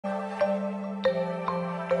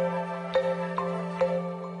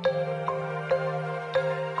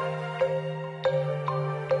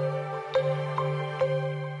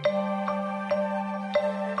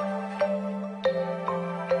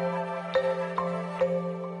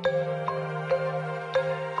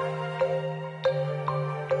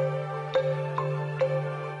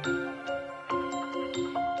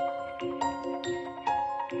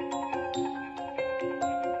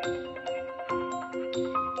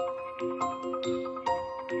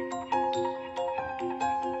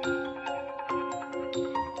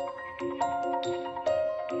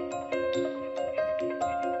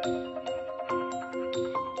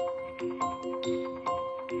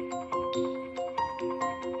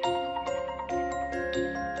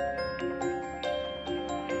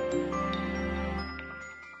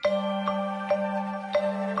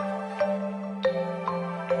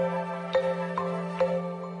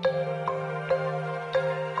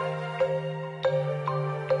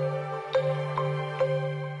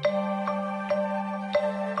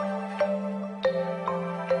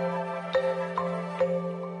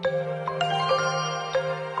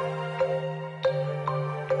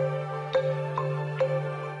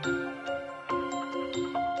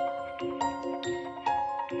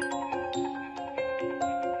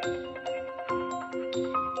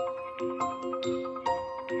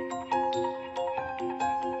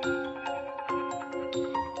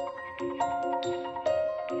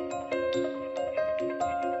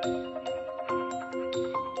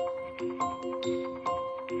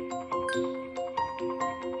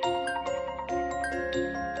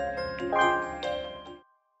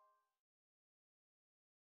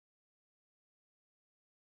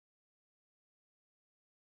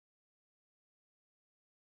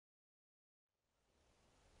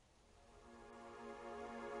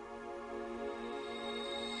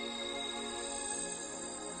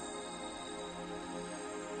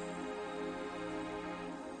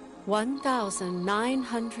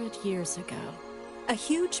1,900 years ago, a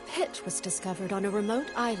huge pit was discovered on a remote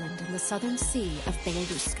island in the southern sea of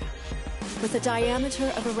Belaruska. With a diameter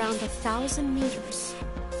of around 1,000 meters,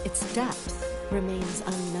 its depth remains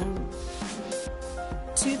unknown.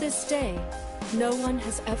 To this day, no one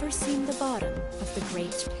has ever seen the bottom of the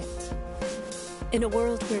Great Pit. In a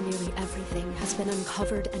world where nearly everything has been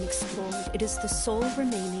uncovered and explored, it is the sole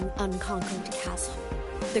remaining unconquered chasm.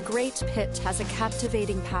 The Great Pit has a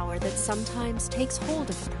captivating power that sometimes takes hold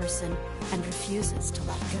of a person and refuses to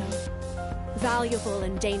let go. Valuable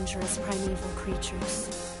and dangerous primeval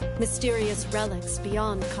creatures, mysterious relics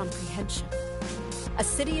beyond comprehension. A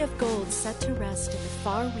city of gold set to rest in the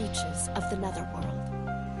far reaches of the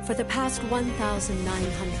netherworld. For the past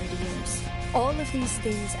 1,900 years, all of these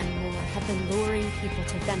things and more have been luring people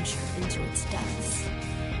to venture into its depths.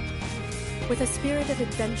 With a spirit of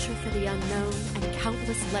adventure for the unknown and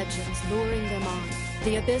countless legends luring them on,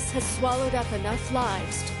 the Abyss has swallowed up enough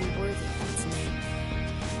lives to be worthy of its name.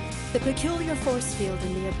 The peculiar force field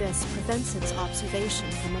in the Abyss prevents its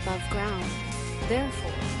observation from above ground.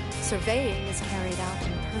 Therefore, surveying is carried out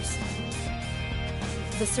in person.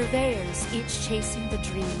 The surveyors, each chasing the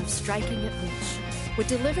dream of striking it rich, would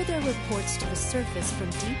deliver their reports to the surface from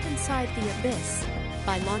deep inside the Abyss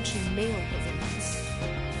by launching mail balloons.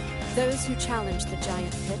 Those who challenged the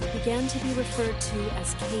giant pit began to be referred to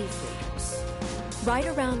as cave raiders. Right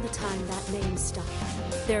around the time that name stuck,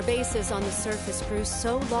 their bases on the surface grew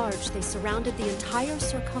so large they surrounded the entire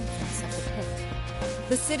circumference of the pit.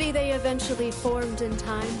 The city they eventually formed in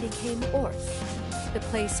time became Orth, the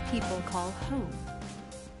place people call home.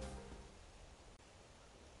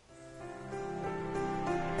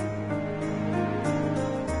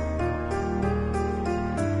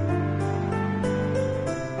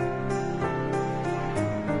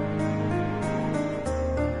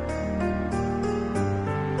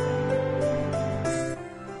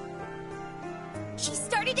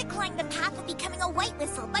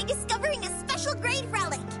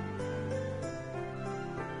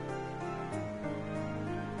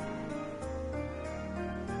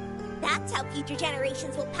 That's how future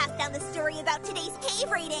generations will pass down the story about today's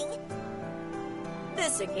cave raiding.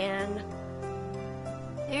 This again.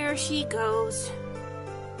 There she goes.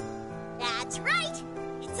 That's right!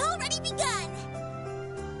 It's already begun!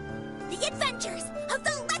 The adventures of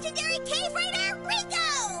the legendary cave raider,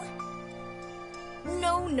 Riko!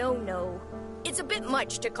 No. It's a bit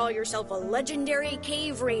much to call yourself a legendary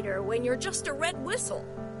cave raider when you're just a red whistle.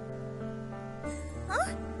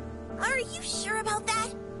 Huh? Are you sure about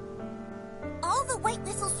that? All the white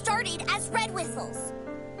whistles started as red whistles.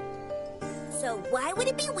 So why would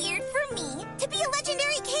it be weird for me to be a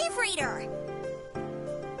legendary cave raider?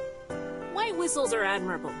 White whistles are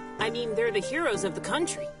admirable. I mean, they're the heroes of the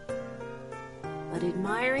country. But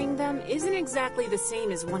admiring them isn't exactly the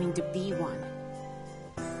same as wanting to be one.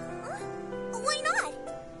 Huh? Why not?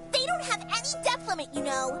 They don't have any depth limit, you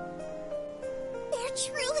know. They're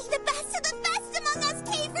truly the best of the best among us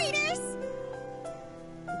cave raiders!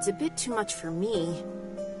 It's a bit too much for me.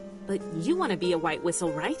 But you want to be a white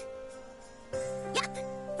whistle, right? Yup!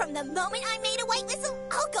 From the moment I made a white whistle,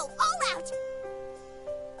 I'll go all out!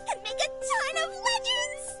 And make a ton of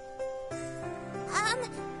legends!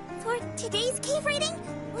 For today's cave raiding,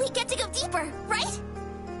 we get to go deeper, right?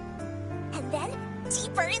 And then,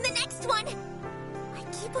 deeper in the next one! I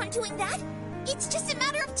keep on doing that. It's just a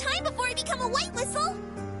matter of time before I become a white whistle!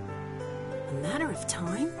 A matter of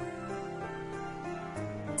time?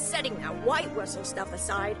 Setting that white whistle stuff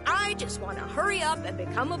aside, I just want to hurry up and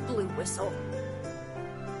become a blue whistle.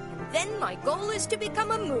 And then my goal is to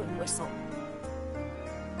become a moon whistle.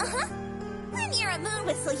 Uh-huh. When you're a moon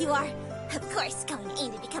whistle, you are, of course, going to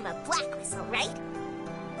aim to become a black whistle, right?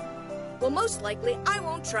 Well, most likely, I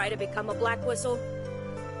won't try to become a black whistle.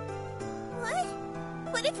 What?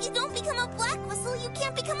 But if you don't become a black whistle, you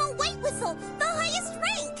can't become a white whistle, the highest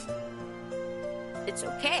rank! It's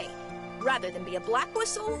okay. Rather than be a black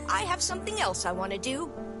whistle, I have something else I want to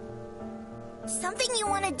do. Something you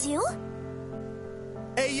want to do?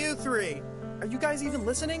 Hey, you three! Are you guys even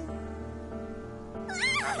listening?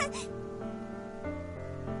 Ah!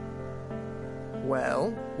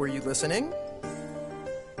 Well, were you listening?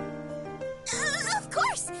 Of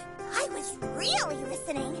course! I was really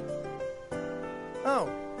listening. Oh,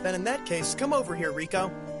 then in that case, come over here,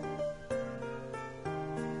 Riko.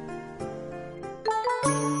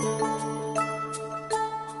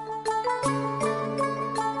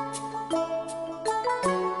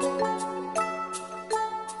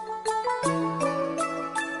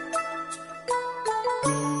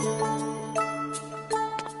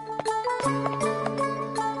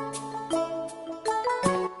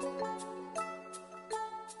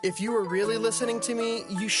 If you were really listening to me,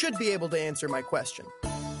 you should be able to answer my question.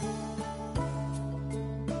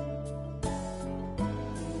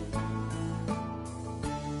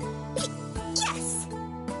 Yes!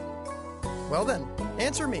 Well then,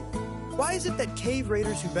 answer me. Why is it that cave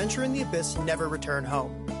raiders who venture in the abyss never return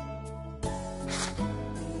home?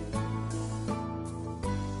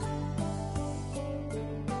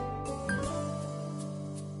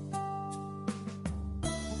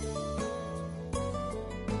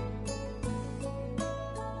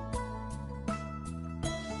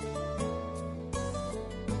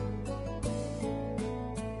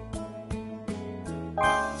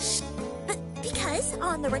 Because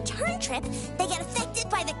on the return trip, they get affected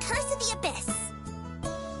by the Curse of the Abyss.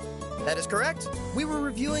 That is correct. We were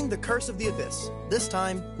reviewing the Curse of the Abyss. This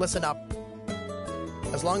time, listen up.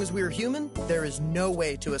 As long as we are human, there is no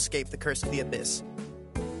way to escape the Curse of the Abyss.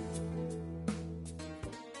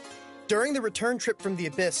 During the return trip from the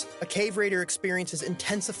Abyss, a cave raider experiences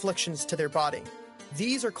intense afflictions to their body.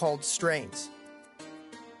 These are called strains.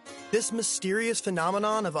 This mysterious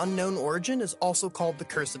phenomenon of unknown origin is also called the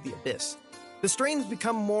Curse of the Abyss. The strains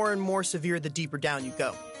become more and more severe the deeper down you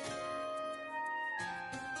go.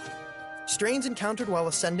 Strains encountered while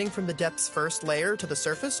ascending from the depth's first layer to the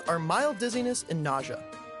surface are mild dizziness and nausea.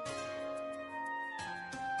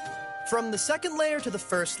 From the second layer to the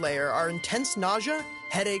first layer are intense nausea,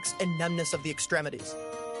 headaches, and numbness of the extremities.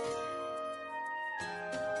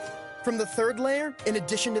 From the third layer, in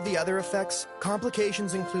addition to the other effects,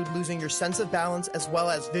 complications include losing your sense of balance as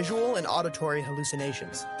well as visual and auditory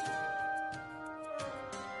hallucinations.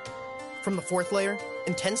 From the fourth layer,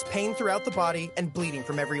 intense pain throughout the body and bleeding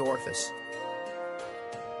from every orifice.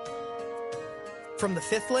 From the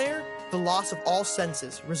fifth layer, the loss of all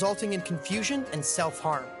senses, resulting in confusion and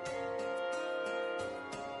self-harm.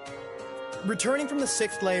 Returning from the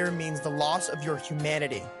sixth layer means the loss of your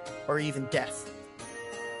humanity, or even death.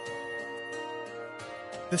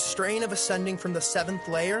 The strain of ascending from the seventh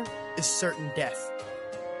layer is certain death.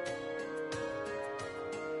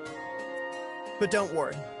 But don't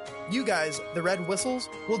worry. You guys, the Red Whistles,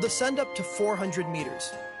 will descend up to 400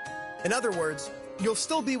 meters. In other words, you'll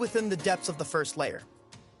still be within the depths of the first layer.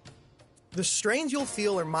 The strains you'll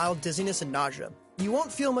feel are mild dizziness and nausea. You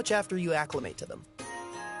won't feel much after you acclimate to them.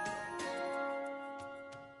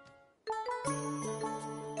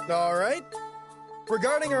 All right.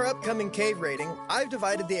 Regarding our upcoming cave raiding, I've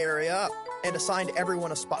divided the area up and assigned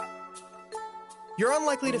everyone a spot. You're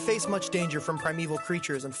unlikely to face much danger from primeval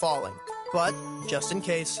creatures and falling, but just in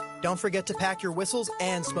case, don't forget to pack your whistles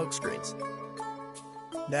and smoke screens.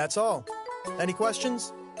 That's all. Any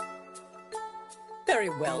questions? Very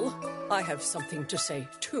well. I have something to say,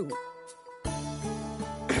 too.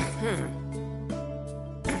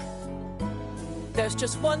 There's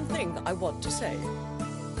just one thing I want to say.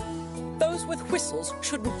 Those with whistles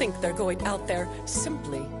shouldn't think they're going out there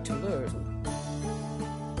simply to learn.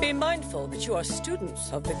 Be mindful that you are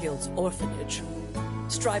students of the Guild's orphanage.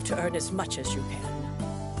 Strive to earn as much as you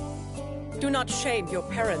can. Do not shame your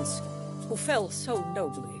parents, who fell so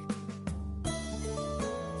nobly.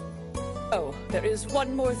 Oh, there is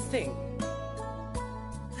one more thing.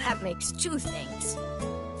 That makes two things.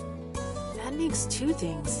 That makes two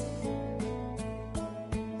things.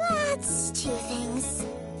 That's two things.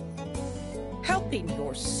 Helping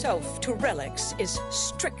yourself to relics is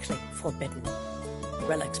strictly forbidden.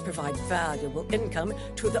 Relics provide valuable income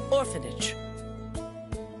to the orphanage.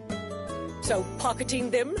 So pocketing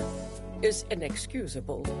them is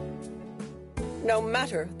inexcusable. No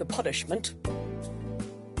matter the punishment,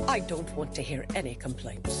 I don't want to hear any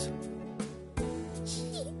complaints.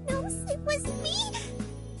 He knows it was me!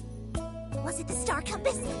 Was it the star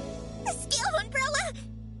compass? The scale umbrella?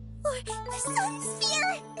 Or the sun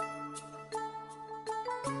sphere?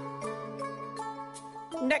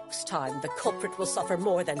 Next time, the culprit will suffer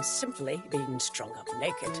more than simply being strung up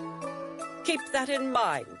naked. Keep that in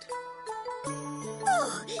mind.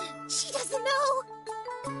 Oh, she doesn't know.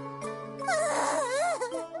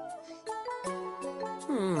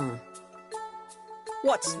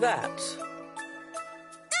 What's that?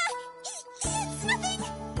 It's nothing.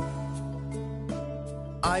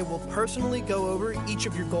 I will personally go over each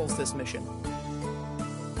of your goals this mission.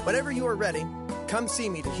 Whenever you are ready, come see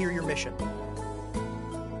me to hear your mission.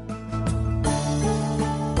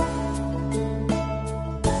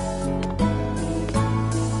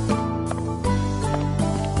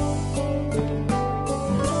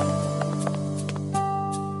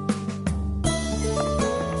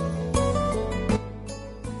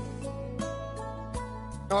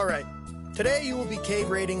 Alright, today you will be cave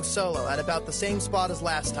raiding solo at about the same spot as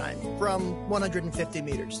last time, from 150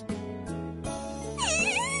 meters.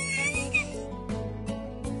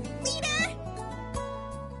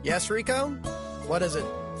 Yes, Riko? What is it?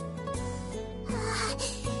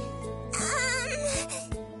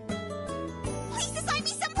 Please assign me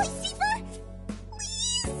someplace deeper!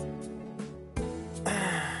 Please!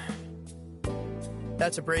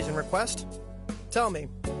 That's a brazen request. Tell me,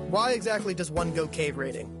 why exactly does one go cave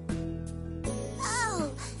raiding?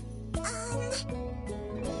 Oh, because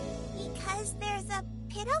there's a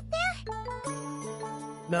pit out there?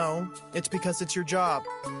 No, it's because it's your job.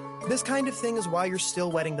 This kind of thing is why you're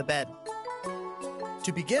still wetting the bed.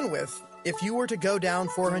 To begin with, if you were to go down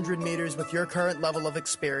 400 meters with your current level of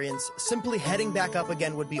experience, simply heading back up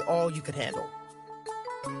again would be all you could handle.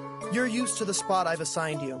 You're used to the spot I've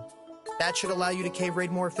assigned you. That should allow you to cave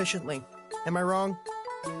raid more efficiently. Am I wrong?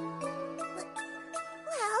 Well,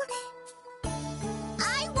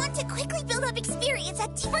 I want to quickly build up experience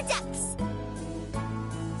at deeper depths.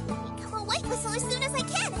 Become a white whistle as soon as I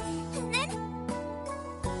can, and then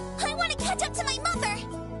I want to catch up to my mother.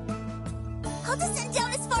 I'll descend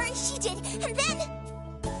down as far as she did, and then...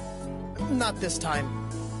 Not this time.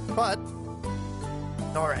 But,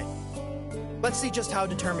 alright. Let's see just how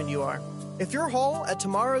determined you are. If your haul at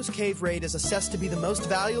tomorrow's cave raid is assessed to be the most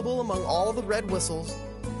valuable among all the red whistles,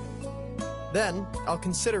 then I'll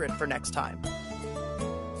consider it for next time.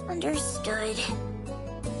 Understood.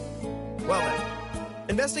 Well then,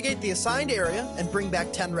 investigate the assigned area and bring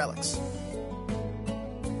back 10 relics.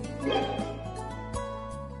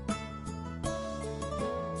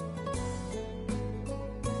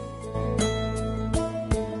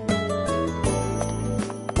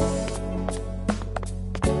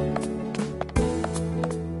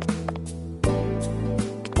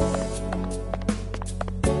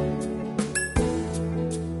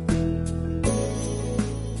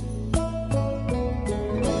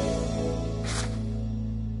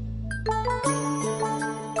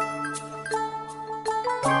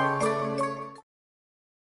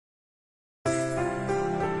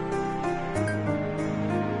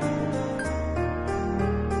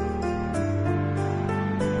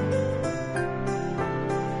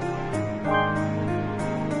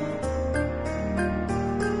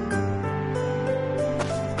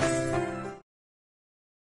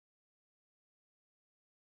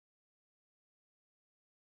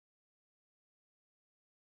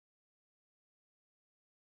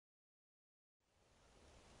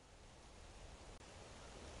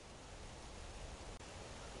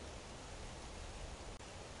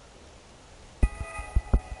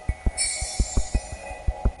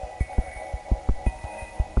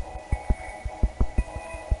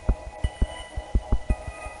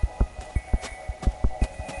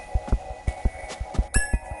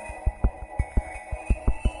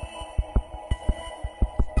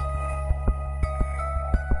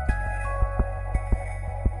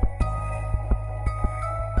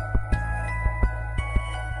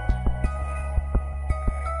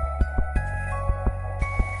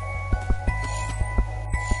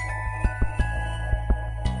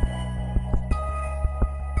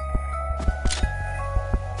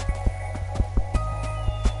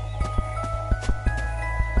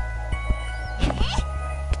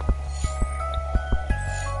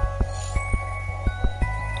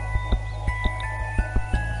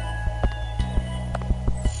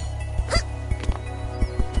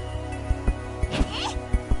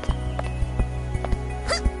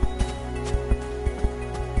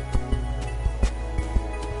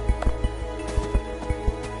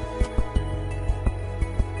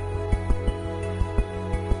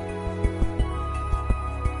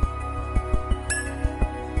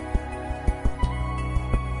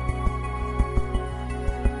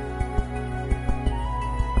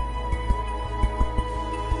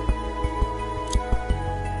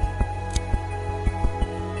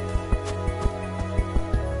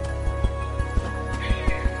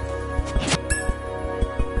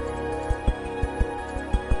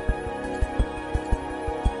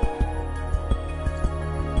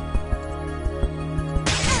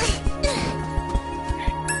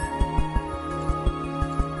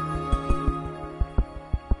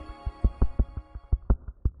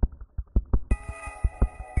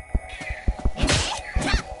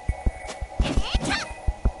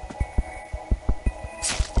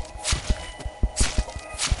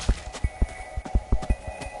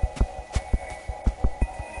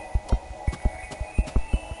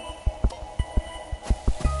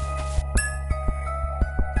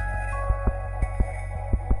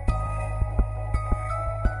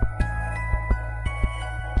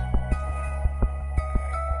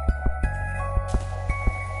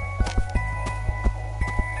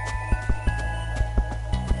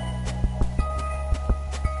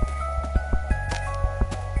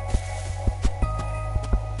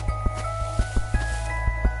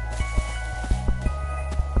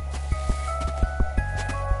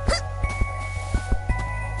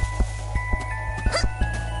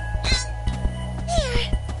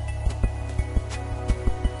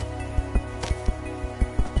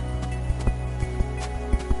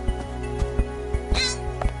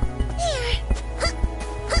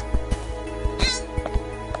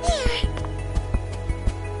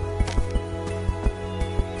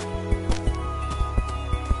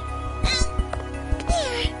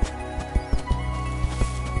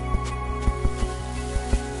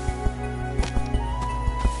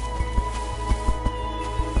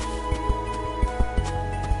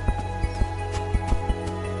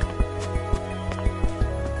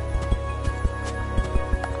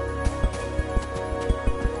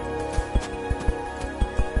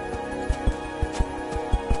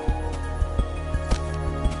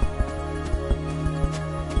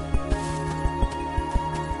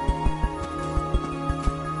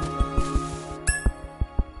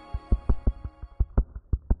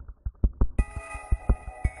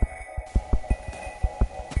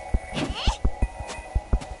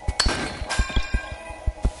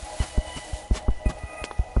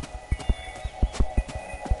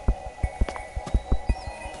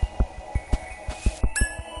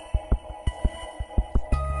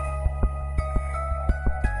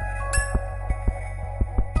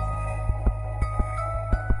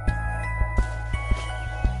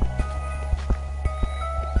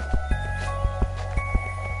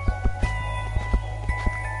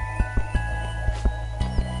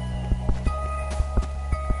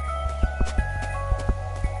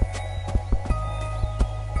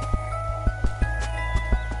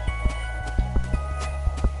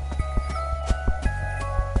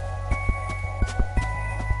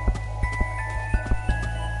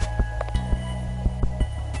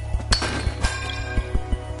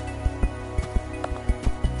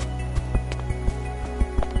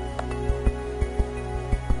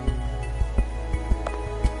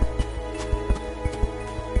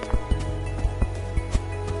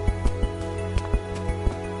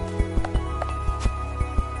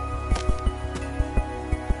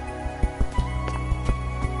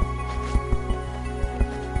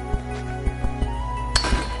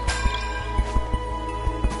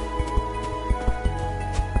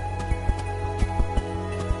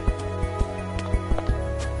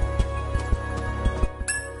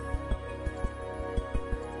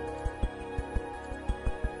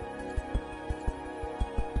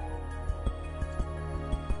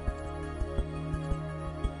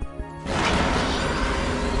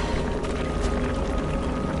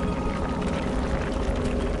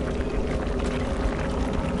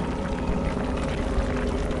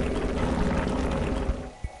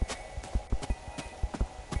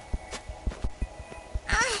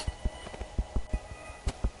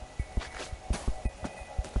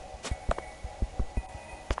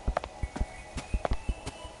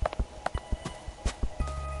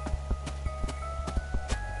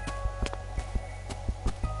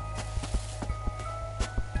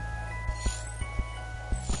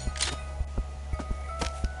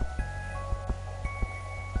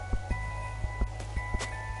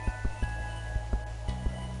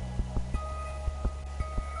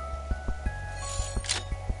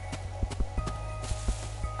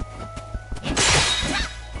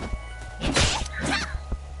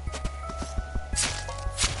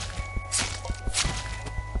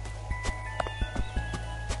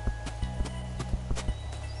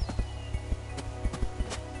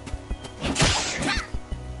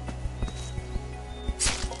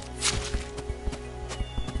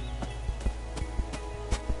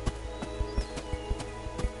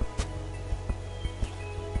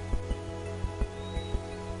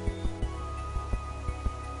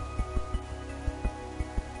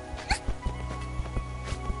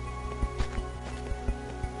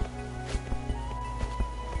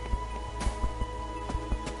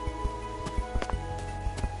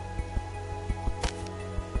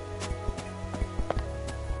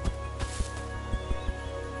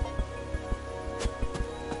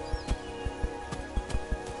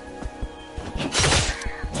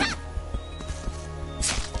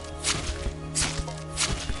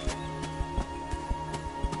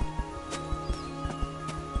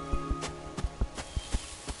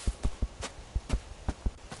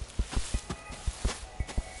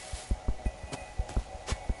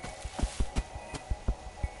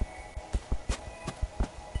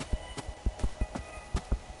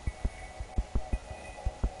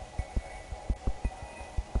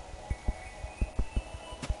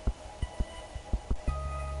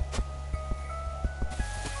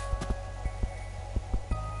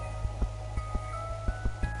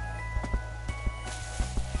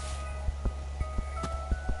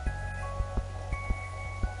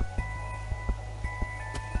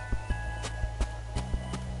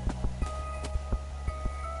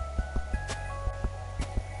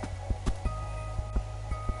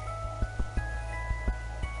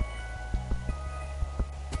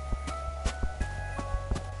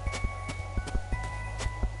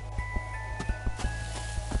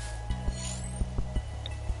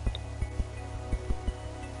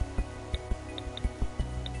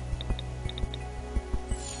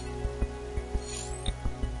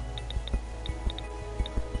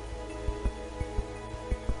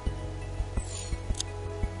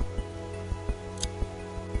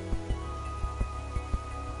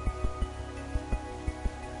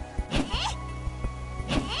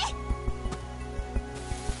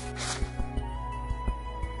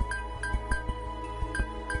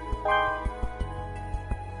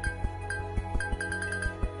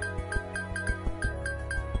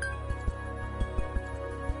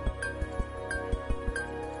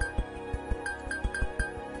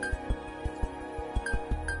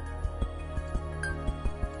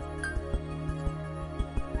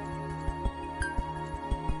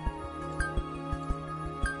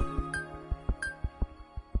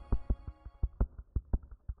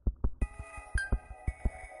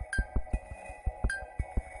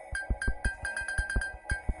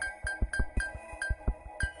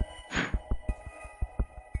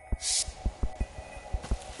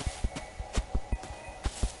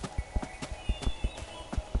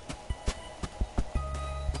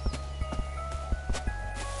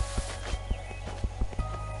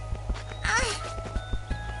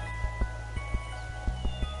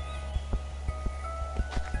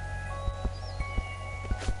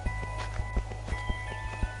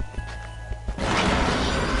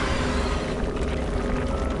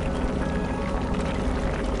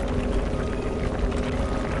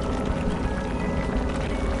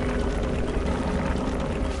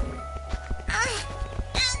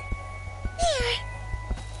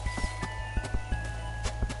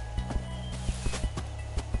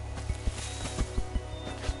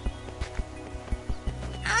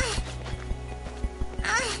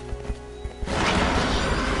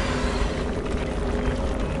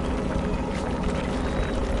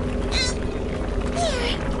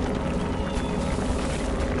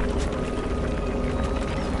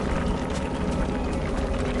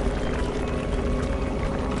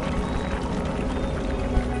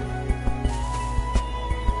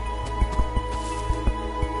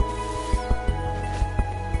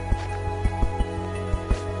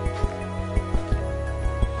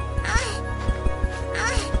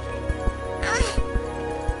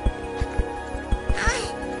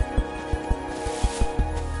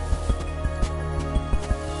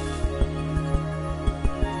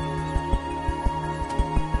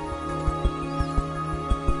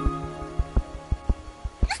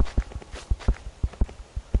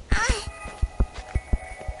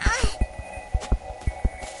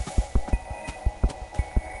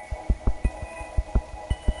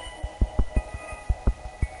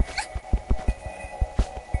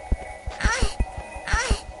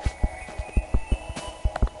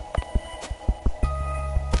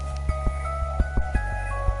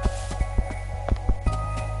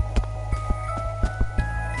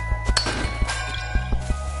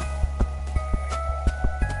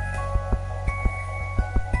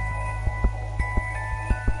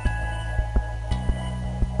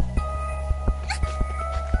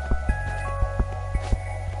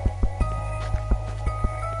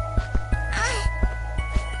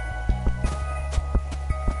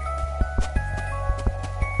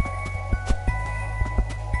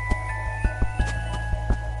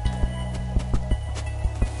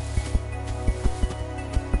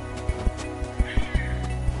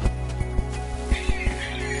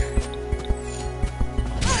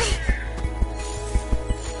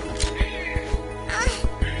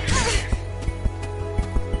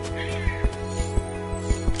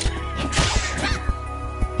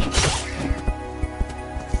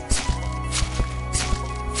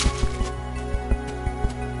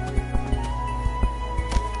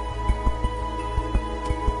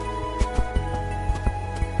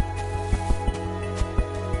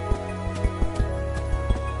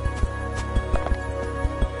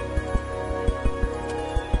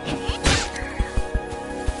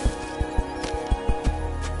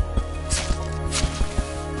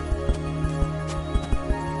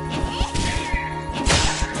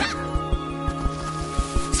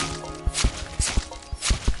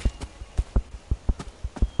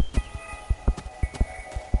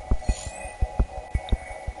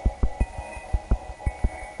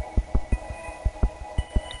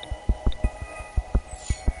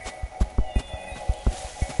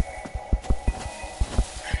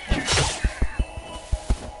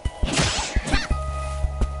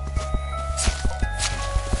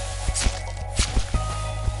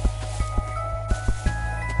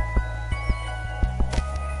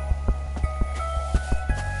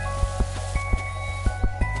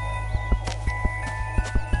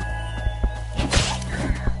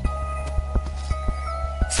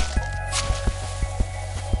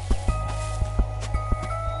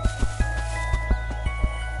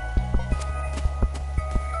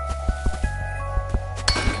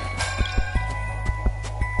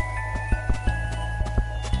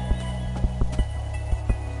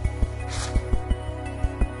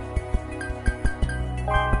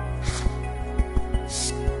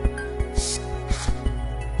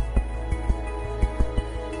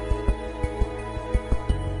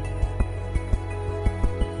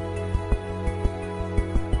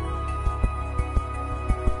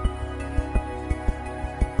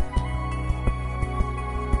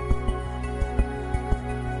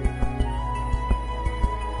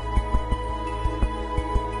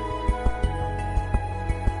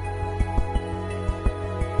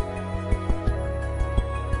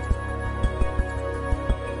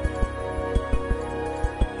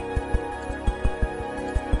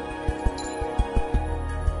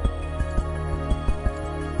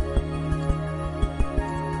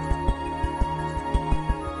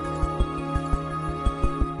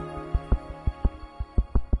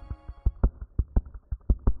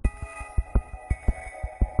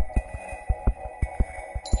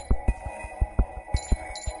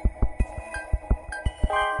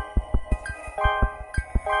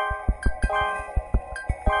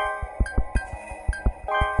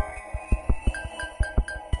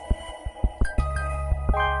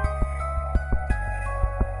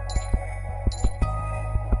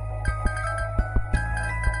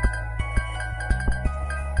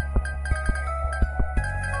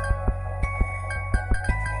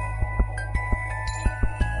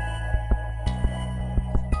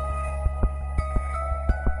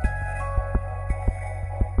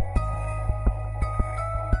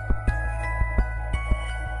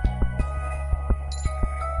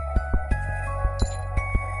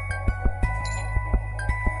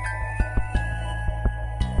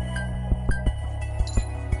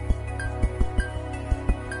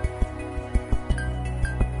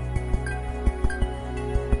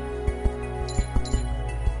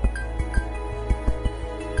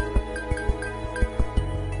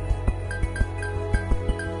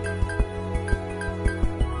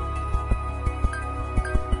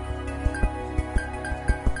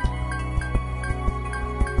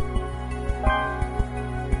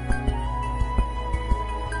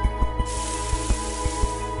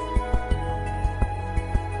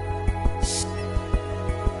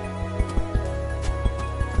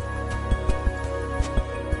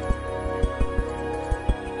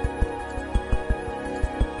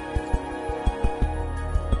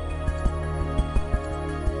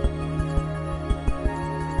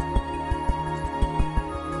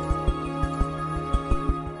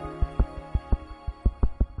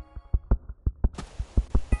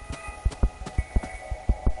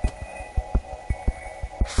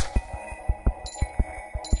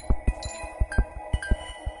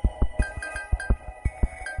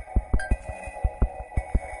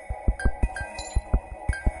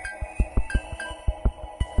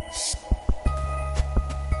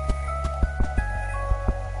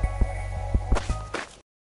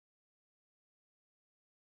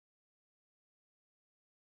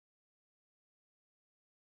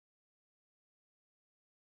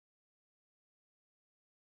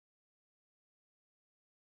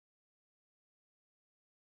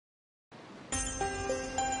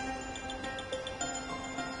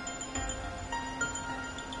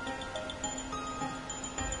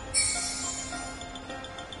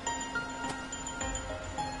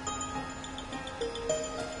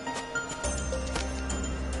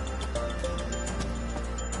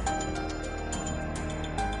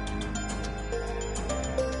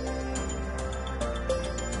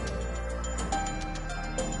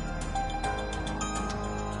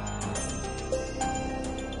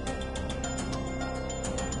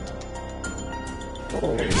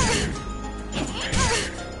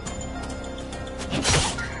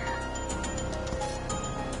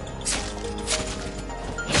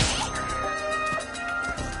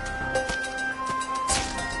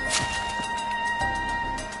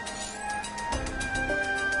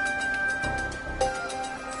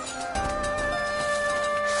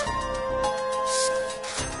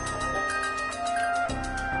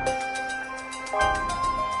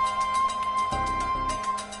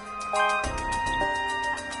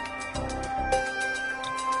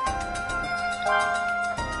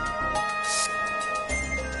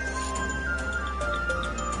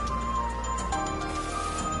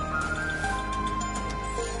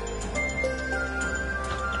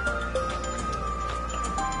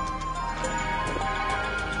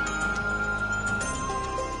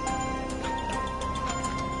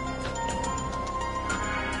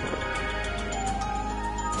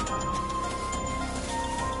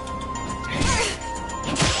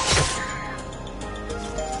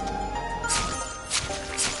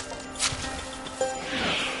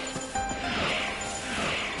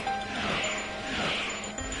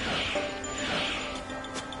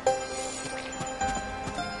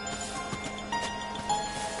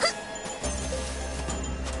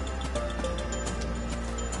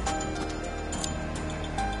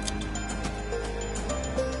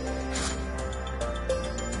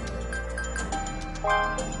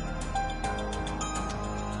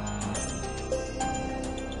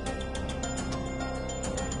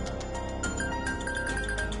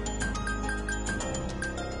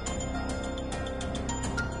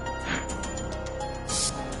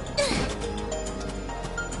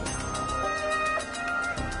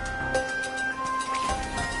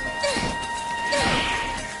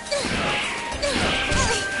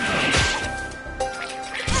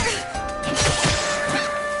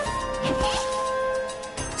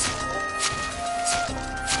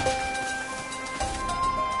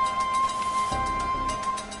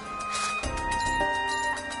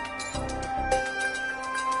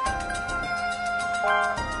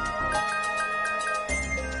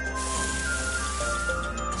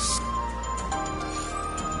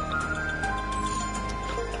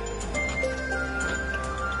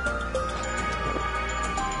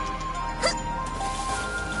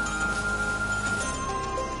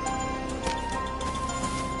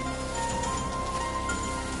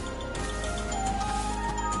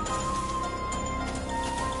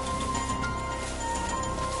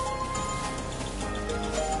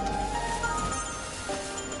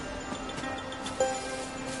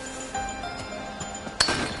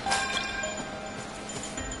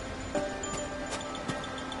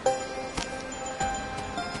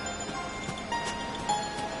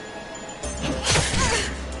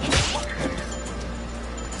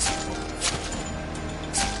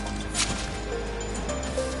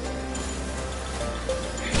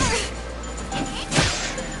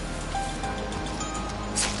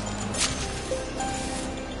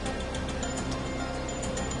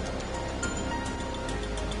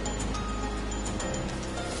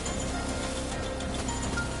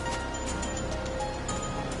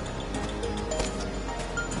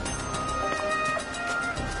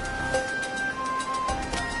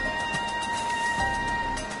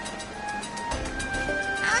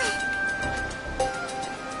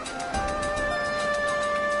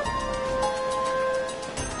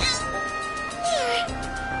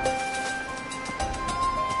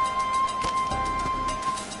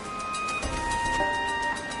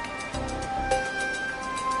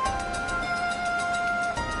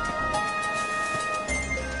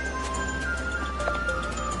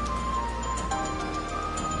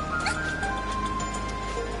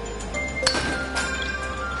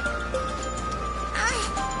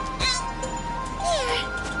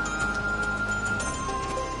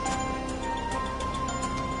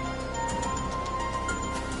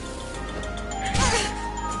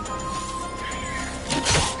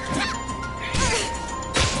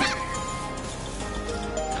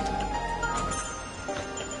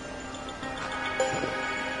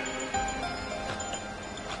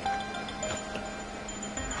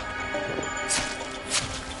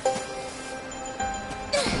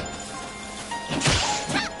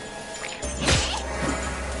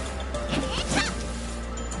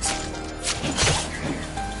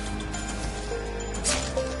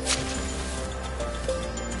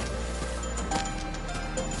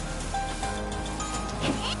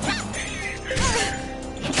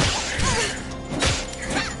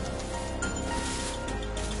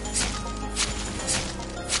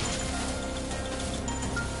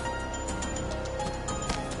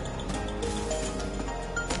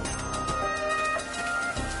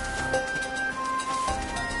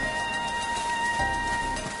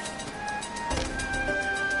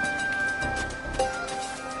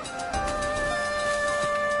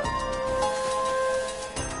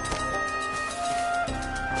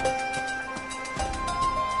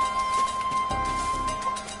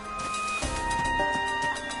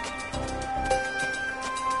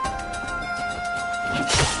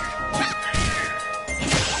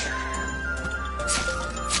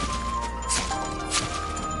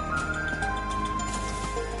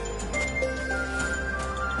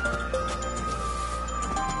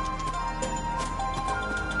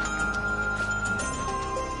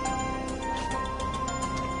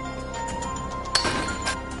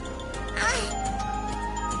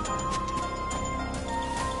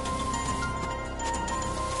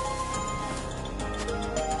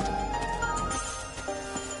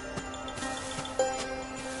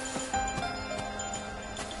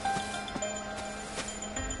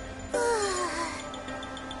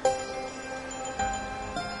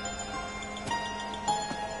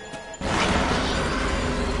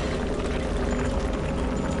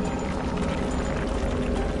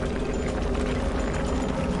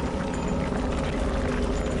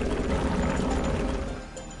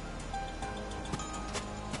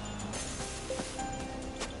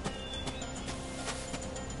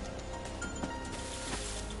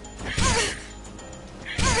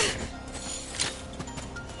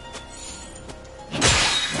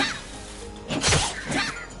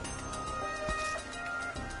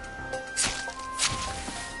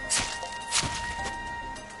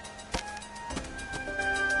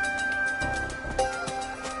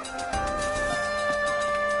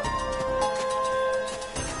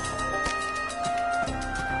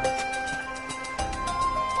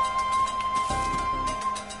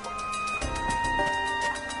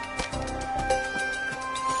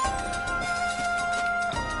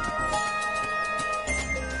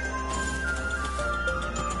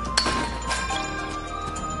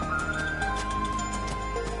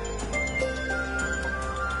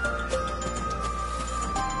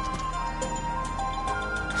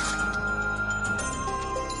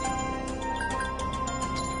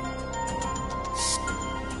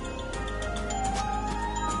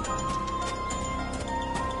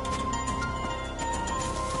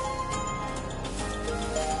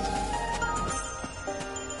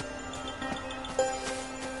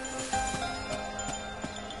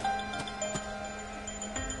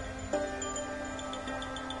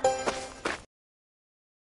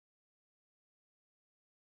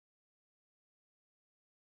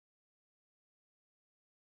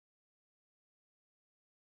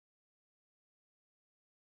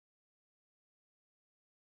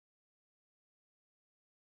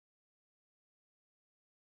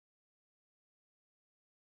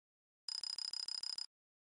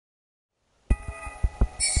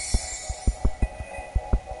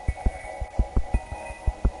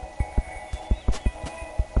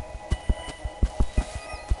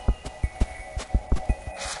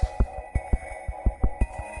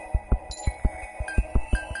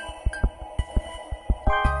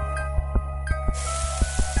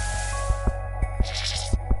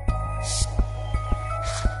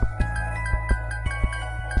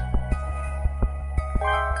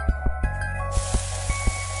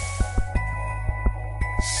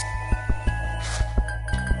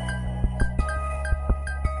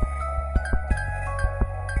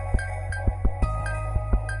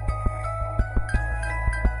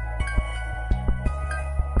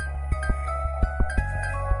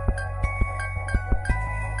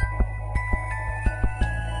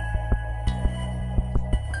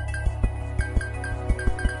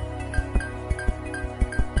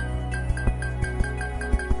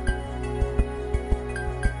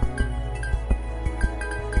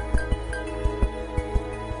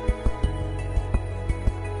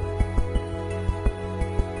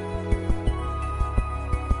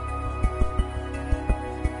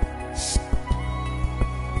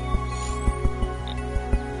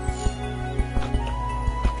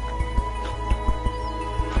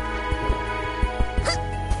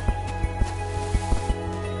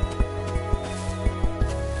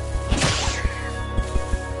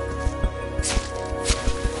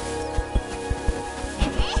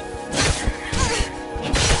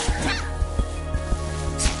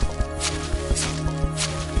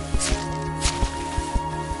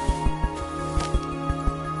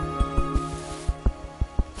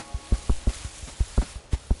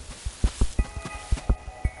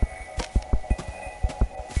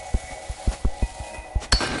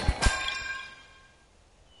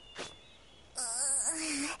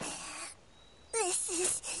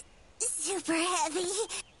 super heavy.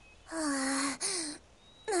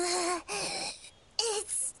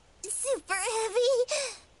 It's super heavy.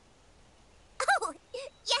 Oh,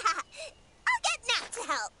 yeah. I'll get Nat to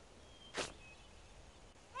help.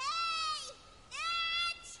 Hey!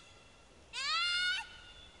 Nat! Nat!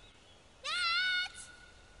 Nat!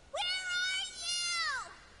 Where are you?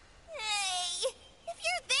 Hey, if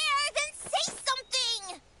you're there, then say something!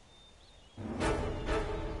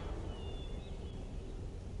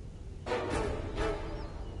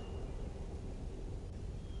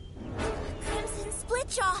 Crimson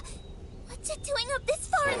Splitjaw! What's it doing up this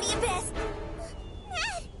far in the abyss?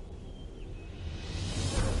 Nat!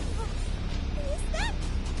 Is that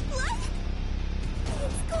blood?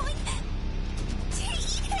 It's going to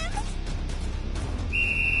eat him!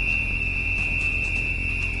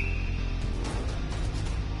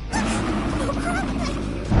 Oh crap!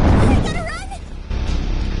 I gotta run!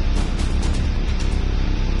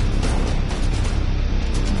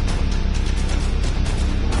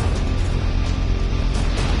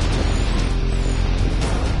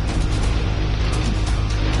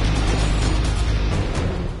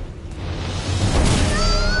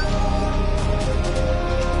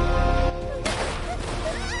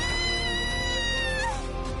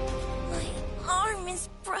 My arm is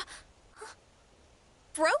broken?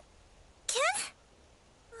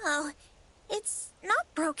 Oh, it's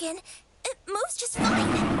not broken. It moves just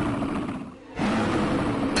fine.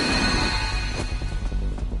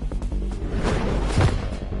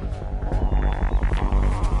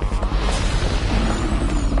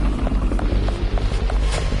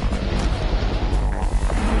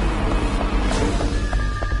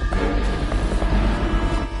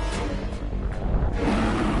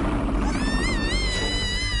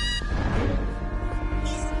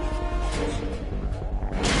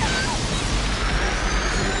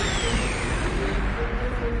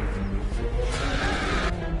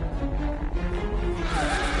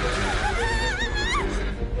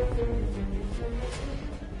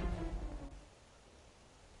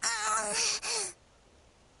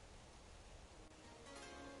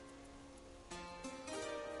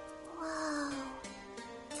 Whoa.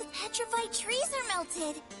 The petrified trees are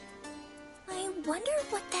melted. I wonder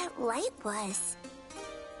what that light was.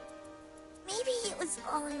 Maybe it was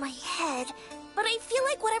all in my head, but I feel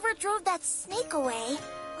like whatever drove that snake away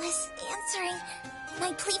was answering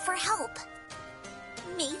my plea for help.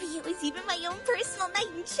 Maybe it was even my own personal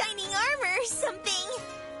knight in shining armor or something.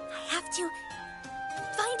 I have to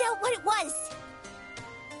find out what it was.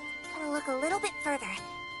 Gotta look a little bit further.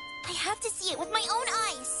 I have to see it with my own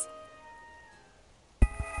eyes.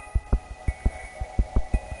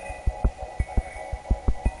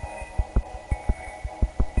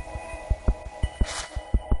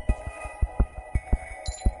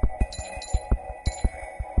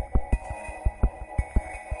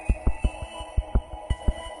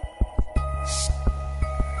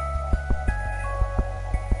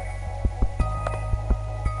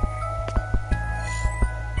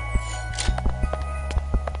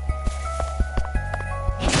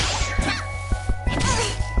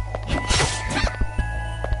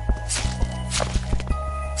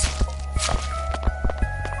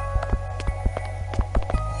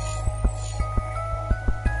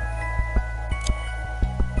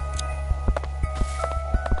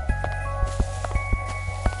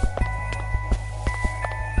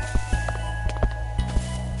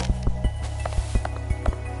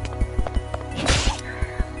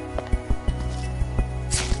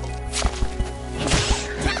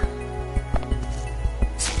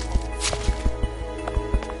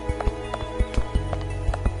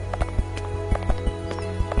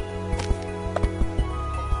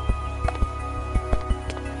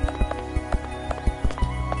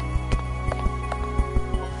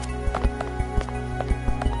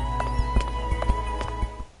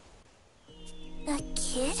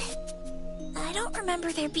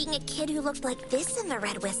 Remember there being a kid who looked like this in the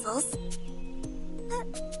Red Whistles.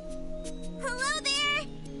 Hello there!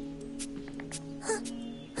 Huh?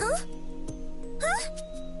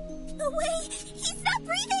 Oh, wait! He's not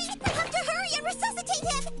breathing! I have to hurry and resuscitate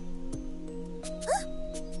him!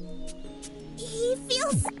 He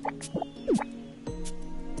feels...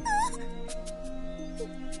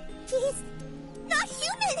 He's not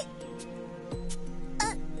human!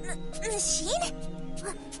 Machine?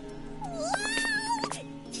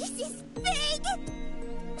 This is big!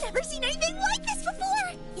 Never seen anything like this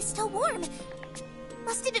before! He's still warm.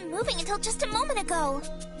 Must have been moving until just a moment ago.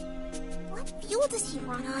 What fuel does he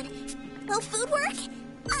run on? Will food work?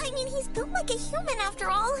 I mean, he's built like a human after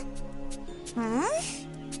all.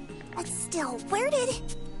 But still, where did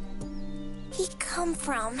he come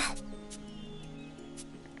from?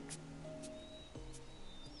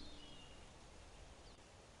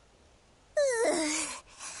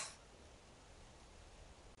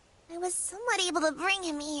 able to bring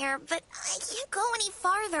him here, but I can't go any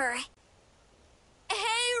farther.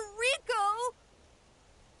 Hey, Riko!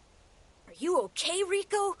 Are you okay,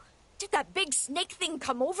 Riko? Did that big snake thing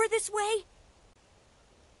come over this way?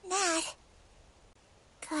 Nat.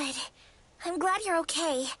 Good. I'm glad you're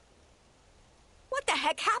okay. What the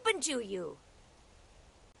heck happened to you?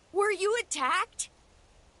 Were you attacked?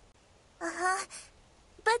 Uh-huh.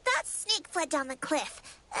 But that snake fled down the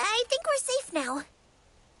cliff. I think we're safe now.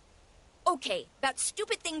 Okay, that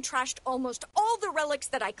stupid thing trashed almost all the relics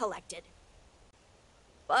that I collected.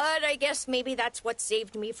 But I guess maybe that's what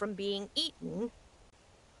saved me from being eaten.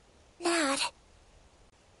 Nat.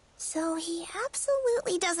 So he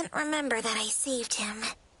absolutely doesn't remember that I saved him.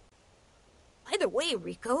 By the way,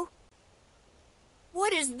 Riko,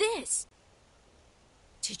 what is this?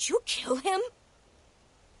 Did you kill him?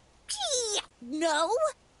 Gee, no.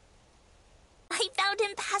 I found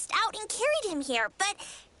him passed out and carried him here, but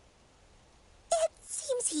it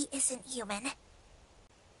seems he isn't human.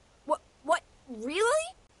 What?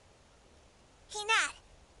 Really? Hey, Nat,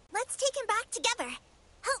 let's take him back together.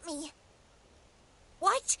 Help me.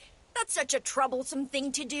 What? That's such a troublesome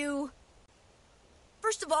thing to do.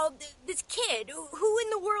 First of all, this kid, who in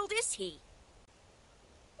the world is he?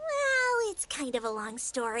 Well, it's kind of a long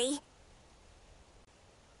story.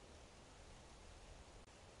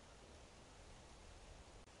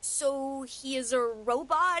 So he is a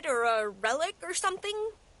robot or a relic or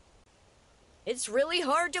something? It's really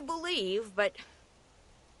hard to believe, but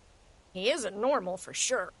he isn't normal for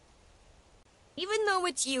sure. Even though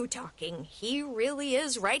it's you talking, he really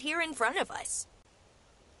is right here in front of us.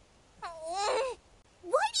 Why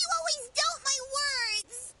do you always doubt my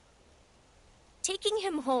words? Taking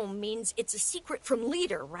him home means it's a secret from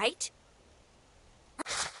Leader, right?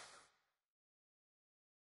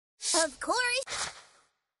 Of course.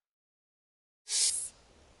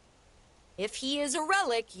 If he is a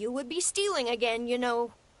relic, you would be stealing again, you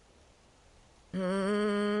know.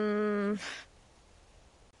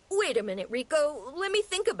 Wait a minute, Riko. Let me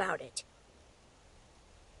think about it.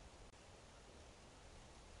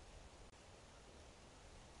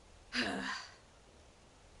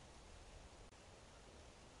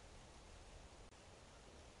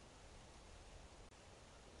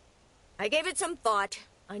 I gave it some thought.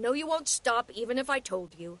 I know you won't stop even if I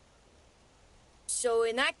told you. So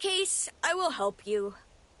in that case, I will help you.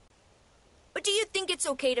 But do you think it's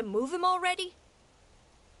okay to move him already?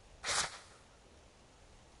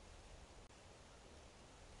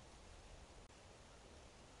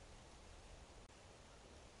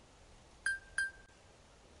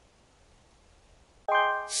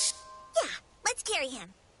 Yeah, let's carry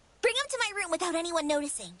him. Bring him to my room without anyone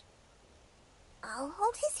noticing. I'll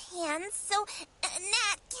hold his hands, so...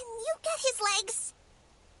 Nat, can you get his legs?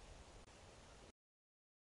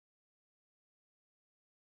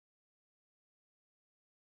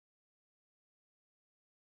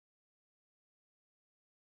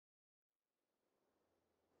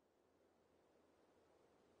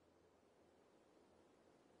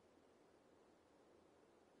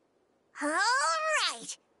 All right.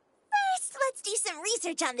 First, let's do some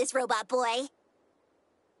research on this robot boy.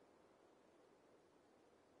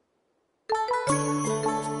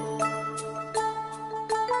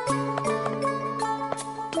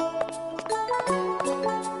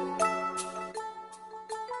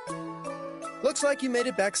 Looks like you made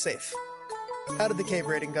it back safe. How did the cave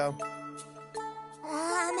raiding go?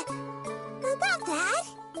 About that.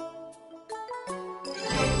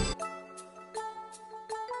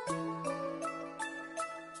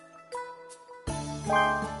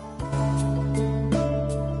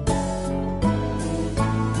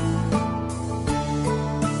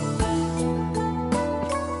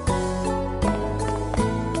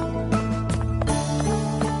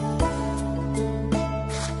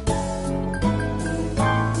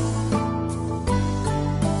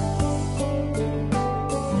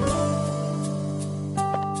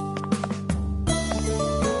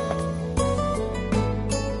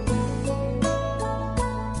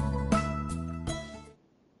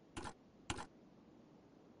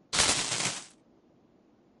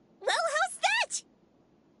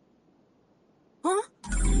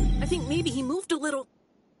 Maybe he moved a little.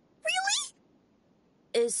 Really?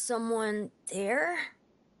 Is someone there?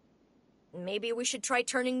 Maybe we should try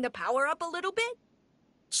turning the power up a little bit?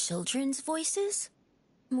 Children's voices?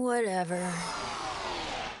 Whatever.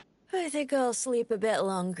 I think I'll sleep a bit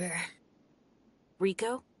longer.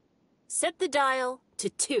 Riko, set the dial to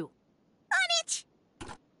 2. On it!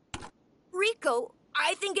 Riko,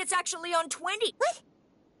 I think it's actually on 20. What?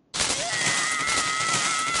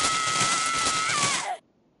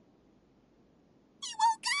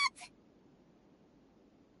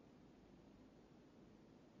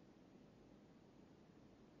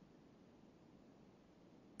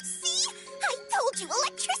 you,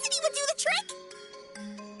 electricity would do the trick!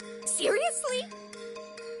 Seriously?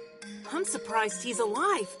 I'm surprised he's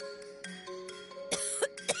alive.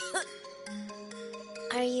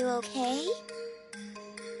 Are you okay?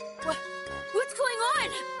 What's going on?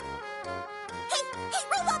 Hey,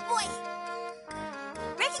 robot boy!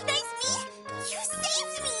 Recognize me? You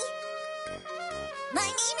saved me! My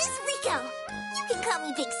name is Riko. You can call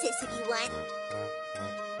me Big Sis if you want.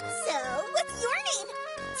 So, what's your name?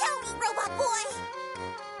 Tell me, robot boy!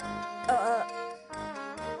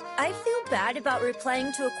 I feel bad about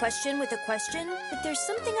replying to a question with a question, but there's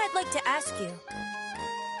something I'd like to ask you.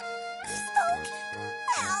 You spoke?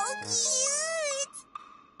 How cute!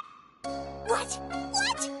 What?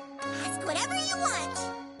 Ask whatever you want.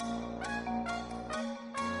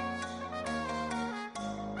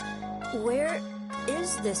 Where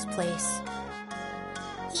is this place?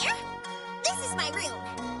 Here? This is my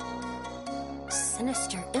room.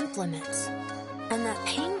 Sinister implements. And that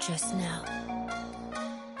pain just now.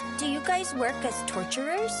 Do you guys work as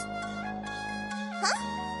torturers?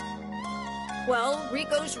 Huh? Well,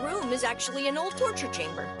 Riko's room is actually an old torture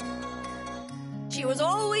chamber. She was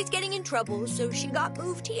always getting in trouble, so she got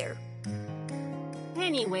moved here.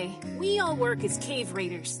 Anyway, we all work as cave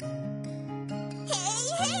raiders.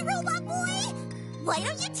 Hey, robot boy! Why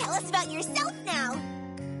don't you tell us about yourself now?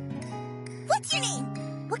 What's your name?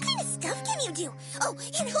 What kind of stuff can you do? Oh,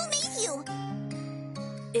 and who made you?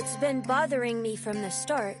 It's been bothering me from the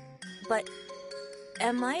start, but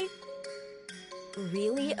am I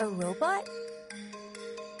really a robot?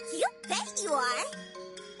 You bet you are.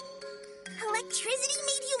 Electricity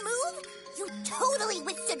made you move? You totally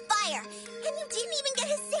withstood fire, and you didn't even get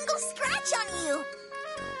a single scratch on you.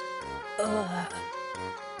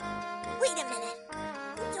 Wait a minute.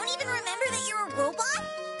 You don't even remember that you're a robot?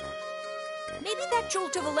 Maybe that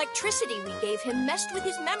jolt of electricity we gave him messed with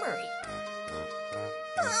his memory.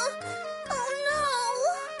 Oh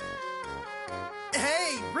no!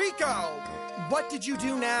 Hey, Riko! What did you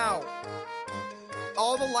do now?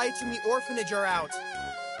 All the lights in the orphanage are out.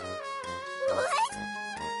 What?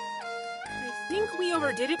 I think we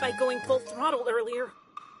overdid it by going full throttle earlier.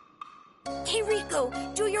 Hey, Riko,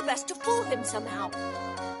 do your best to fool him somehow.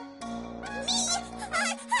 Me?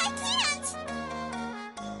 I can't!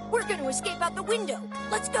 We're going to escape out the window.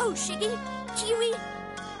 Let's go, Shiggy. Kiwi.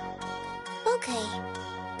 Okay.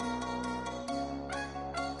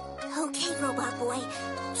 Okay, robot boy.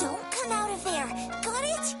 Don't come out of there. Got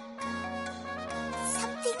it?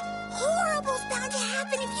 Something horrible's bound to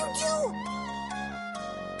happen if you do.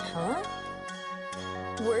 Huh?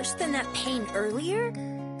 Worse than that pain earlier?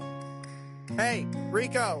 Hey,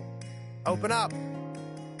 Riko! Open up!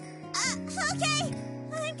 Okay.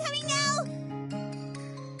 I'm coming now.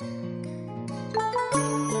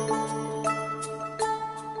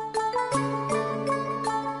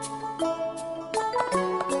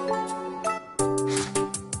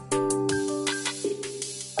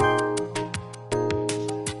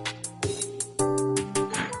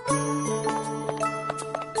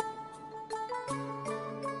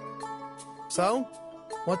 So,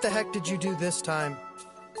 what the heck did you do this time?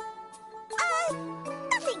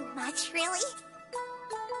 Nothing much, really.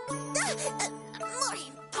 More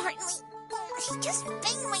importantly, he just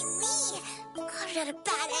banged my knee. Got it at a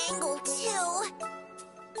bad angle, too.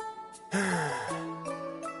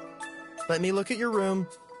 Let me look at your room.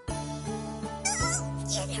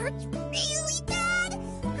 It hurts really bad.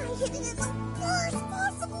 I hit it in the worst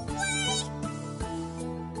possible way.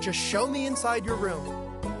 Just show me inside your room.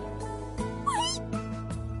 Wait.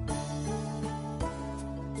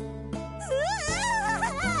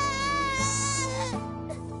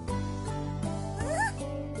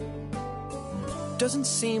 Doesn't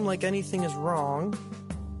seem like anything is wrong.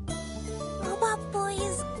 Robot boy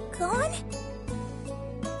is gone?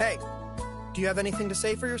 Hey, do you have anything to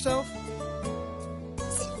say for yourself?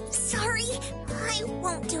 Sorry, I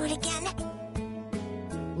won't do it again.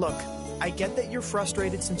 Look, I get that you're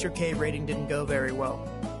frustrated since your cave raiding didn't go very well.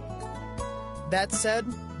 That said,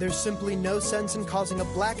 there's simply no sense in causing a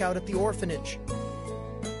blackout at the orphanage.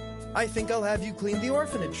 I think I'll have you clean the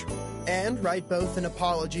orphanage, and write both an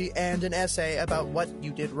apology and an essay about what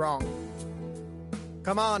you did wrong.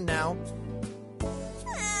 Come on now.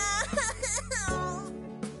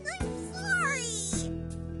 I'm sorry.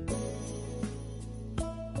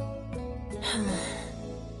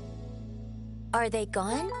 Are they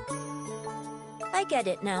gone? I get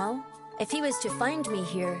it now. If he was to find me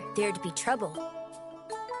here, there'd be trouble.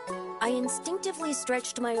 I instinctively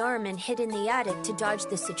stretched my arm and hid in the attic to dodge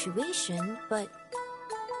the situation, but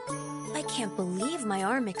I can't believe my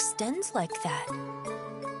arm extends like that.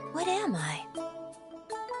 What am I?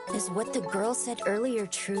 Is what the girl said earlier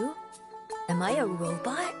true? Am I a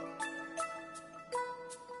robot?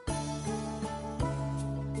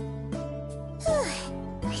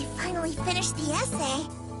 I finally finished the essay.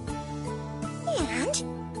 And...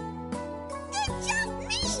 good job,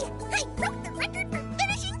 me! I broke the record for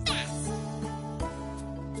finishing fast!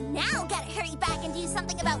 Now gotta hurry back and do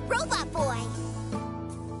something about Robot Boy!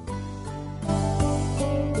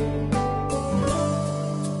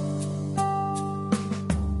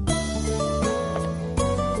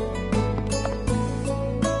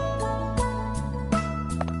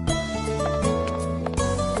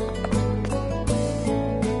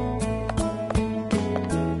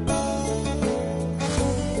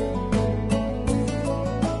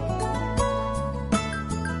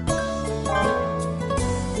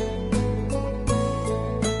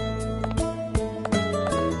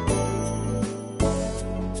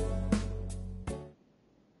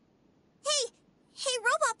 Hey,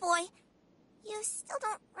 Robot Boy! You still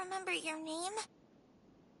don't remember your name?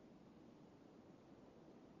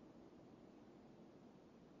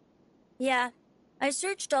 Yeah, I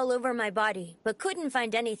searched all over my body, but couldn't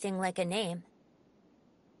find anything like a name.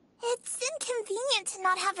 It's inconvenient to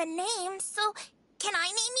not have a name, so can I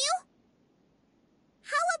name you?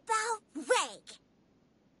 How about Reg?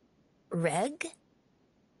 Reg?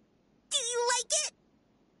 Do you like it?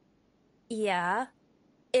 Yeah.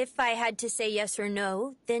 If I had to say yes or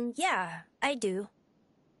no, then yeah, I do.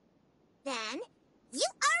 Then, you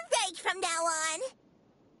are Reg from now on!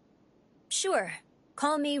 Sure,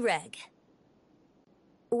 call me Reg.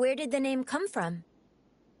 Where did the name come from?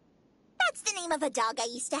 That's the name of a dog I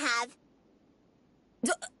used to have.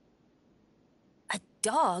 A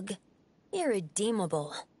dog?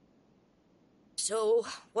 Irredeemable. So,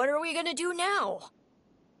 what are we gonna do now?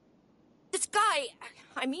 This guy,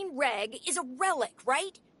 I mean Reg, is a relic,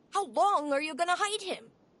 right? How long are you gonna hide him?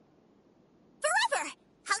 Forever!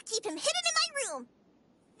 I'll keep him hidden in my room.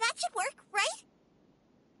 That should work, right?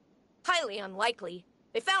 Highly unlikely.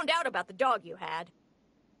 They found out about the dog you had.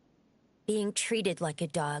 Being treated like a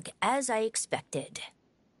dog, as I expected.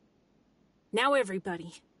 Now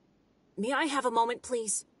everybody, may I have a moment,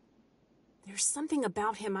 please? There's something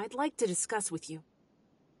about him I'd like to discuss with you.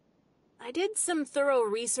 I did some thorough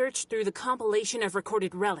research through the compilation of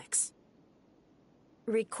recorded relics.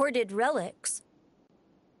 Recorded relics?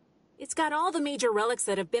 It's got all the major relics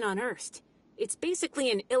that have been unearthed. It's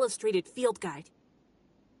basically an illustrated field guide.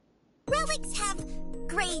 Relics have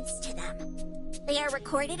grades to them. They are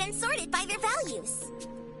recorded and sorted by their values.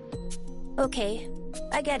 Okay,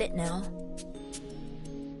 I get it now.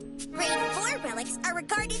 Grade 4 relics are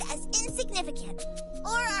regarded as insignificant,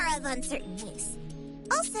 or are of uncertain use.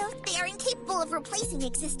 Also, they are incapable of replacing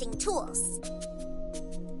existing tools.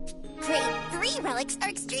 Grade 3 relics are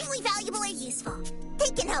extremely valuable or useful. They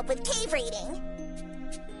can help with cave raiding.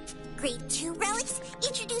 Grade 2 relics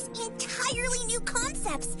introduce entirely new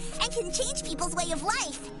concepts and can change people's way of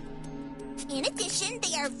life. In addition,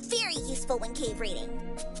 they are very useful when cave raiding.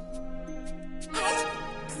 And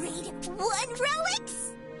Grade 1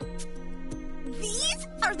 relics? These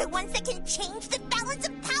are the ones that can change the balance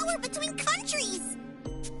of power between countries!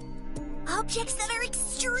 Objects that are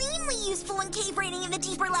extremely useful when cave raiding in the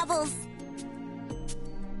deeper levels.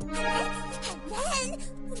 And then,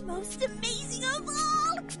 the most amazing of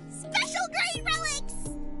all, special grade relics!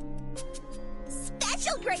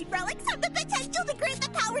 Special grade relics have the potential to grant the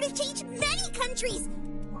power to change many countries,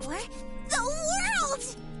 or the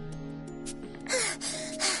world!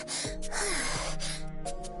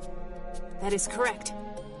 That is correct.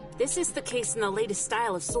 This is the case in the latest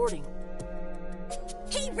style of sorting.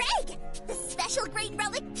 Hey, Reg! The special grade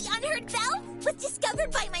relic, the Unheard Bell, was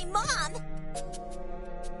discovered by my mom!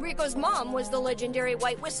 Riko's mom was the legendary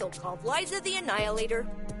white whistle called Liza the Annihilator.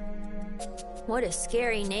 What a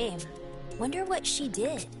scary name. Wonder what she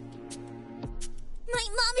did. My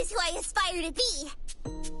mom is who I aspire to be!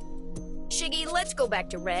 Shiggy, let's go back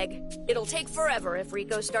to Reg. It'll take forever if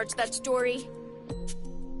Riko starts that story.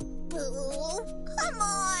 Boo, come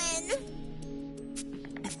on!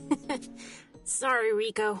 Sorry,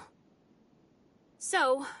 Riko.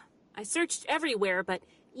 So, I searched everywhere, but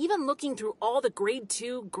even looking through all the Grade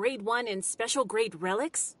 2, Grade 1, and Special Grade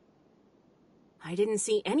relics, I didn't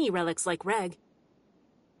see any relics like Reg.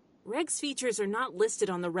 Reg's features are not listed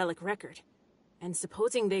on the relic record, and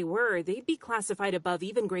supposing they were, they'd be classified above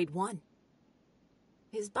even Grade 1.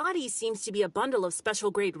 His body seems to be a bundle of special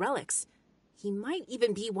grade relics. He might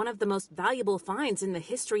even be one of the most valuable finds in the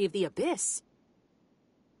history of the Abyss.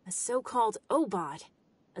 A so-called Obod,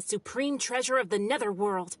 a supreme treasure of the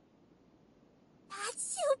Netherworld.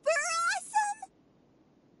 That's super awesome!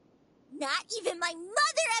 Not even my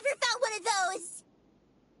mother ever found one of those!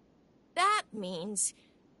 That means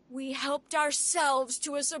we helped ourselves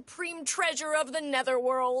to a supreme treasure of the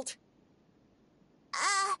Netherworld.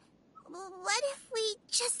 What if we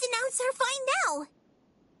just announce our find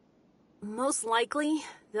now? Most likely,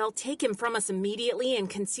 they'll take him from us immediately and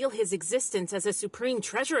conceal his existence as a supreme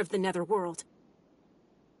treasure of the Netherworld.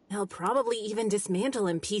 They'll probably even dismantle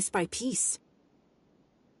him piece by piece.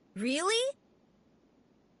 Really?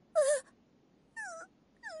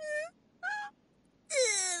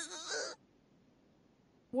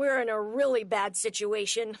 We're in a really bad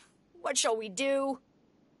situation. What shall we do?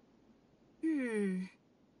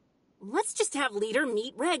 Let's just have Leader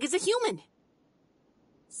meet Reg as a human.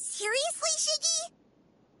 Seriously, Shiggy?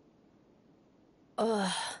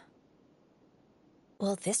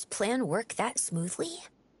 Will this plan work that smoothly?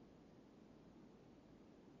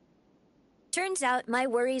 Turns out my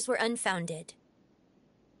worries were unfounded.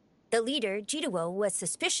 The leader, Jituo, was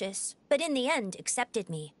suspicious, but in the end accepted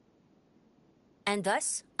me. And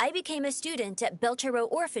thus, I became a student at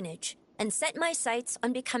Beltero Orphanage and set my sights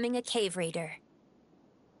on becoming a cave raider.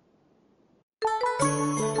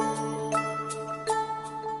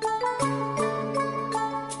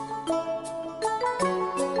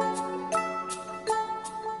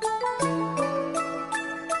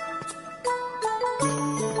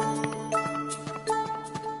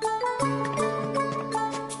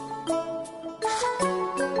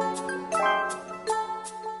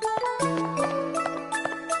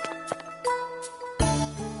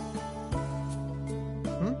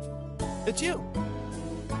 It's you.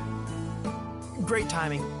 Great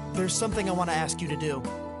timing. There's something I want to ask you to do.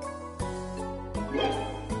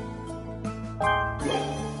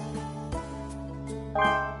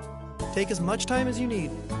 Take as much time as you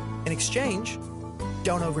need. In exchange,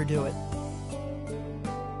 don't overdo it.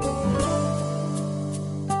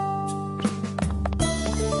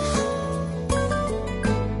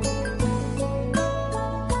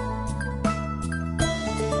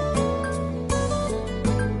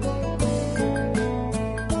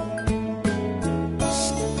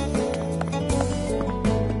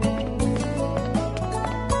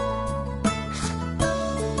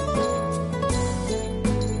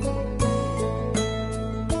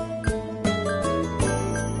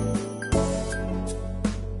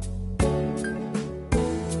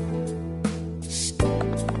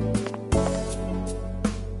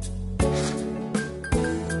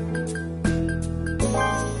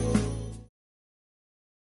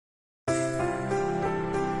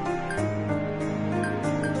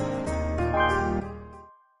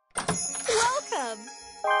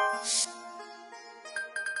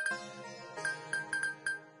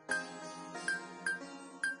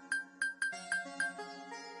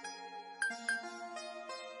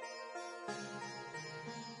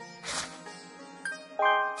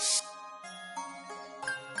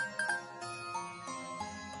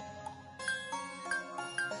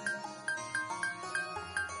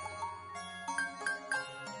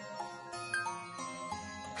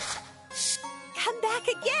 Come back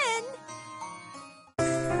again!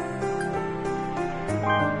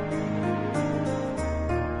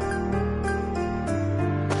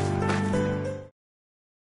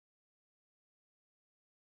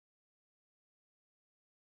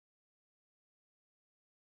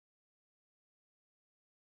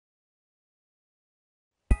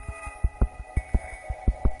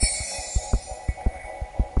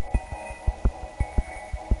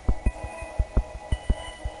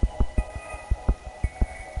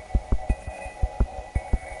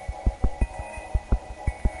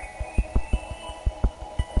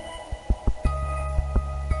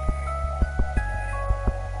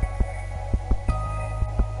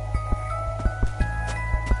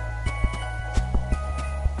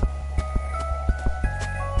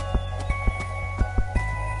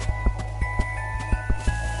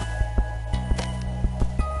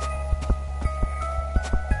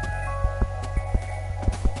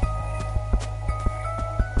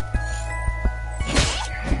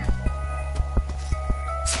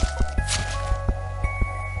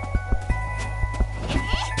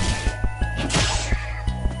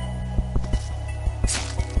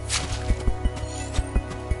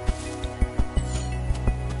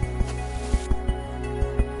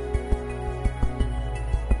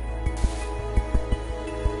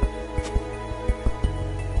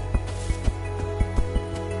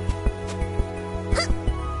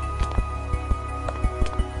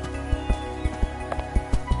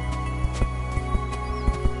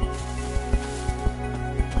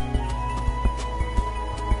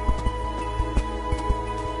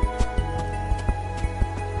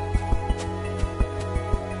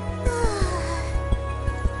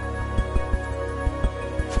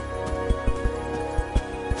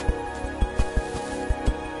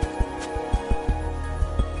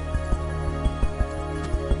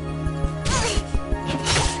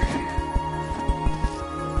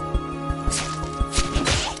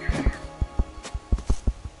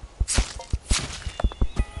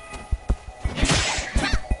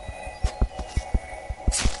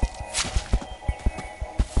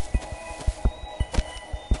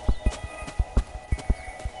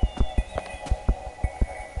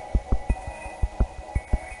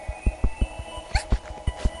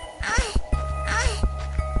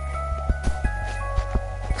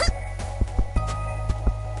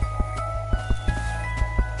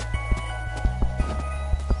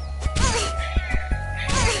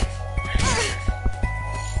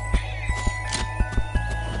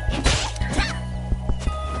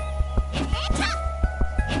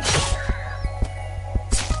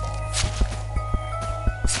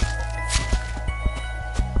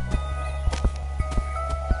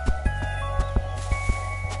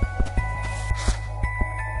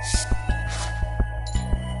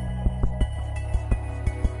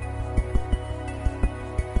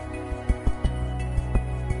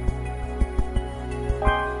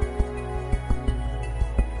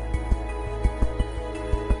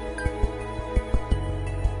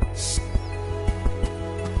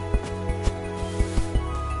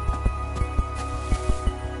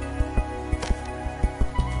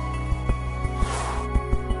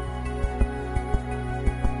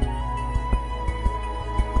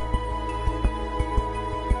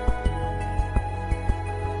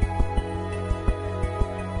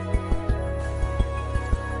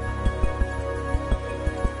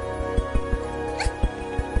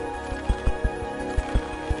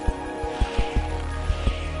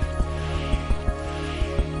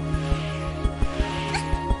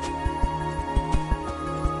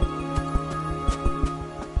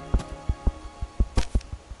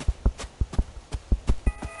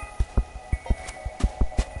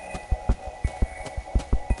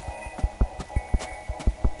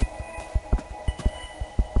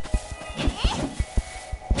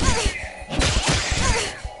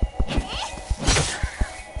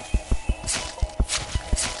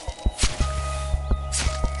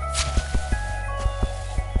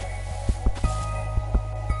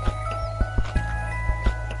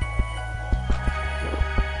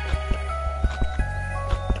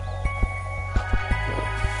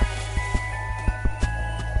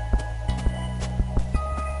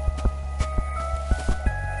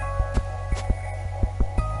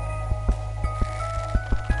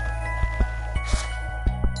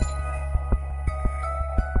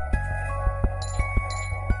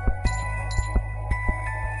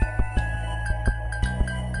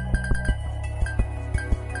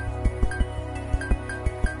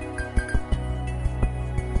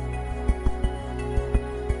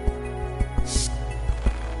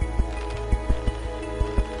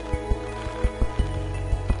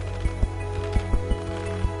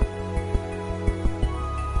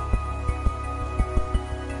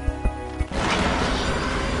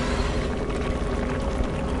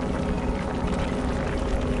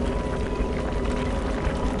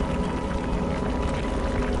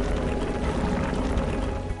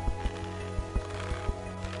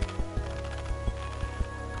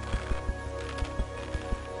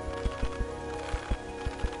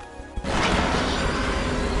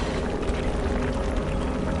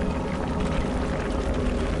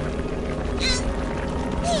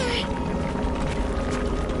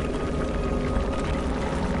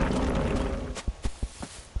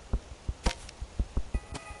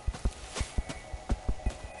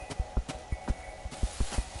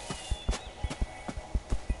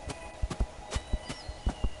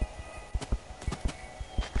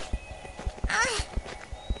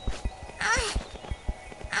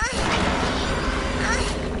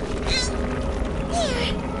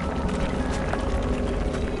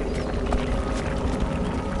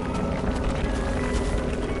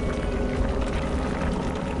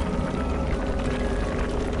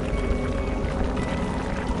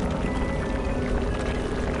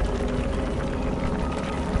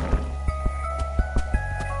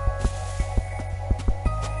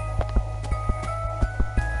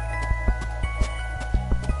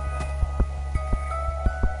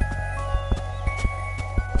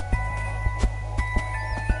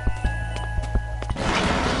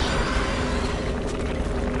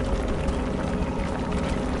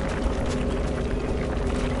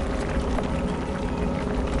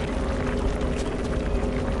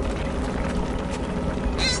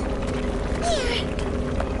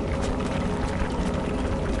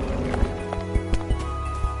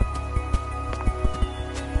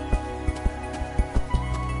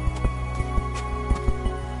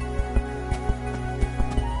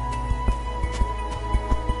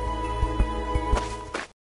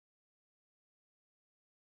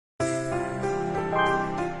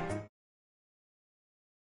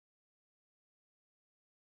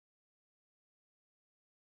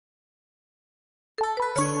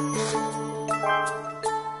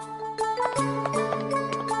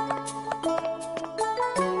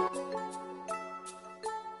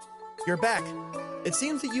 You're back. It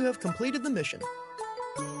seems that you have completed the mission.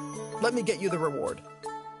 Let me get you the reward.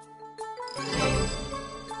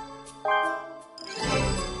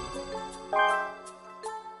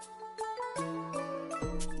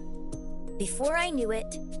 Before I knew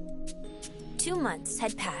it, 2 months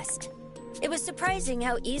had passed. It was surprising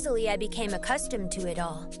how easily I became accustomed to it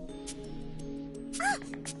all. Ah,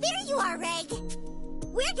 there you are, Reg.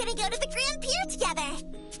 We're gonna go to the Grand Pier together.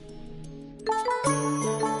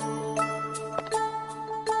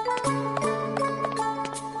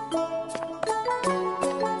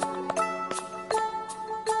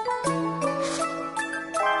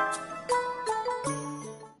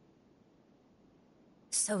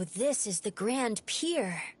 So this is the Grand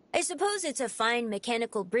Pier. I suppose it's a fine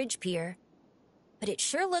mechanical bridge pier, but it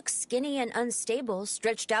sure looks skinny and unstable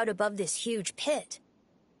stretched out above this huge pit.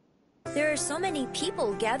 There are so many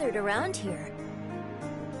people gathered around here.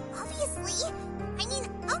 Obviously. I mean,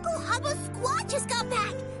 Uncle Habbo's squad just got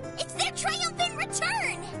back. It's their triumphant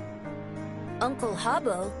return. Uncle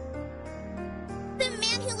Habbo? The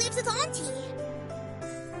man who lives with Auntie.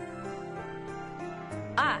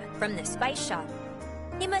 Ah, from the spice shop.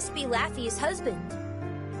 He must be Laffy's husband.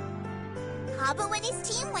 Habbo and his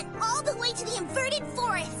team went all the way to the inverted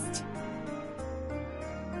forest.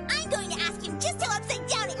 I'm going to ask him just how upside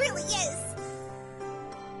down it really is.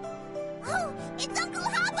 Oh, it's Uncle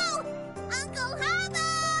Habbo! Uncle Habbo!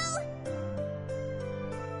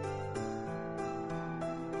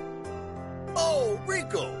 Oh,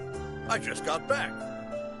 Riko! I just got back.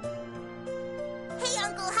 Hey,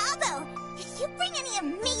 Uncle Habbo! Did you bring any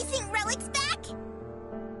amazing relics back?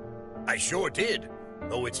 I sure did,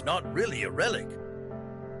 though it's not really a relic.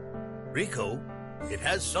 Riko, it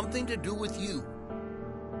has something to do with you.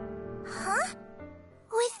 Huh?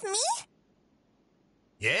 With me?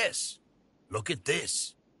 Yes. Look at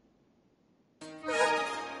this.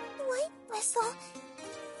 White whistle.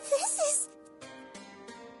 This is...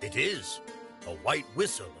 It is a white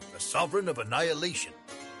whistle of the Sovereign of Annihilation.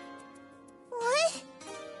 What?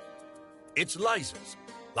 It's Liza's.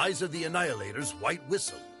 Liza the Annihilator's white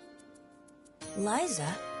whistle.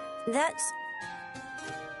 Liza? That's...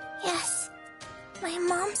 Yes. My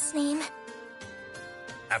mom's name.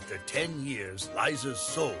 After 10 years, Liza's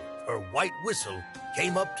soul, her white whistle,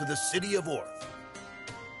 came up to the city of Orth.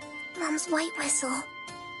 Mom's white whistle.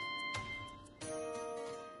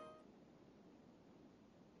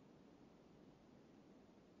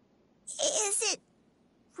 Is it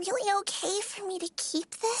really okay for me to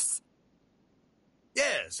keep this?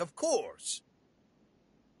 Yes, of course.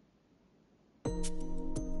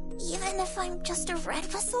 Even if I'm just a red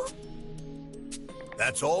whistle?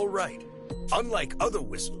 That's all right. Unlike other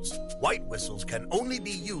whistles, white whistles can only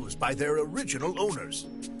be used by their original owners.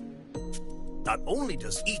 Not only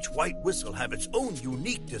does each white whistle have its own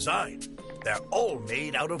unique design, they're all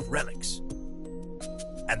made out of relics.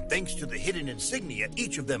 And thanks to the hidden insignia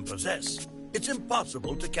each of them possess, it's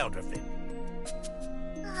impossible to counterfeit.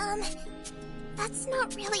 That's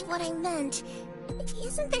not really what I meant.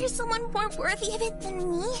 Isn't there someone more worthy of it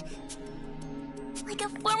than me? Like a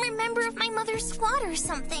former member of my mother's squad or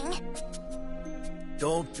something.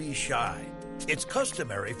 Don't be shy. It's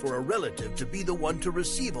customary for a relative to be the one to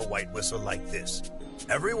receive a white whistle like this.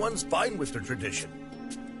 Everyone's fine with the tradition.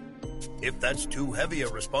 If that's too heavy a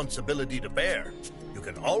responsibility to bear, you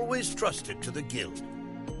can always trust it to the guild.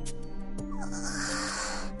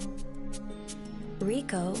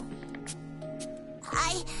 Riko.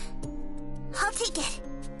 I'll take it.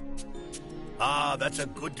 Ah, that's a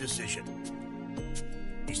good decision.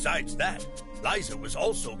 Besides that, Liza was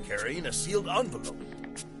also carrying a sealed envelope.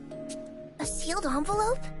 A sealed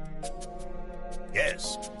envelope?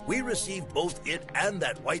 Yes, we received both it and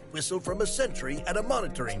that white whistle from a sentry at a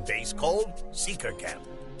monitoring base called Seeker Camp.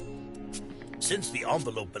 Since the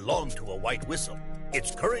envelope belonged to a white whistle,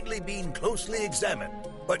 it's currently being closely examined,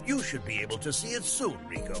 but you should be able to see it soon,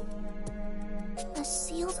 Riko. A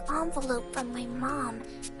sealed envelope from my mom.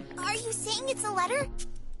 Are you saying it's a letter?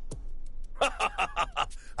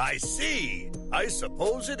 I see. I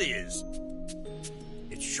suppose it is.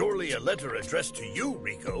 It's surely a letter addressed to you,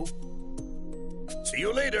 Riko. See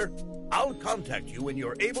you later. I'll contact you when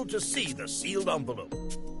you're able to see the sealed envelope.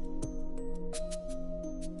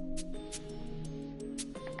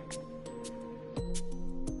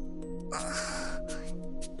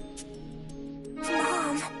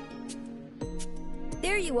 Mom.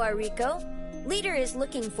 There you are, Riko. Leader is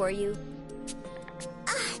looking for you.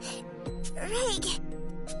 Reg.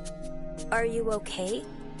 Are you okay?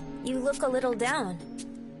 You look a little down.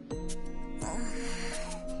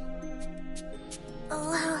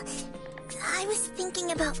 Well, I was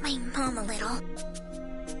thinking about my mom a little.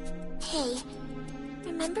 Hey,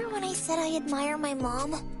 remember when I said I admire my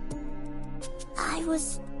mom? I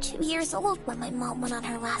was 2 years old when my mom went on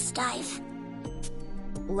her last dive.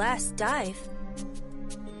 Last dive?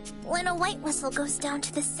 When a white whistle goes down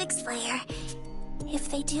to the 6th layer, if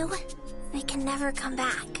they do, they can never come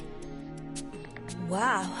back.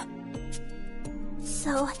 Wow.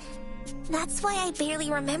 So, that's why I barely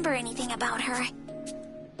remember anything about her.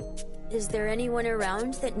 Is there anyone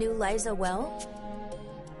around that knew Liza well?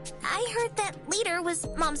 I heard that Leader was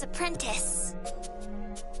Mom's apprentice.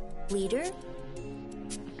 Leader?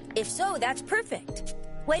 If so, that's perfect.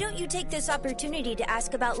 Why don't you take this opportunity to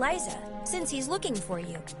ask about Liza, since he's looking for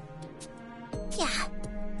you? Yeah,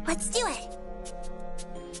 let's do it.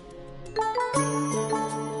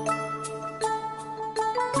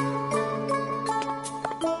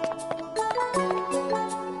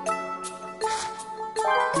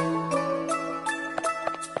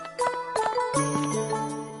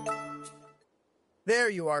 There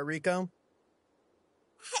you are, Riko.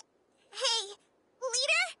 Hey,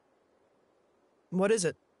 Leader? What is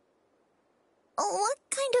it? What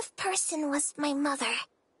kind of person was my mother?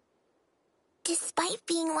 Despite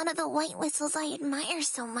being one of the white whistles I admire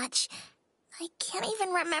so much, I can't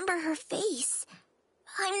even remember her face.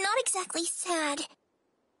 I'm not exactly sad,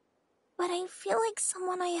 but I feel like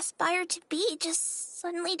someone I aspired to be just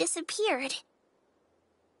suddenly disappeared.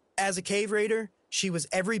 As a cave raider, she was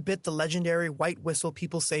every bit the legendary white whistle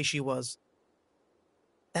people say she was.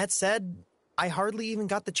 That said, I hardly even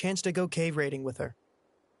got the chance to go cave raiding with her.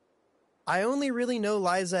 I only really know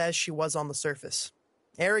Liza as she was on the surface,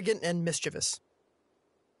 arrogant and mischievous.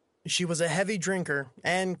 She was a heavy drinker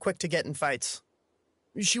and quick to get in fights.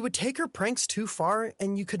 She would take her pranks too far,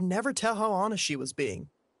 and you could never tell how honest she was being.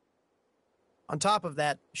 On top of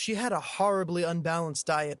that, she had a horribly unbalanced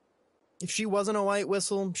diet. If she wasn't a white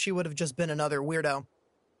whistle, she would have just been another weirdo.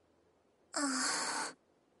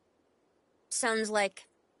 Sounds like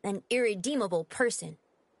an irredeemable person.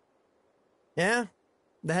 Yeah,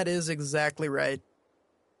 that is exactly right.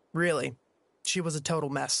 Really, she was a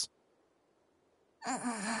total mess.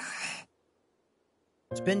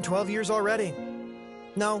 It's been 12 years already.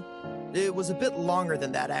 No, it was a bit longer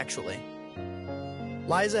than that, actually.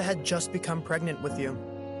 Liza had just become pregnant with you.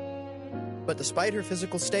 But despite her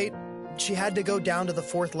physical state, she had to go down to the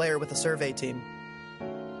 4th layer with a survey team.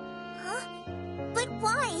 Huh? But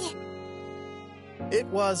why? It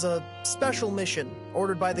was a special mission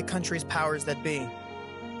ordered by the country's powers that be.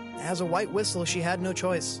 As a white whistle, she had no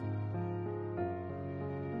choice.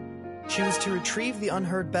 She was to retrieve the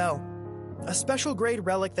unheard bell, a special grade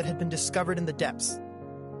relic that had been discovered in the depths.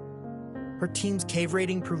 Her team's cave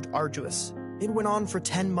raiding proved arduous. It went on for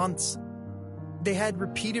 10 months. They had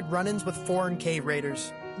repeated run-ins with foreign cave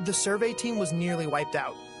raiders. The survey team was nearly wiped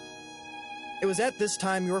out. It was at this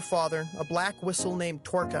time your father, a black whistle named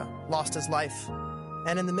Torka, lost his life.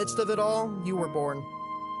 And in the midst of it all, you were born.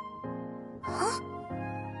 Huh?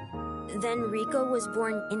 Then Riko was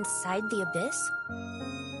born inside the abyss?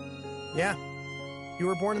 Yeah. You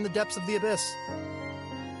were born in the depths of the abyss.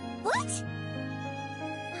 What?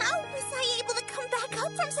 How was I able to come back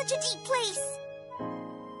up from such a deep place?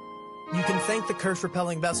 You can thank the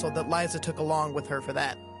curse-repelling vessel that Liza took along with her for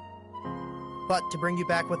that. But to bring you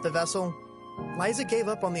back with the vessel, Liza gave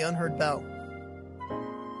up on the unheard bell.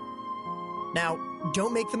 Now,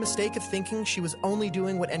 don't make the mistake of thinking she was only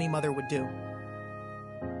doing what any mother would do.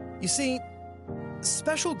 You see,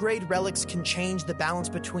 special grade relics can change the balance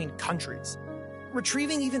between countries.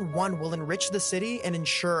 Retrieving even one will enrich the city and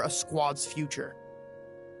ensure a squad's future.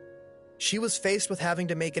 She was faced with having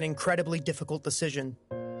to make an incredibly difficult decision.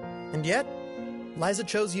 And yet, Liza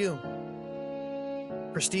chose you.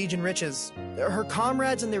 Prestige and riches, her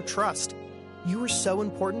comrades and their trust. You were so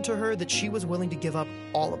important to her that she was willing to give up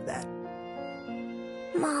all of that.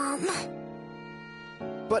 Mom.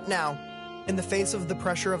 But now, in the face of the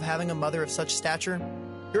pressure of having a mother of such stature,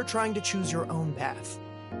 you're trying to choose your own path.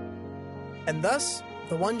 And thus,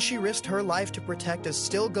 the one she risked her life to protect is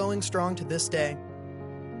still going strong to this day.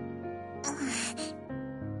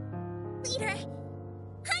 Leader,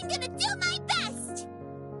 I'm gonna do my best!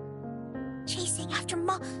 Chasing after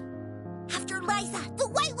after Liza, the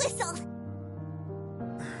white whistle!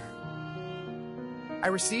 I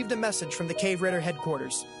received a message from the Cave Raider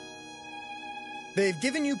headquarters. They've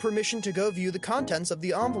given you permission to go view the contents of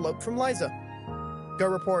the envelope from Liza. Go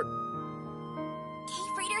report.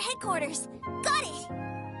 Cave Raider headquarters. Got it!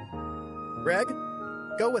 Greg,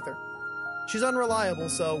 go with her. She's unreliable,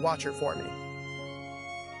 so watch her for me.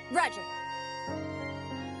 Roger.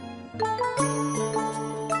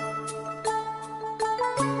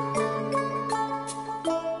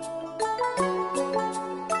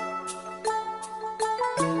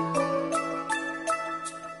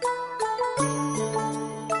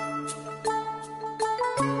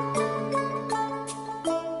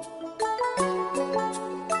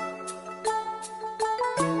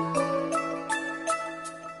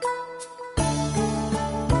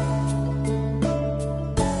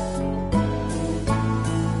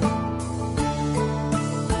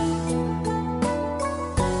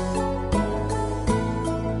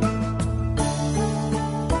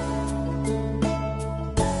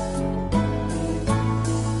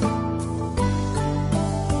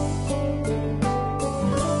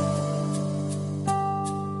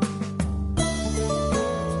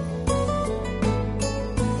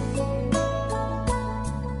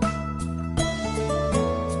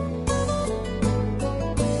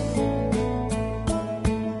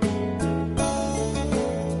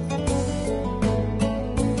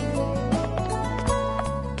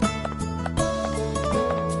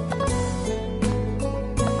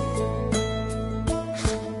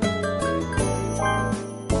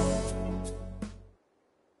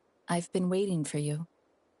 I've been waiting for you.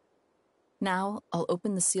 Now, I'll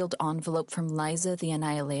open the sealed envelope from Liza the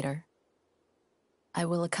Annihilator. I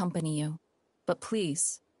will accompany you, but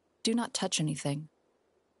please, do not touch anything.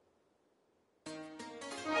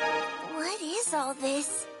 What is all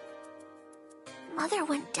this? Mother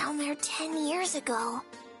went down there 10 years ago.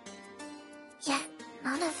 Yet,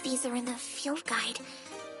 none of these are in the field guide.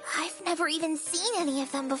 I've never even seen any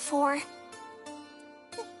of them before.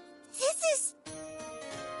 This is...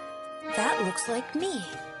 That looks like me.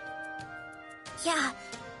 Yeah,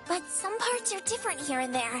 but some parts are different here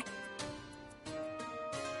and there.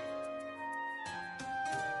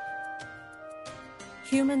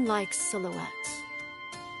 Human-like silhouette.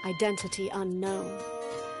 Identity unknown.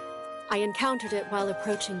 I encountered it while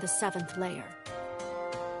approaching the 7th layer.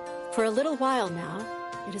 For a little while now,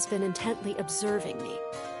 it has been intently observing me.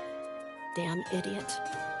 Damn idiot.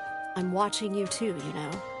 I'm watching you too, you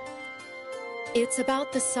know. It's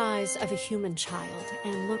about the size of a human child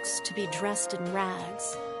and looks to be dressed in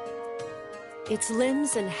rags. Its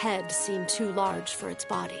limbs and head seem too large for its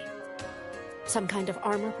body. Some kind of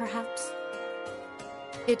armor, perhaps?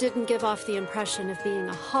 It didn't give off the impression of being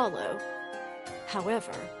a hollow.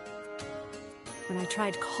 However, when I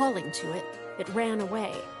tried calling to it, it ran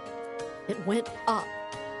away. It went up,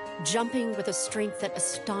 jumping with a strength that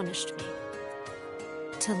astonished me.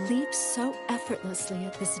 To leap so effortlessly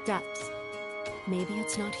at this depth, maybe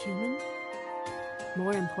it's not human?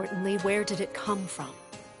 More importantly, where did it come from?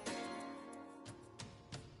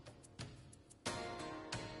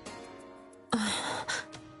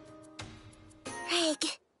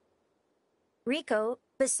 Reg. Riko,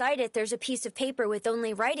 beside it there's a piece of paper with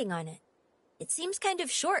only writing on it. It seems kind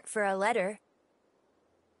of short for a letter.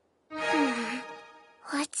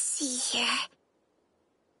 Let's see here.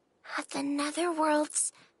 At the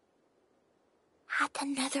netherworld's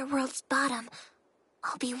bottom,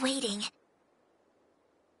 I'll be waiting.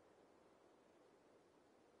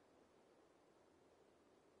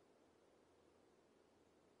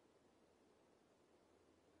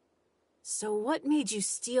 So what made you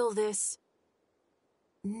steal this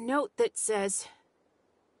note that says,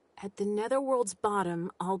 "At the netherworld's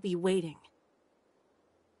bottom, I'll be waiting"?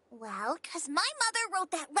 Well, 'cause my mother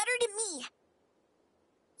wrote that letter to me.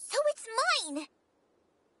 So it's mine!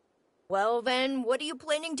 Well then, what are you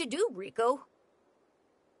planning to do, Riko?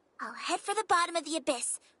 I'll head for the bottom of the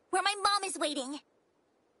abyss, where my mom is waiting.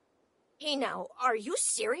 Hey now, are you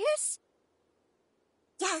serious?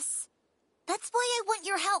 Yes. That's why I want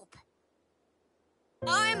your help.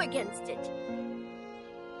 I'm against it.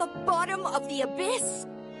 The bottom of the abyss?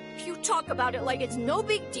 You talk about it like it's no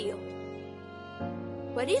big deal.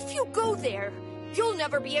 But if you go there, you'll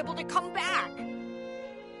never be able to come back.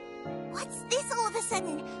 What's this all of a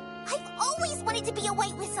sudden? I've always wanted to be a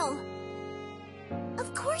white whistle.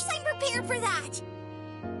 Of course I'm prepared for that.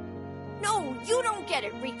 No, you don't get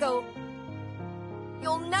it, Riko.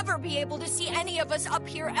 You'll never be able to see any of us up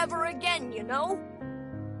here ever again, you know?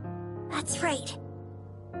 That's right.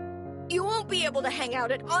 You won't be able to hang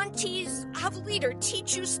out at Auntie's, have Leader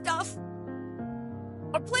teach you stuff,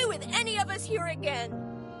 or play with any of us here again.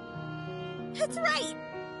 That's right.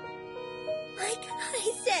 Like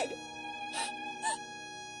I said,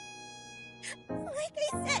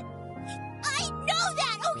 I know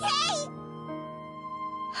that, okay?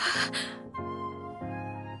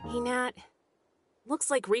 Hey, Nat. Looks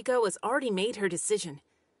like Riko has already made her decision.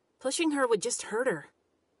 Pushing her would just hurt her.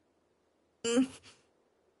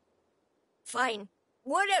 Fine.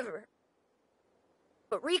 Whatever.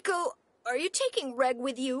 But Riko, are you taking Reg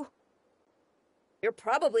with you? You're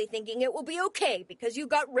probably thinking it will be okay because you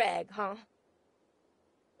got Reg, huh?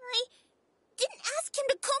 I didn't ask him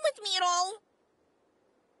to come with me at all.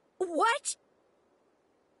 What?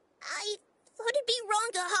 I thought it'd be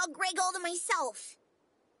wrong to hog Reg all to myself.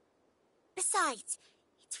 Besides,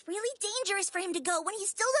 it's really dangerous for him to go when he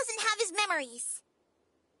still doesn't have his memories.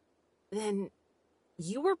 Then,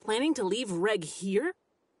 you were planning to leave Reg here?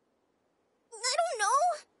 I don't know.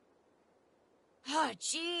 Ah,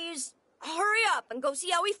 jeez. Hurry up and go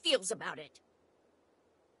see how he feels about it.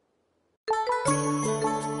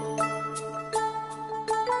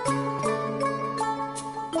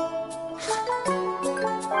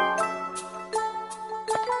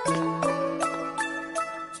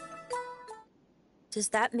 Does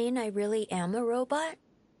that mean I really am a robot?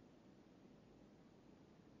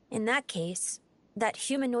 In that case, that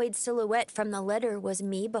humanoid silhouette from the letter was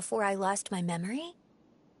me before I lost my memory?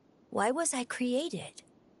 Why was I created?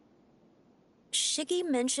 Shiggy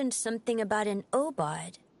mentioned something about an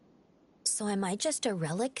Obod. So am I just a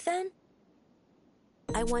relic then?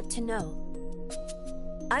 I want to know.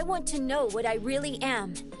 I want to know what I really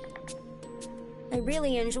am. I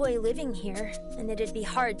really enjoy living here, and it'd be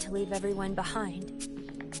hard to leave everyone behind.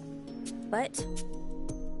 But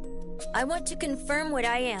I want to confirm what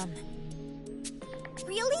I am.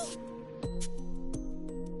 Really?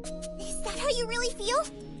 Is that how you really feel?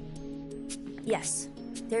 Yes,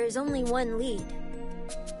 there is only one lead.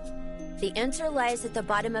 The answer lies at the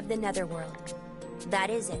bottom of the Netherworld. That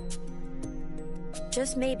is it.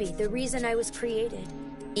 Just maybe the reason I was created,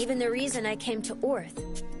 even the reason I came to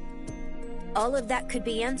Orth. All of that could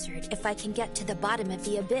be answered if I can get to the bottom of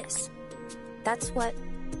the abyss. That's what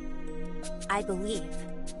I believe.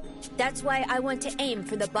 That's why I want to aim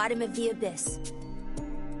for the bottom of the abyss.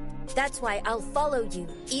 That's why I'll follow you,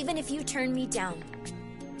 even if you turn me down.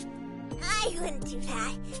 I wouldn't do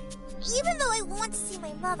that. Even though I want to see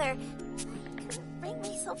my mother, I couldn't bring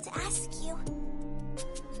myself to ask you.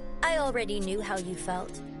 I already knew how you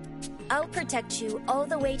felt. I'll protect you all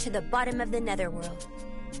the way to the bottom of the Netherworld.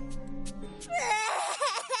 Thank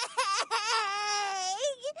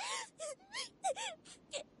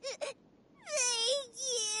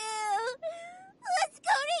you. Let's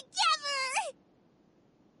go together.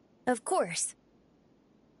 Of course.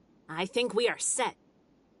 I think we are set.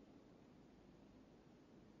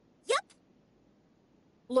 Yep.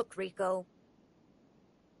 Look, Riko.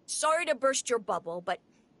 Sorry to burst your bubble, but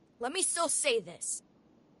let me still say this.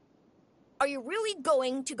 Are you really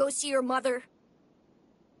going to go see your mother?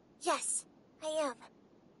 Yes, I am.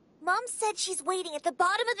 Mom said she's waiting at the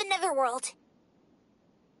bottom of the Netherworld.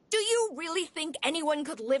 Do you really think anyone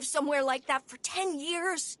could live somewhere like that for 10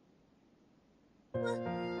 years?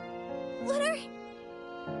 What are...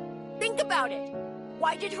 Think about it.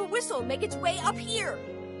 Why did her whistle make its way up here?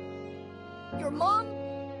 Your mom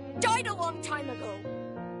died a long time ago.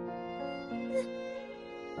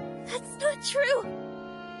 That's not true.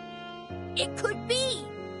 It could be.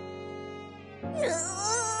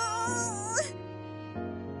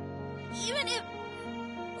 Even if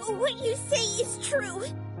what you say is true,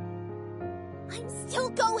 I'm still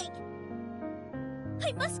going.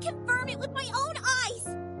 I must confirm it with my own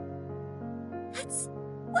eyes. That's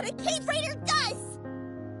what a cave raider does.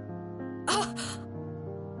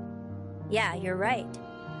 Yeah, you're right.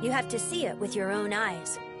 You have to see it with your own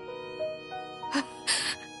eyes.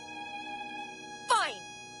 Fine.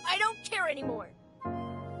 I don't care anymore.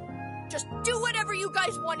 Just do whatever you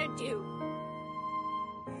guys want to do.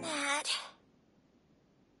 Matt.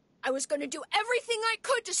 I was going to do everything I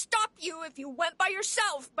could to stop you if you went by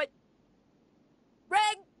yourself, but...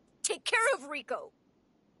 Reg, take care of Riko.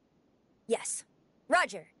 Yes.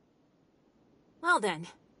 Roger. Well then,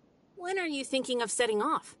 when are you thinking of setting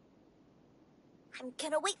off? I'm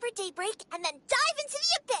gonna wait for daybreak and then dive into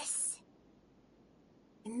the abyss.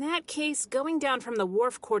 In that case, going down from the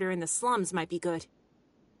wharf quarter in the slums might be good.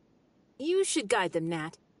 You should guide them,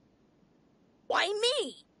 Nat. Why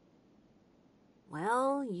me?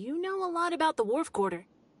 Well, you know a lot about the wharf quarter.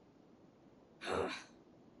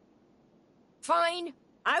 Fine,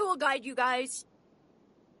 I will guide you guys.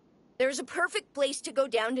 There's a perfect place to go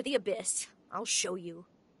down to the abyss. I'll show you.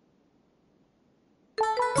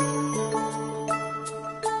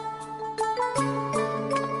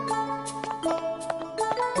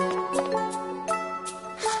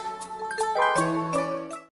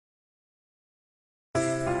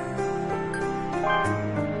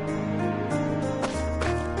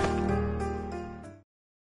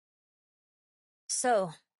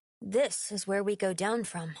 So, this is where we go down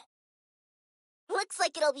from. Looks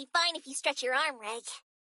like it'll be fine if you stretch your arm, Reg.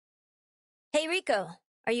 Hey, Riko,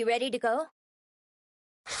 are you ready to go?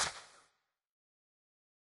 Of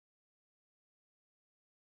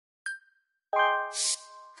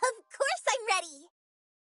course I'm ready.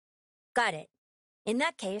 Got it. In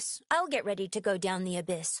that case, I'll get ready to go down the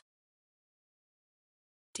abyss.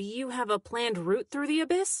 Do you have a planned route through the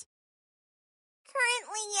abyss?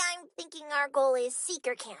 Currently, I'm thinking our goal is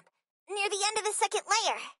Seeker Camp, near the end of the second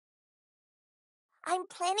layer. I'm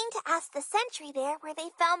planning to ask the sentry there where they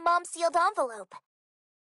found Mom's sealed envelope.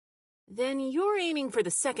 Then you're aiming for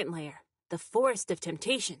the second layer, the Forest of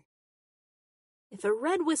Temptation. If a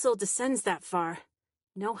red whistle descends that far,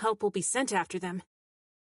 no help will be sent after them.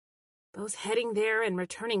 Both heading there and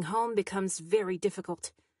returning home becomes very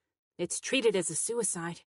difficult. It's treated as a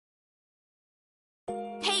suicide.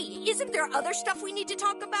 Hey, isn't there other stuff we need to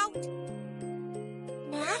talk about?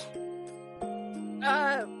 Nat?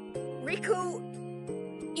 Riku,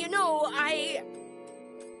 you know,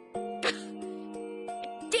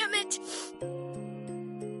 Damn it!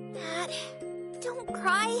 Nat, don't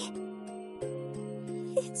cry.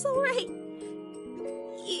 It's alright.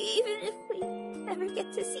 Even if we never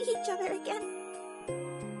get to see each other again,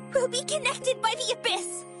 we'll be connected by the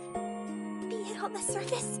abyss. Be it on the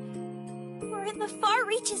surface, or in the far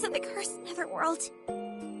reaches of the cursed netherworld.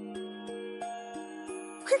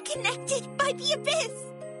 We're connected by the abyss.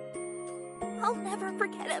 I'll never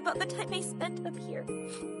forget about the time I spent up here.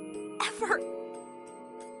 Ever.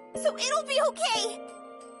 So it'll be okay.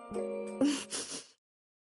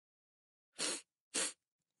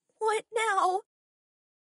 What now?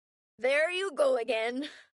 There you go again.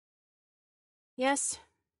 Yes,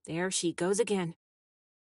 there she goes again.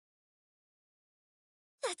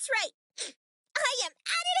 That's right. I am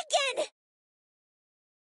at it again.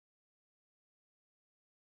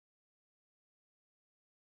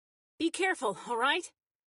 Be careful, all right?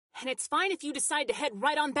 And it's fine if you decide to head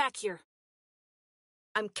right on back here.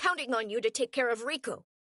 I'm counting on you to take care of Riko.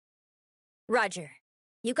 Roger.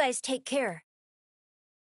 You guys take care.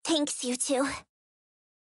 Thanks, you two.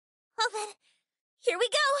 Well then, here we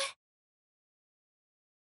go.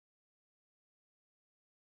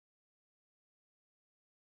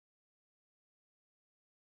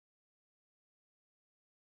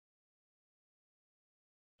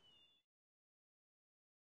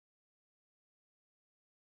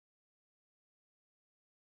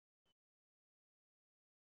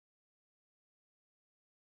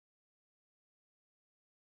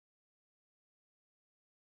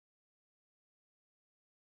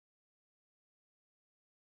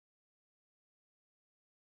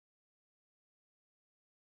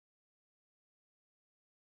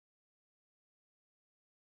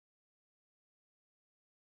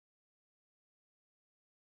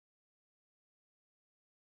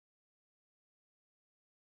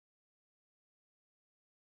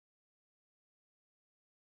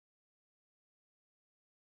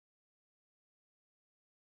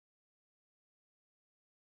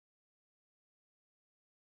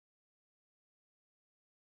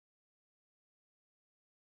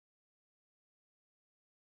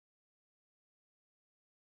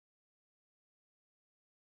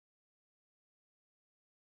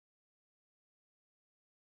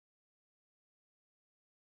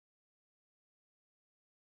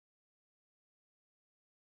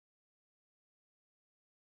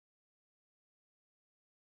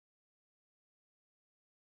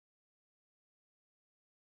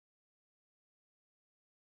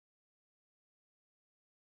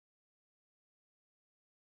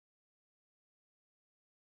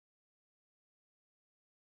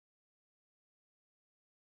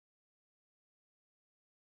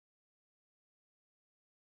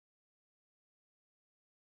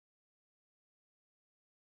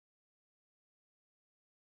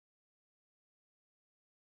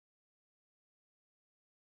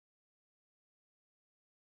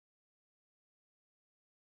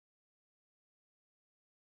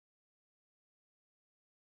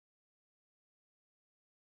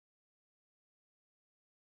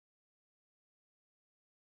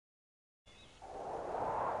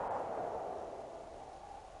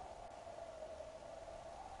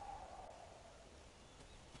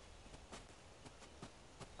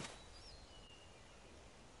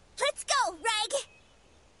 Let's go, Reg!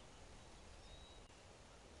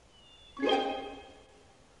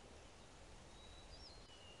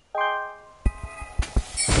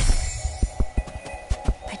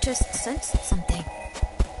 I just sensed something.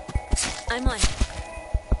 I'm on.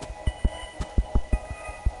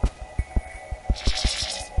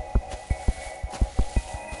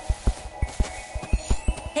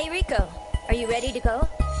 Hey, Riko. Are you ready to go?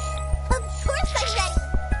 Of course I'm ready!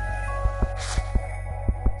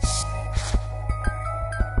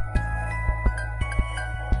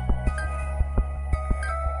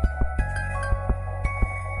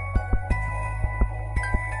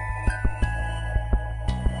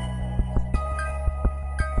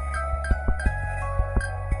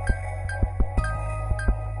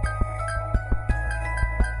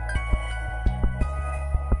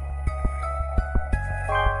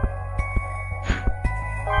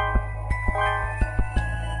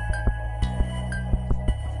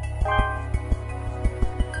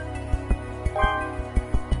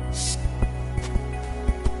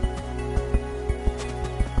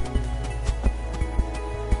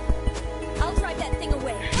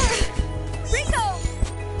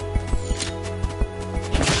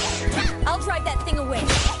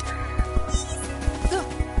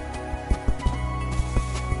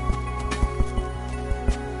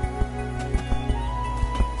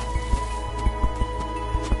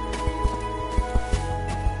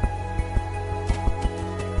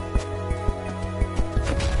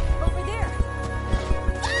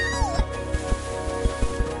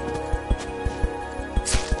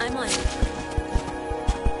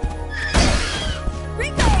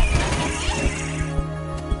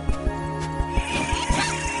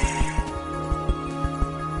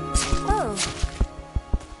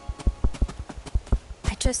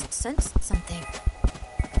 just sensed something.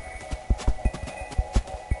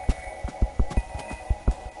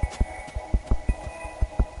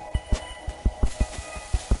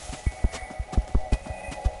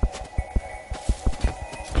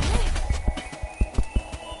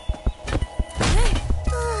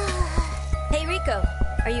 Hey, Riko,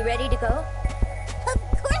 are you ready to go? Of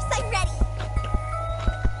course I'm ready!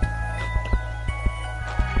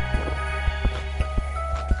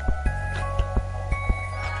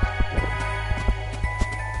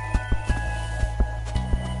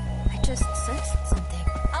 I just sensed something.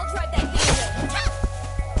 I'll drive that thing away.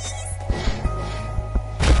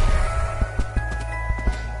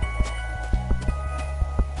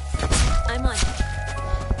 I'm on it.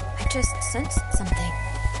 I just sensed something.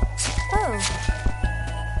 Oh.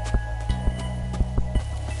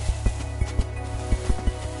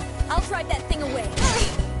 I'll drive that thing away.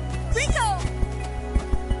 Riko!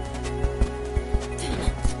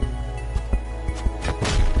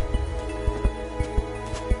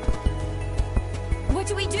 What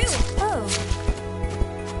do we do? Oh.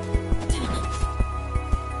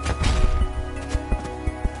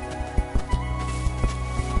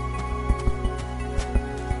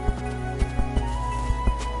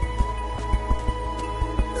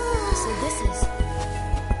 So this is...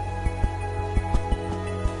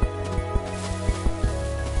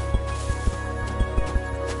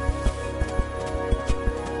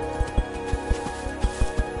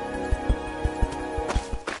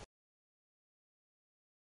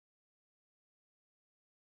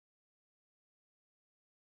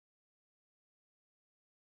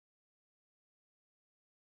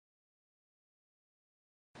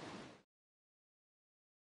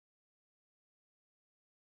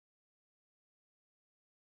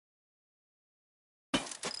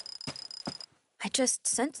 I just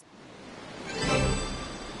sensed...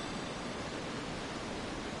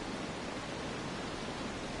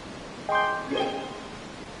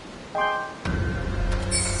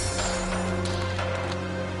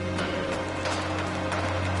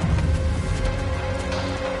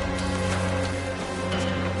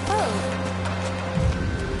 Oh.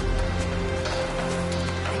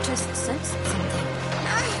 I just sensed something.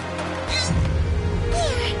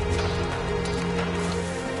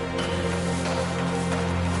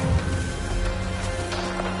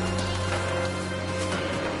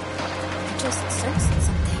 I just sensed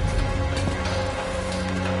something.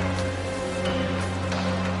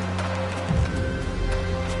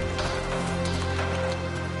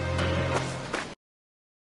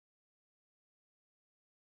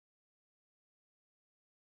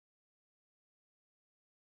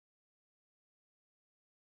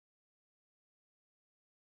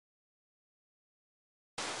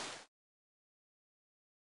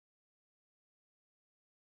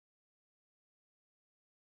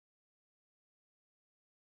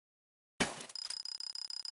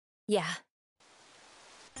 Yeah.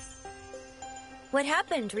 What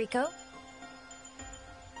happened, Riko?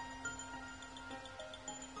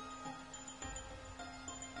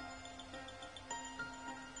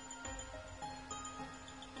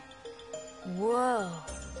 Whoa.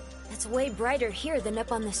 It's way brighter here than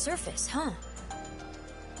up on the surface, huh?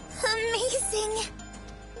 Amazing!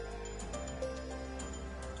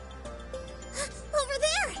 Over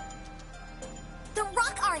there! The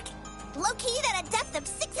rock arc, located at a depth of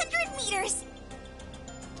 600 meters!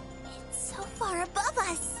 It's so far above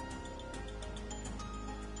us!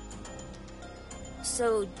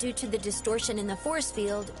 So, due to the distortion in the force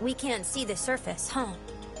field, we can't see the surface, huh?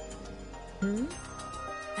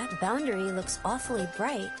 That boundary looks awfully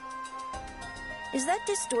bright. Is that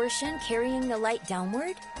distortion carrying the light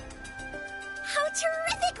downward? How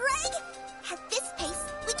terrific, Greg! At this pace,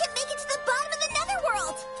 we can make it to the bottom of the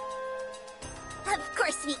netherworld! Of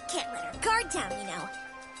course, we can't let our guard down, you know.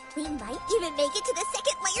 We might even make it to the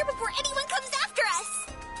second layer before anyone comes after us!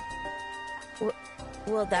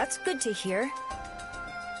 Well, that's good to hear.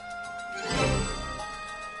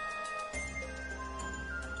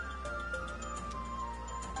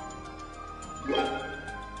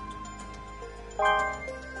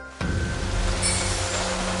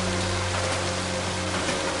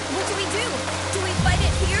 What do we do? Do we fight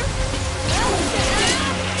it here?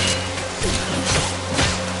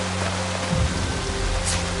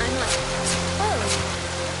 I'm like, oh.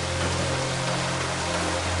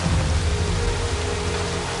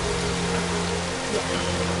 Yeah,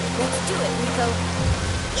 let's do it, Riko.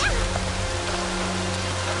 Yeah!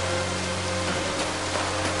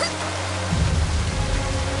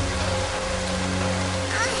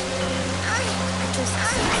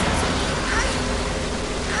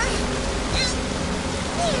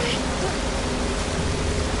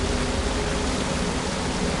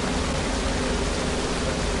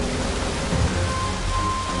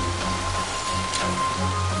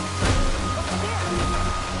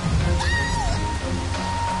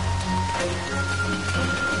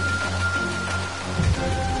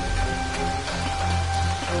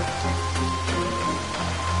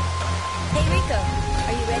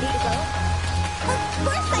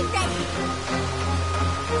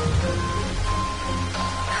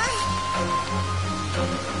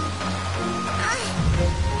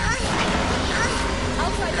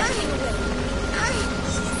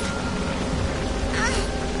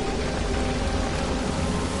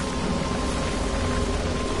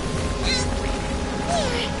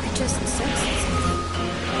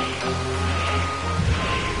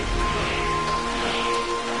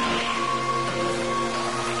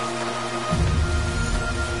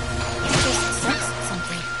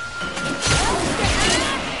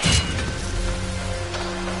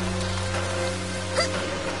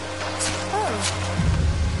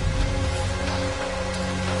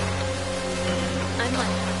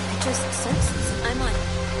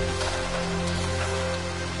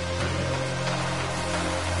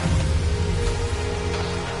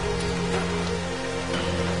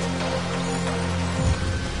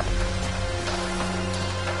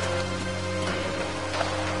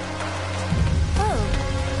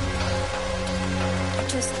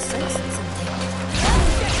 just sensed something.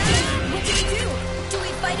 What do we do? Do we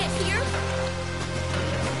fight it here?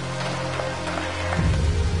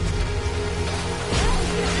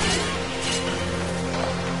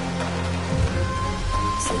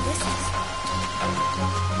 So this is...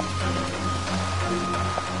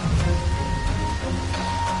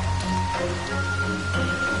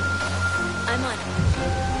 I'm on.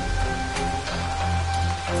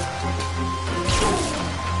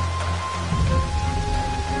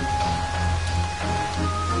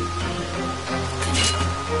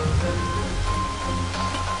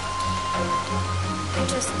 I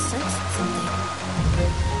just sensed something.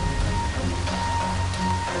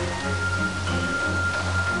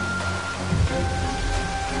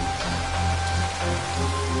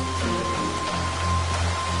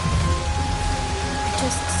 I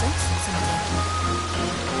just sensed something.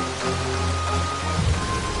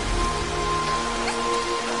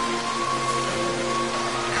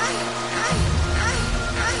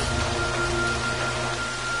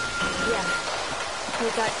 Yeah, we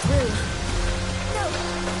got through. No,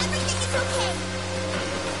 everything is okay.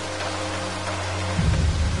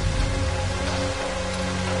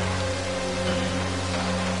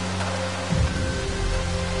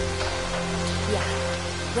 Yeah,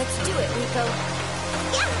 let's do it, Riko.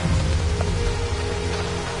 Yeah.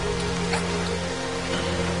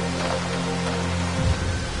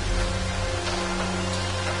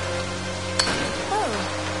 Oh.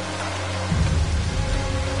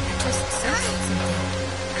 I just sensed something.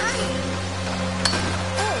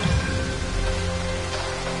 Oh.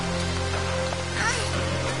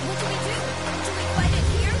 What do we do? Do we fight it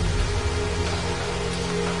here?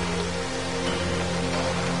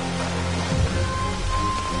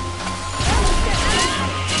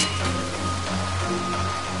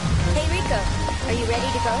 Hey, Riko, are you ready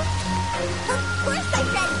to go? Of course I'm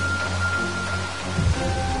ready.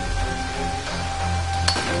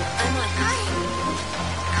 I'm on.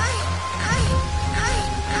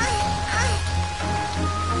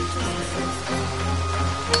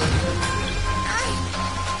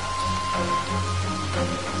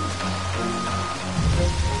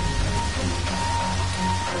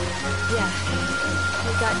 Yeah,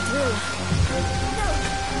 we got through. No,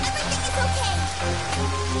 everything is okay.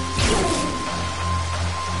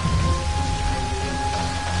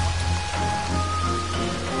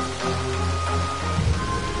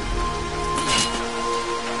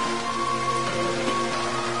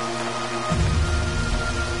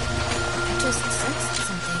 I just sensed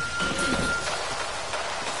something.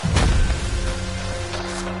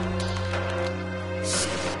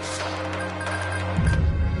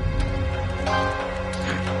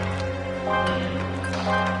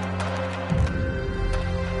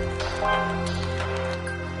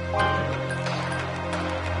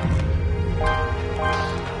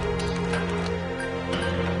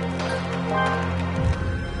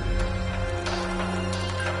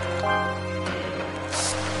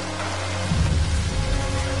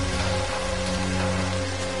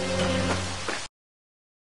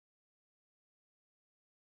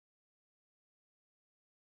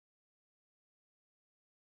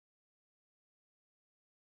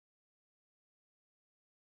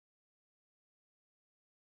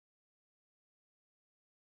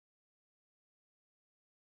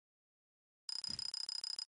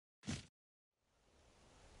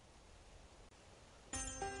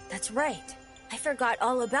 That's right. I forgot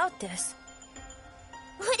all about this.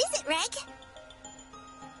 What is it, Reg?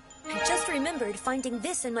 I just remembered finding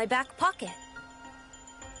this in my back pocket.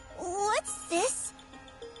 What's this?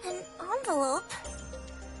 An envelope?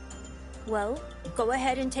 Well, go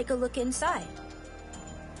ahead and take a look inside.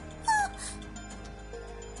 Oh,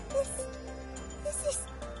 this is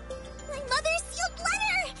my mother's sealed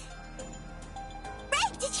letter!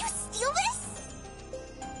 Reg, did you steal this?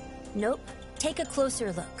 Nope. Take a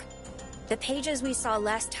closer look. The pages we saw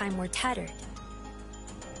last time were tattered.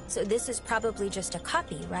 So this is probably just a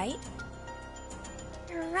copy, right?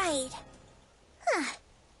 Right. Huh.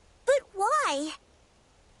 But why?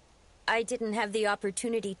 I didn't have the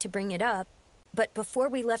opportunity to bring it up, but before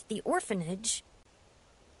we left the orphanage...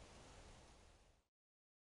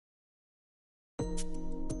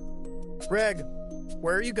 Reg,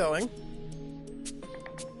 where are you going?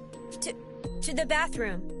 To the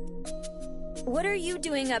bathroom. What are you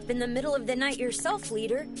doing up in the middle of the night yourself,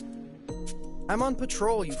 leader? I'm on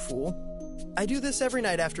patrol, you fool. I do this every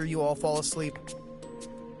night after you all fall asleep.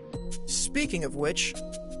 Speaking of which,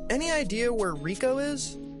 any idea where Riko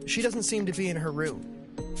is? She doesn't seem to be in her room.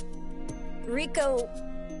 Riko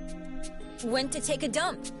went to take a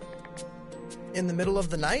dump. In the middle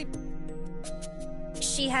of the night?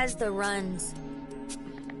 She has the runs.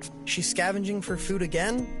 She's scavenging for food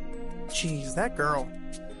again? Jeez, that girl.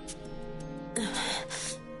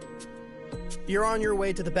 You're on your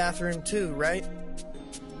way to the bathroom too, right?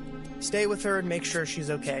 Stay with her and make sure she's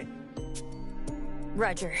okay.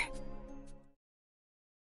 Roger.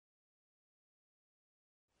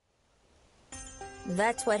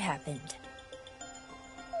 That's what happened.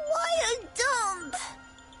 Why a dump?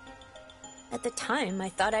 At the time, I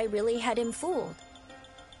thought I really had him fooled.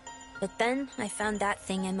 But then I found that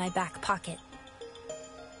thing in my back pocket.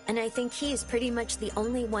 And I think he's pretty much the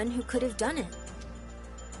only one who could have done it.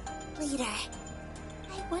 Leader,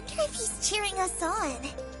 I wonder if he's cheering us on.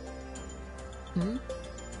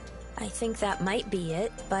 I think that might be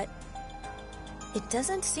it, but it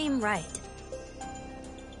doesn't seem right.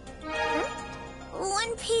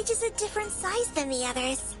 One page is a different size than the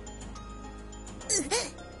others.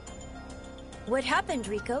 What happened,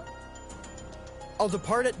 Riko? I'll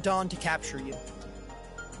depart at dawn to capture you.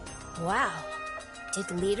 Wow.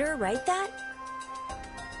 Did Leader write that?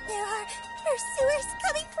 There are pursuers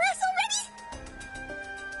coming for us already?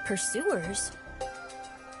 Pursuers?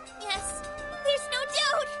 Yes, there's no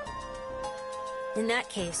doubt. In that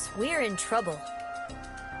case, we're in trouble.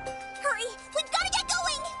 Hurry, we've got to get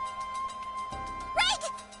going. Reg,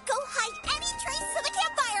 go hide any traces of the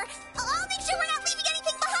campfire. I'll make sure we're not leaving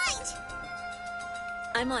anything behind.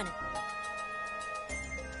 I'm on it.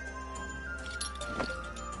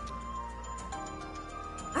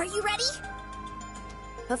 Are you ready?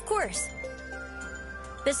 Of course.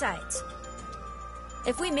 Besides,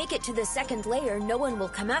 if we make it to the second layer, no one will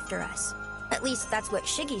come after us. At least that's what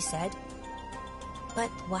Shiggy said. But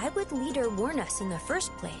why would Leader warn us in the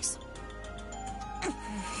first place?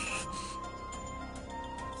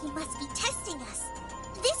 He must be testing us.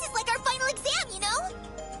 This is like our final exam, you know?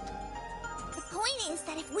 The point is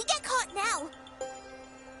that if we get caught now,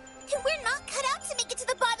 then we're not cut out to make it to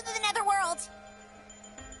the bottom of the netherworld.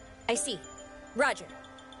 I see. Roger.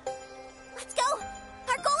 Let's go!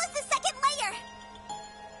 Our goal is the second layer!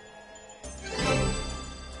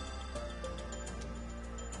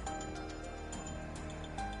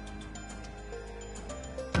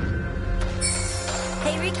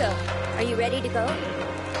 Hey, Riko. Are you ready to go?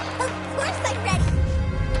 Of course I'm ready!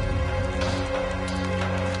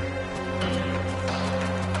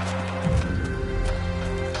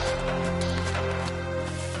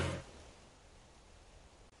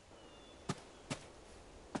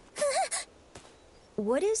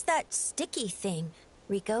 What is that sticky thing,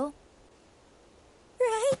 Riko?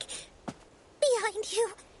 Reg, behind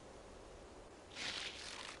you.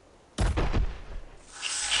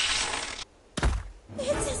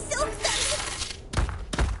 It's a silk thing!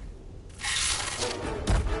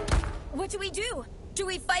 What do we do? Do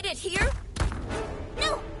we fight it here?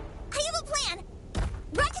 No! I have a plan!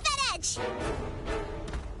 Run to that edge!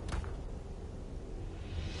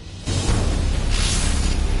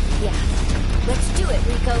 Yeah. Let's do it,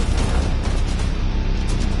 Riko.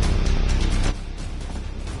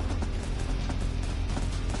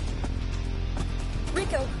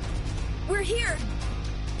 Riko, we're here.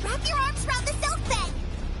 Wrap your arms around the silk thing!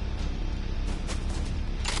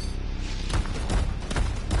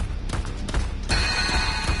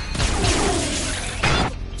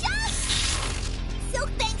 Jump! Silk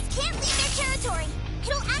things can't leave their territory.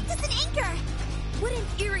 It'll act as an anchor. What an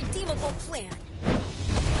irredeemable plan.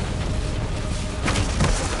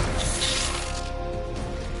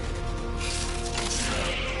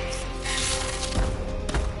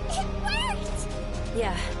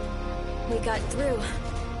 Yeah, we got through.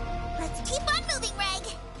 Let's keep on moving, Reg.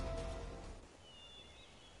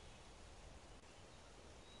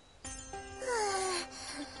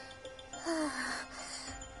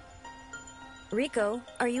 Riko,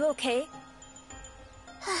 are you okay?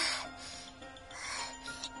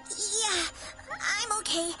 Yeah, I'm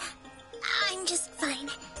okay. I'm just fine.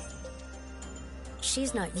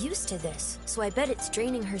 She's not used to this, so I bet it's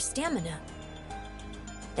draining her stamina.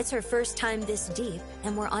 It's her first time this deep,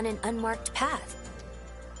 and we're on an unmarked path.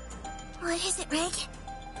 What is it, Reg?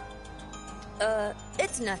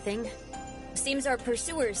 It's nothing. Seems our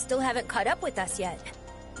pursuers still haven't caught up with us yet.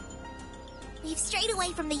 We've strayed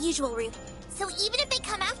away from the usual route, so even if they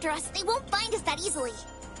come after us, they won't find us that easily.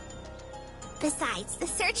 Besides, the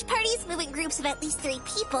search party's moving groups of at least 3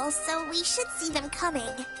 people, so we should see them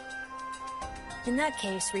coming. In that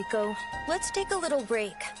case, Riko, let's take a little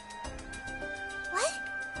break. What?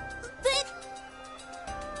 But...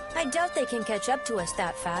 I doubt they can catch up to us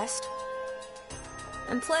that fast.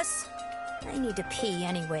 And plus, I need to pee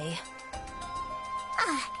anyway.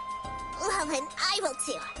 Well then, I will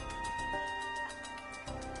too.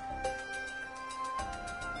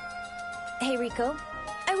 Hey, Riko.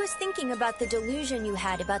 I was thinking about the delusion you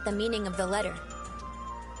had about the meaning of the letter.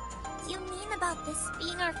 You mean about this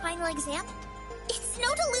being our final exam? It's no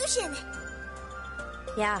delusion!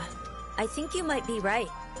 Yeah, I think you might be right.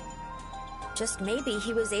 Just maybe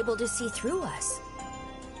he was able to see through us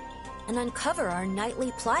and uncover our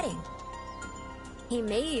nightly plotting. He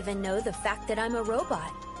may even know the fact that I'm a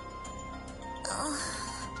robot.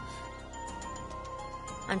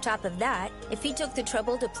 On top of that, if he took the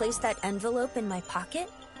trouble to place that envelope in my pocket,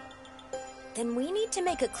 then we need to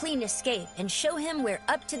make a clean escape and show him we're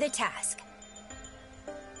up to the task.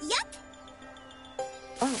 Yep!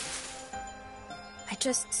 Oh. I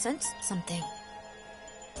just sensed something.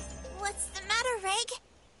 What's the matter, Reg?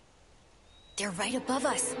 They're right above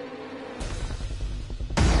us.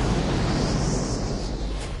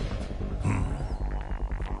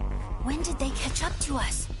 When did they catch up to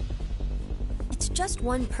us? It's just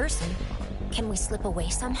one person. Can we slip away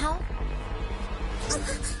somehow?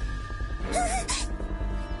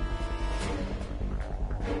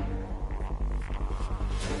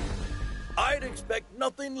 I'd expect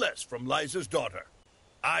nothing less from Liza's daughter.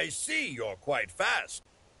 I see you're quite fast.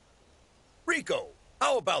 Riko,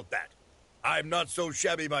 how about that? I'm not so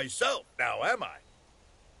shabby myself now, am I?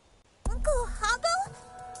 Uncle Hobble?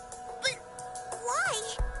 But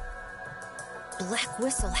why? Black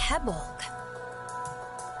Whistle Hebolg.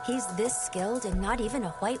 He's this skilled and not even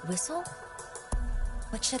a white whistle?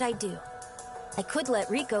 What should I do? I could let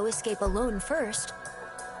Riko escape alone first.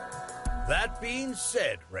 That being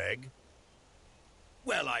said, Reg,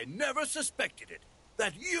 well, I never suspected it.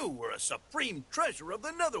 That you were a supreme treasure of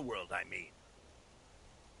the netherworld, I mean.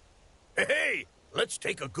 Hey, let's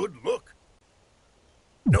take a good look.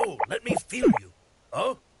 No, let me feel you.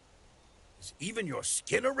 Huh? Is even your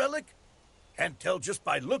skin a relic? Can't tell just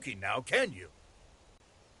by looking now, can you?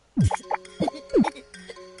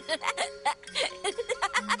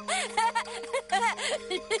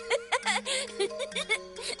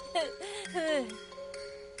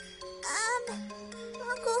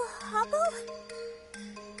 Uncle Hobble?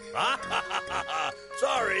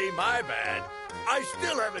 Sorry, my bad. I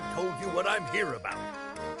still haven't told you what I'm here about.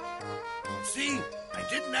 See, I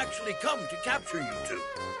didn't actually come to capture you two.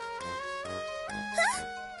 Huh?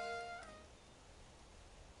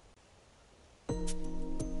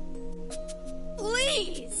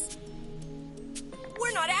 Please!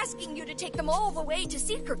 We're not asking you to take them all the way to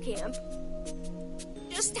Seeker Camp.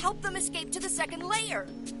 Just help them escape to the second layer.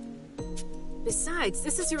 Besides,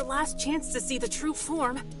 this is your last chance to see the true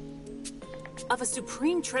form of a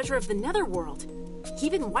supreme treasure of the netherworld.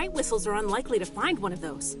 Even white whistles are unlikely to find one of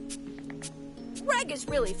those. Reg is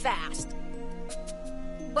really fast.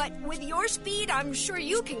 But with your speed, I'm sure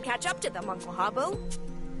you can catch up to them, Uncle Hobbo.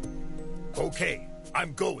 Okay,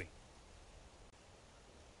 I'm going.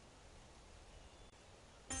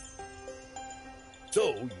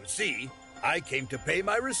 So, you see, I came to pay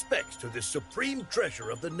my respects to this supreme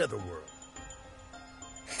treasure of the netherworld.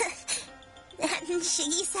 And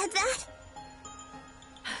she said that?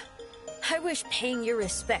 I wish paying your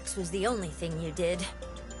respects was the only thing you did.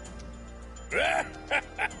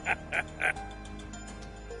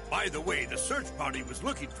 By the way, the search party was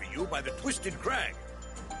looking for you by the Twisted Crag.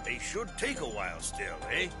 They should take a while still,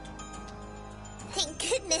 eh? Thank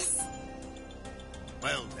goodness.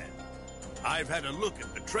 Well then, I've had a look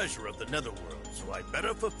at the treasure of the netherworld, so I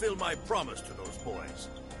better fulfill my promise to those boys.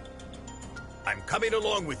 I'm coming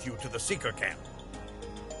along with you to the Seeker Camp.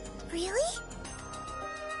 Really?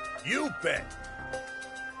 You bet.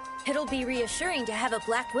 It'll be reassuring to have a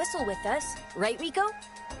black whistle with us, right, Riko?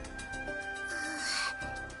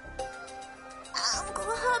 Uncle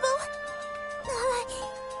Hobble?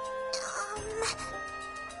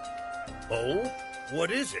 Oh?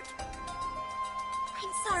 What is it?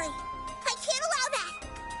 I'm sorry. I can't allow that!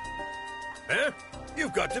 Huh?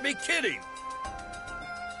 You've got to be kidding!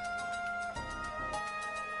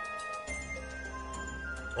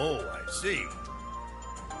 Oh, I see.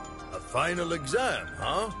 A final exam,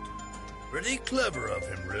 huh? Pretty clever of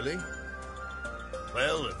him, really.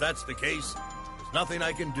 Well, if that's the case, there's nothing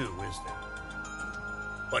I can do, is there?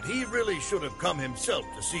 But he really should have come himself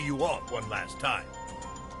to see you off one last time.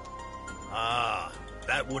 Ah,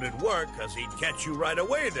 that wouldn't work, because he'd catch you right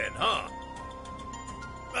away then, huh?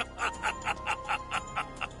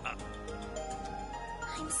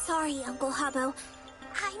 I'm sorry, Uncle Hobbo.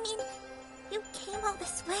 I mean, you came all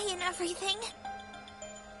this way and everything.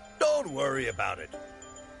 Don't worry about it.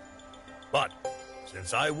 But,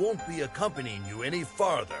 since I won't be accompanying you any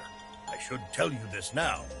farther, I should tell you this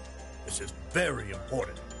now. This is very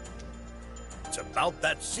important. It's about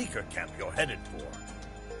that Seeker Camp you're headed for.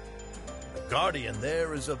 The Guardian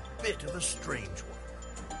there is a bit of a strange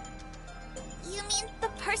one. You mean the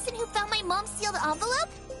person who found my mom's sealed envelope?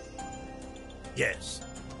 Yes,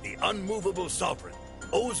 the unmovable sovereign,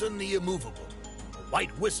 Ozan the Immovable, a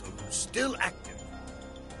white whistle who's still active.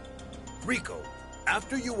 Riko,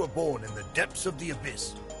 after you were born in the depths of the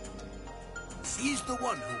abyss, she's the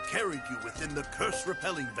one who carried you within the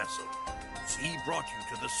curse-repelling vessel. She brought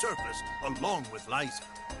you to the surface along with Liza.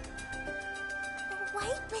 The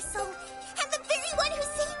white whistle, and the very one who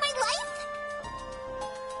saved my life?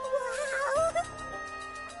 Wow!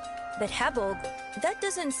 But Habold, that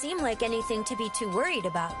doesn't seem like anything to be too worried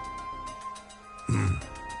about.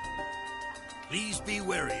 Please be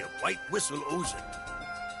wary of White Whistle Ozan.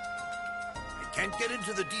 I can't get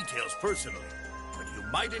into the details personally, but you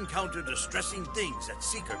might encounter distressing things at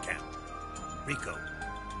Seeker Camp. Riko,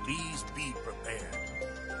 please be prepared.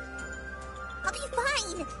 I'll be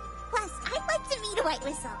fine. Plus, I'd like to meet a white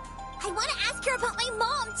whistle. I want to ask her about my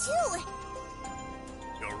mom, too.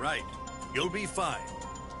 You're right. You'll be fine.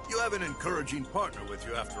 You have an encouraging partner with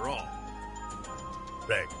you after all.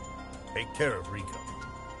 Reg, take care of Riko.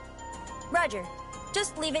 Roger.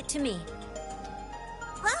 Just leave it to me.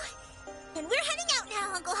 Well, then we're heading out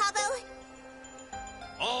now, Uncle Habbo.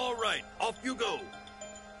 All right, off you go.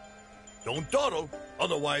 Don't dawdle,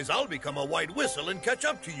 otherwise I'll become a white whistle and catch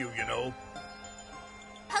up to you, you know.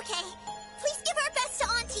 Okay, please give our best to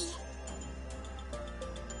Auntie.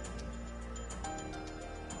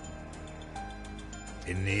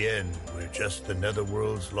 In the end, we're just the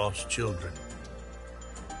Netherworld's lost children.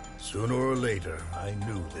 Sooner or later, I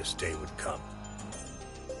knew this day would come.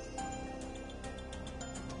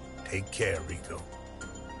 Take care, Riko.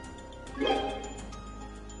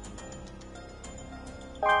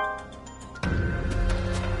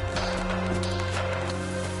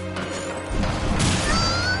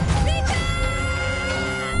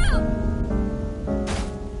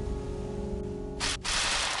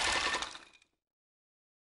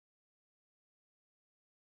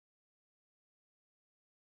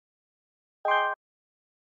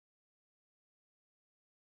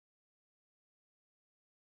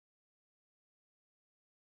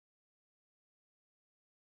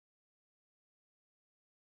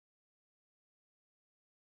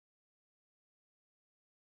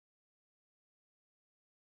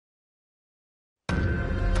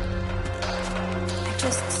 I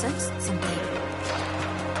just sensed something.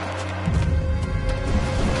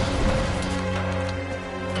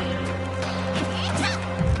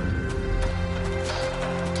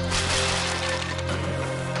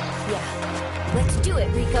 Yeah, let's do it,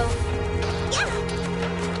 Riko.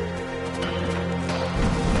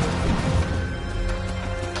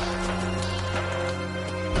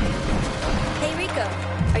 Hey, Riko,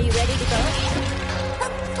 are you ready to go?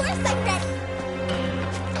 Of course I'm ready.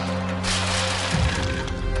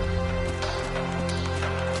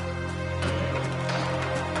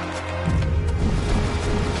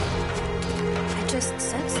 I just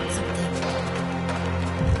sensed something.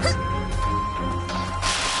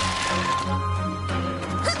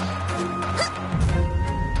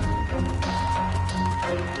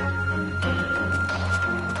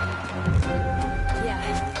 Yeah,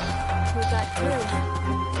 we got through.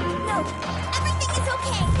 No, everything is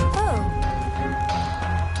okay. Oh,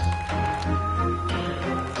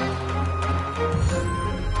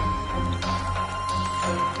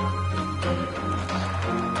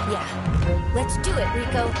 yeah, let's do it,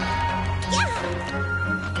 Riko.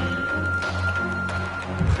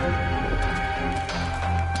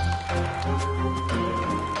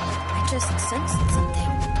 I just sensed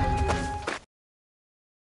something.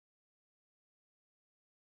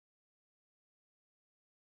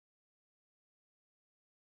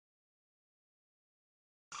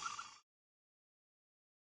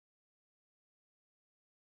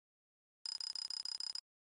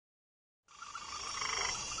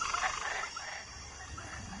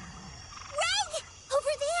 Reg!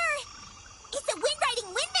 Over there! It's a wind-riding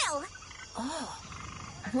windmill! Oh,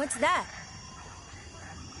 what's that?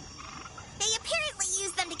 They apparently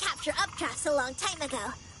used them to capture updrafts a long time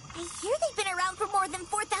ago. I hear they've been around for more than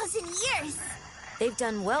 4,000 years. They've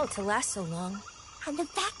done well to last so long. And the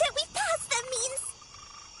fact that we passed them means...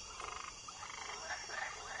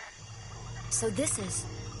 So this is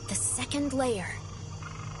the second layer.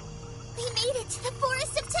 we made it to the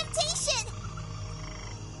Forest of Temptation!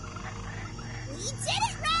 We did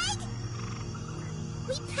it, Reg!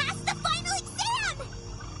 We passed the final exam!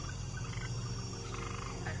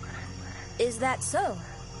 Is that so?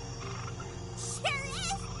 Sure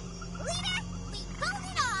is! Leader, we pulled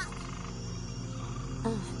it off!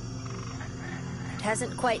 Oh. It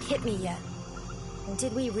hasn't quite hit me yet.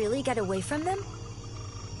 Did we really get away from them?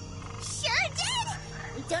 Sure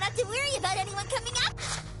did! Don't have to worry about anyone coming up.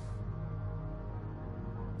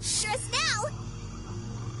 Just now.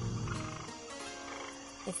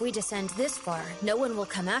 If we descend this far, no one will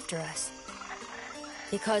come after us.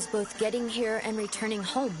 Because both getting here and returning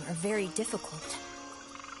home are very difficult.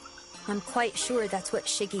 I'm quite sure that's what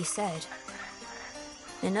Shiggy said.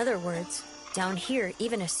 In other words, down here,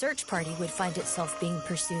 even a search party would find itself being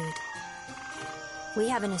pursued. We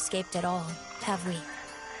haven't escaped at all, have we?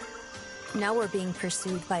 Now we're being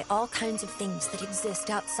pursued by all kinds of things that exist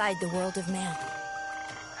outside the world of man.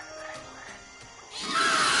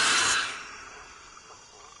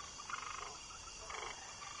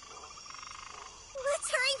 Let's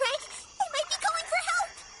hurry, Reg. They might be going for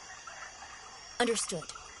help.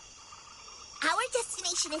 Understood. Our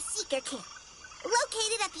destination is Seeker Camp,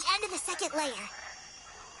 located at the end of the second layer.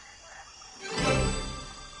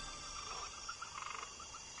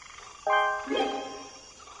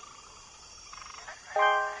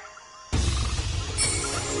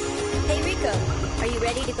 Hey, Riko, are you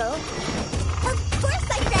ready to go? Of course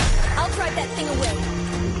I'm ready. I'll drive that thing away.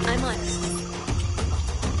 I'm on it.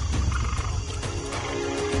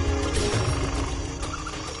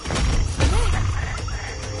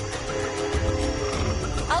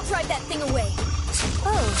 I'll drive that thing away.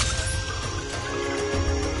 Oh.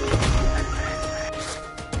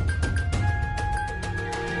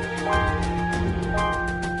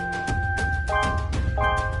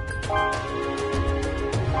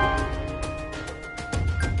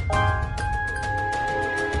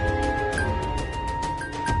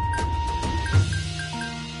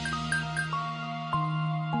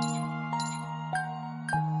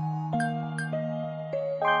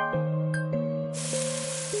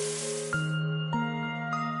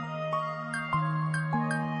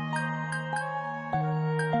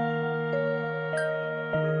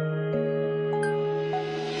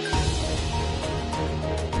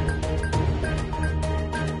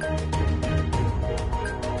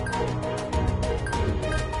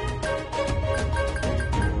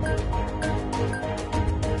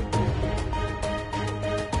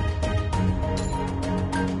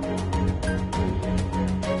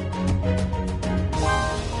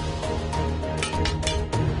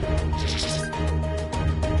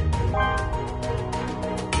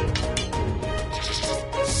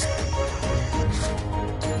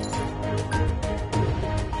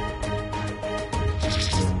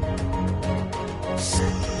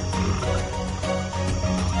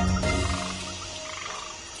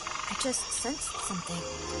 Just sensed something.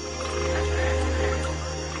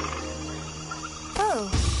 Oh.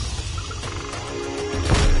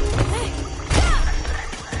 Hey.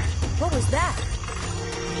 What was that?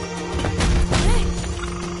 Hey.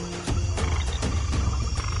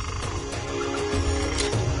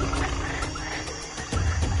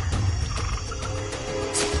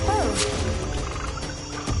 Oh.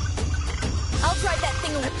 I'll drive that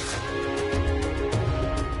thing away.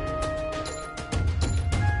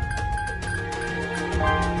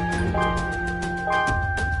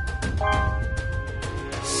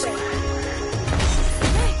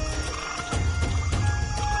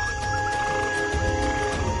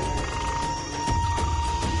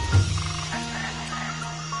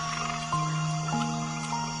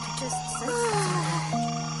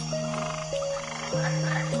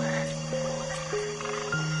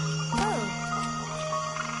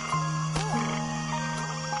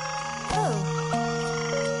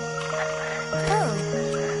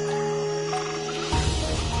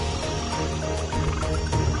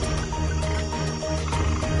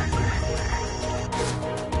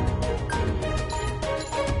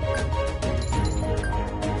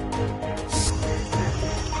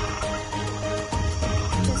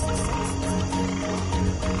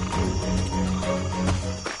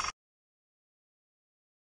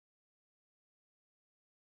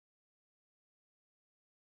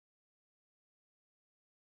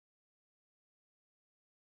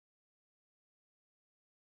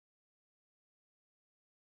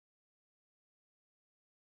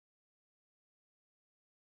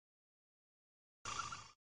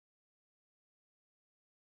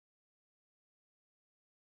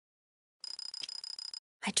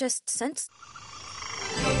 I just sensed...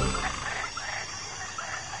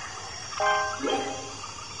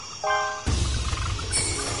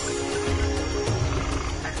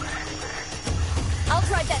 I'll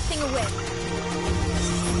drive that thing away.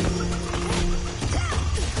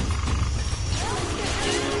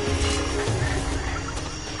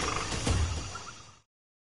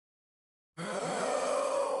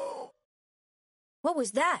 What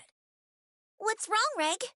was that? What's wrong,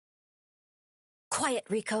 Reg? Quiet,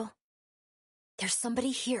 Riko. There's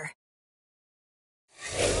somebody here.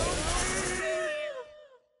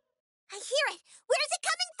 I hear it! Where is it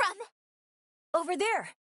coming from? Over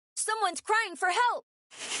there! Someone's crying for help!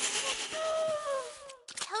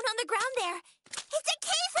 Down on the ground there! It's a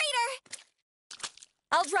cave raider!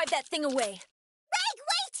 I'll drive that thing away. Reg,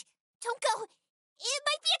 wait! Don't go! It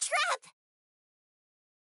might be a trap!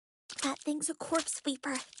 That thing's a corpse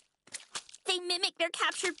sweeper. They mimic their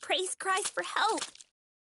captured prey's cries for help.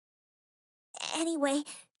 Anyway,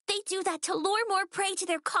 they do that to lure more prey to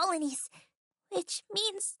their colonies, which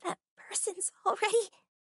means that person's already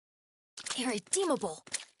irredeemable.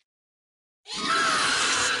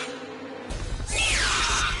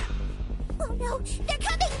 Oh no, they're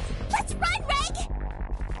coming! Let's run, Reg!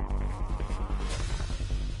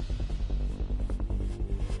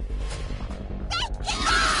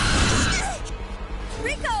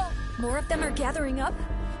 Riko! More of them are gathering up?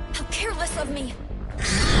 How careless of me!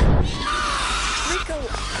 Riko,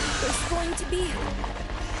 there's going to be...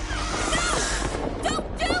 No!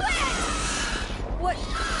 Don't do it! What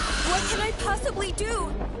can I possibly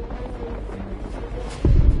do?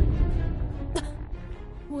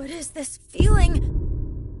 What is this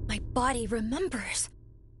feeling? My body remembers.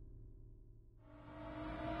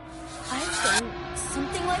 I've done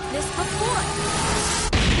something like this before.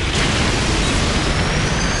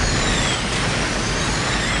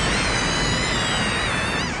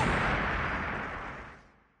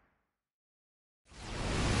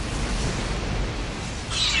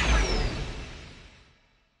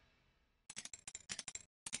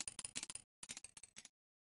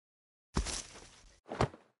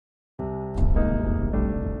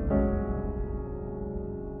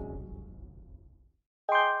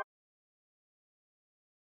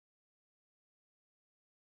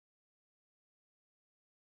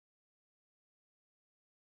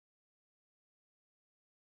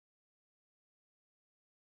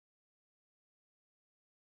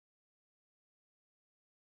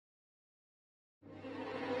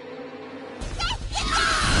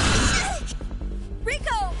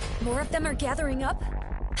 Riko! More of them are gathering up?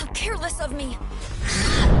 How careless of me!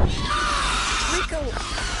 Riko,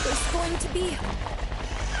 there's going to be...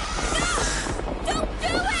 No! Don't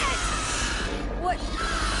do it! What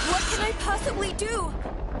can I possibly do?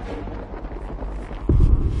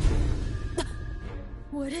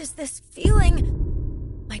 What is this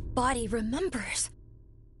feeling? My body remembers.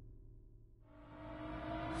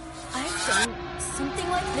 I've done something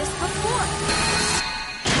like this before.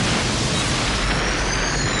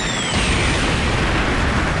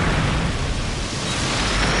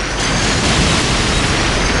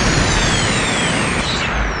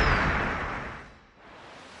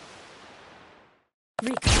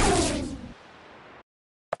 Riko.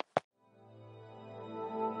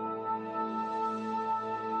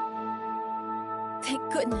 Thank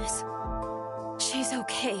goodness. She's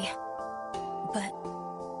okay. But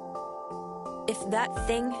if that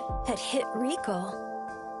thing had hit Riko,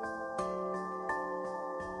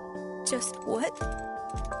 just what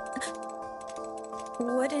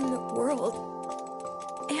in the world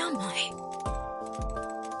am I?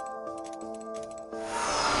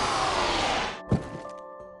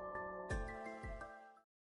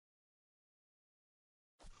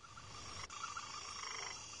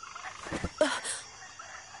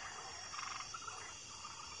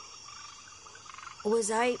 Was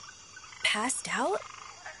I passed out?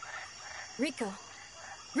 Riko,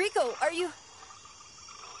 are you...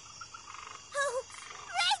 Oh,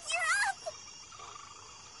 Reg, you're up!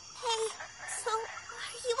 Hey, so,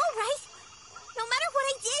 are you alright? No matter what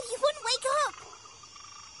I did, you wouldn't wake up!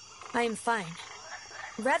 I am fine.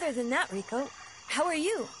 Rather than that, Riko, how are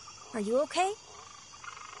you? Are you okay?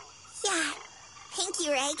 Yeah, thank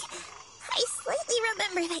you, Reg. I slightly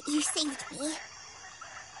remember that you saved me.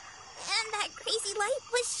 And that crazy light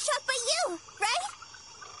was shot by you, right?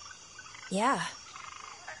 Yeah.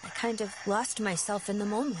 I kind of lost myself in the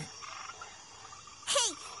moment.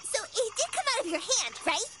 Hey, so it did come out of your hand,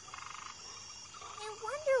 right? I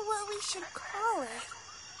wonder what we should call it.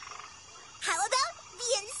 How about the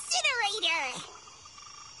incinerator?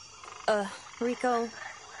 Riko,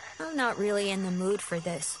 I'm not really in the mood for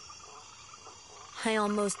this. I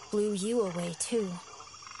almost blew you away, too.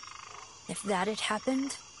 If that had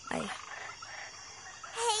happened, Egg,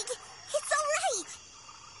 it's alright!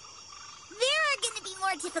 There are gonna be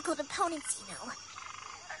more difficult opponents, you know.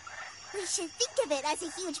 We should think of it as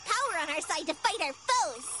a huge power on our side to fight our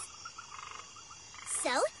foes.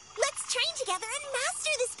 So, let's train together and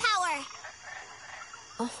master this power!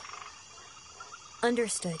 Oh.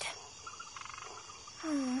 Understood.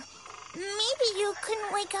 Maybe you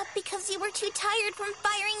couldn't wake up because you were too tired from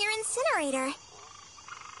firing your incinerator.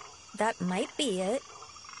 that might be it.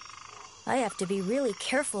 I have to be really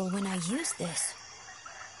careful when I use this.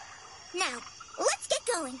 Now, let's get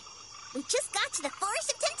going. We just got to the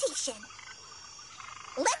Forest of Temptation.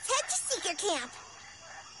 Let's head to Seeker Camp.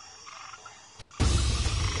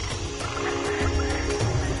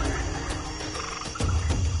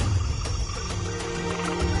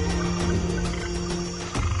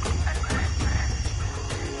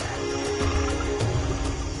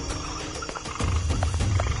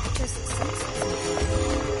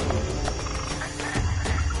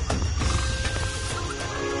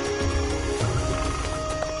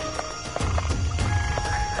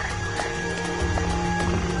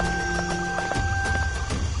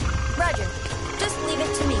 Roger. Just leave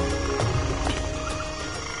it to me.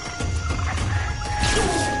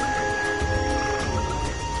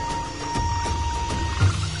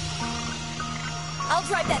 I'll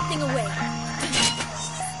drive that thing away.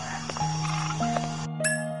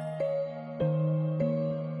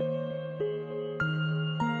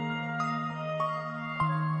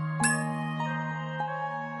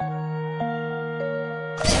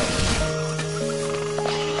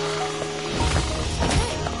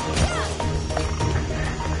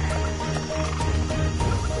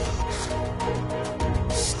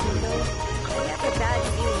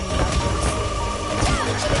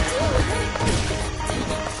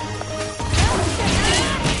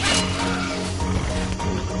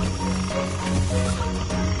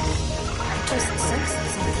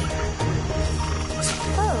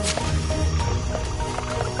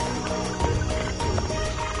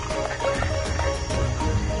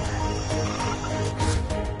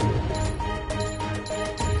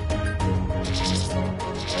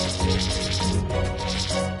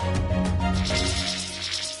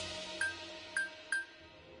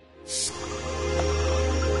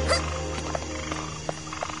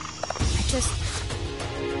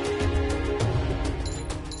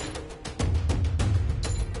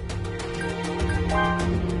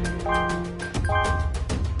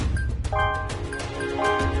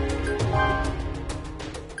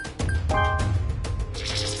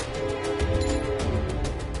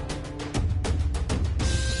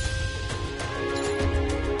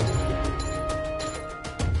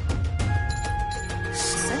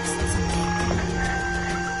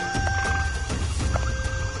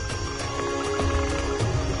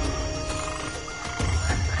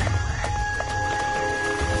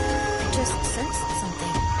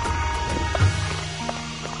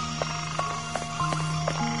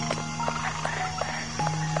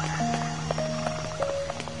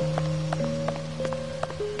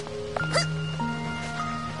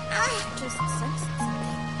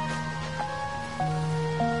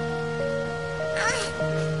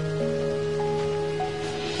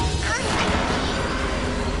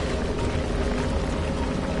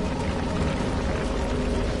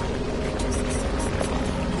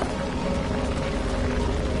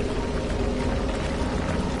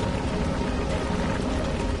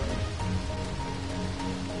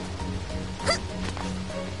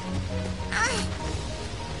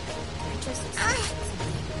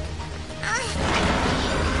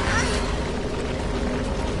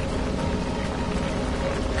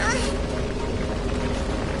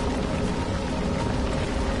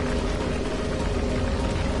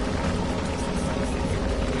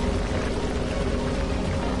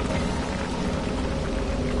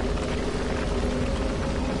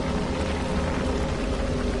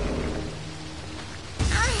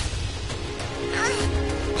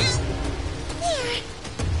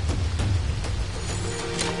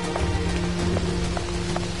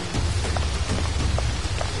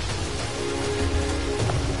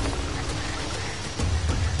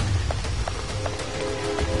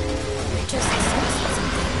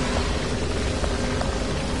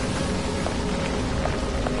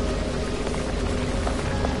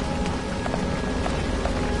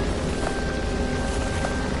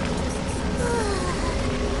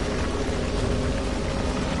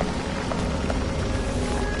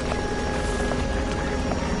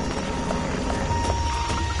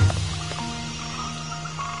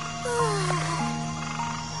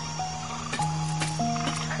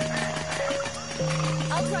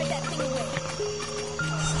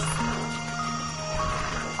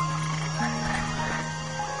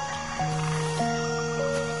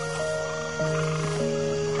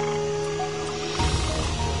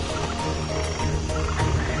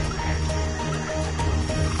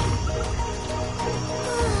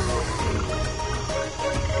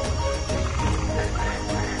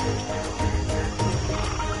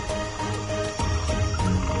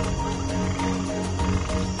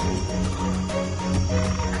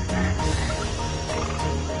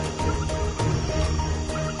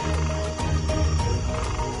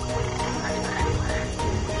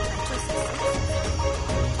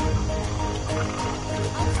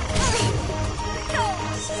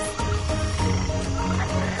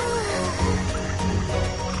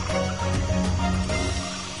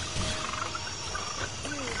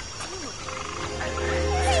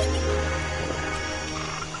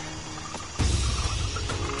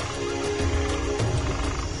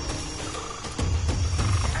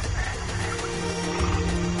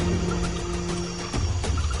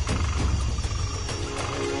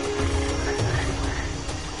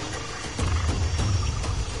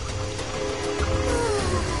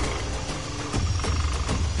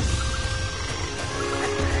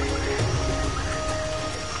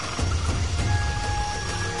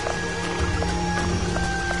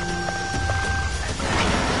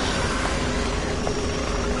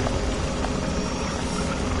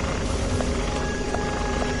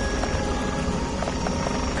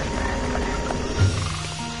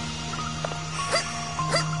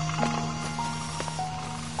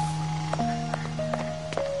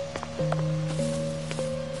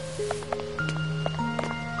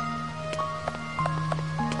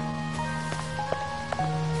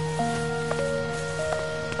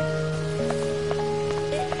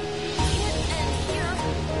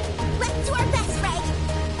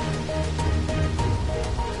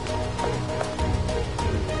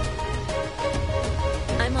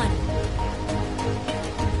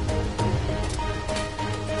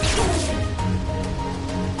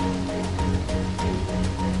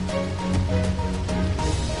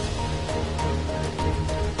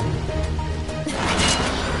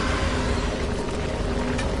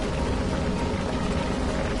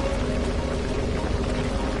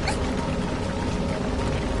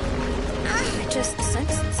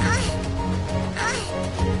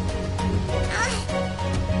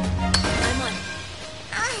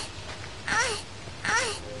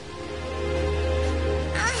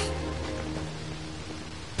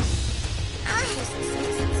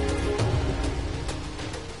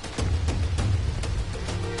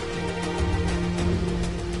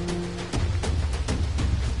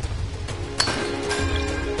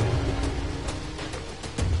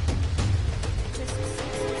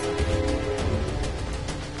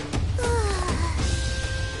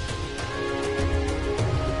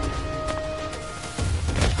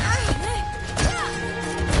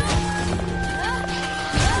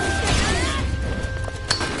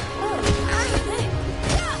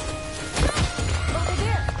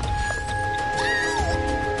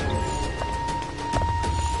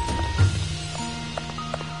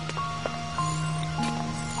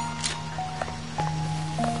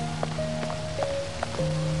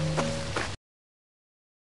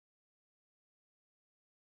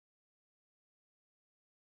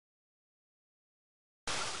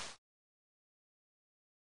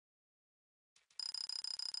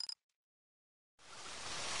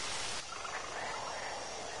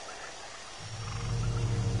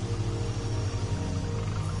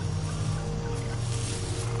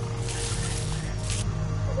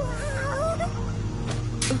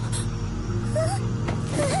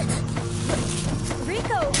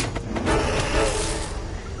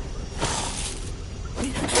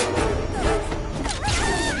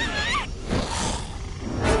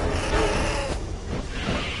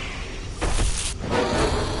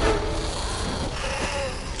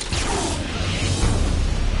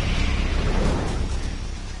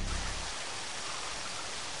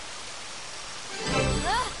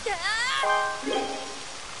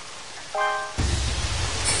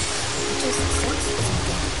 just sensed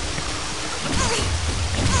something.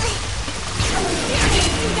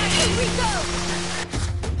 Do that to Riko!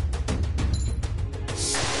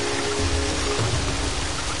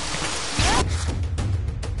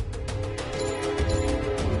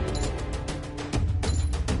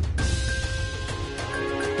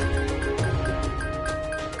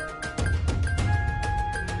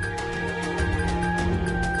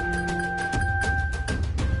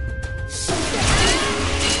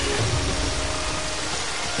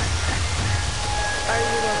 Are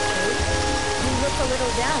you okay? You look a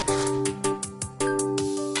little down.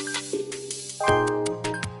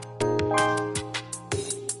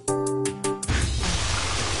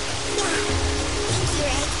 Thank you,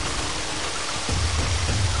 Egg.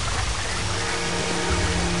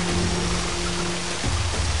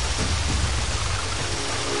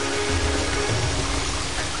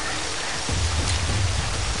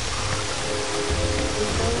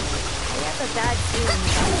 Riko, I have a bad feeling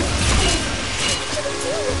about this. What should we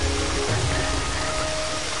do?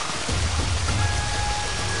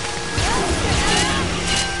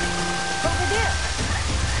 Over there!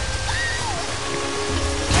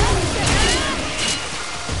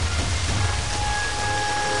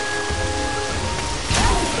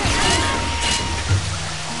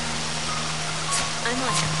 I'm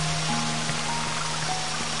on.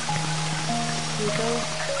 Riko,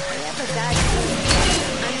 I have a bad feeling.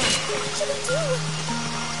 I'm on. What should we do?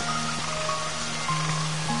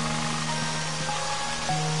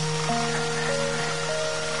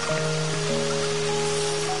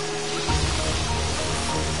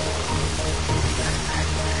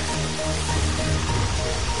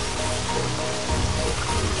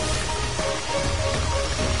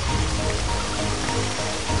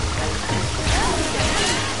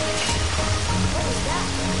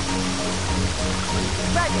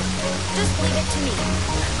 Roger. Just leave it to me.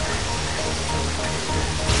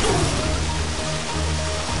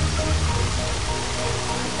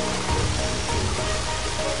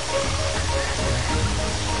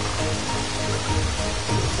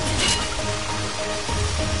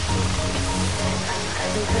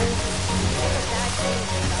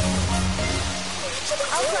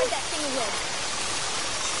 I'll drive that thing away.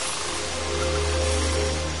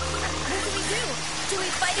 What do? Do we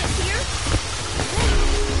fight it here?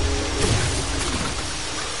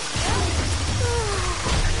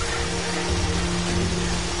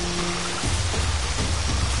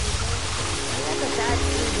 I have a bad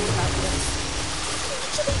feeling about this.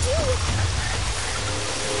 What should we do?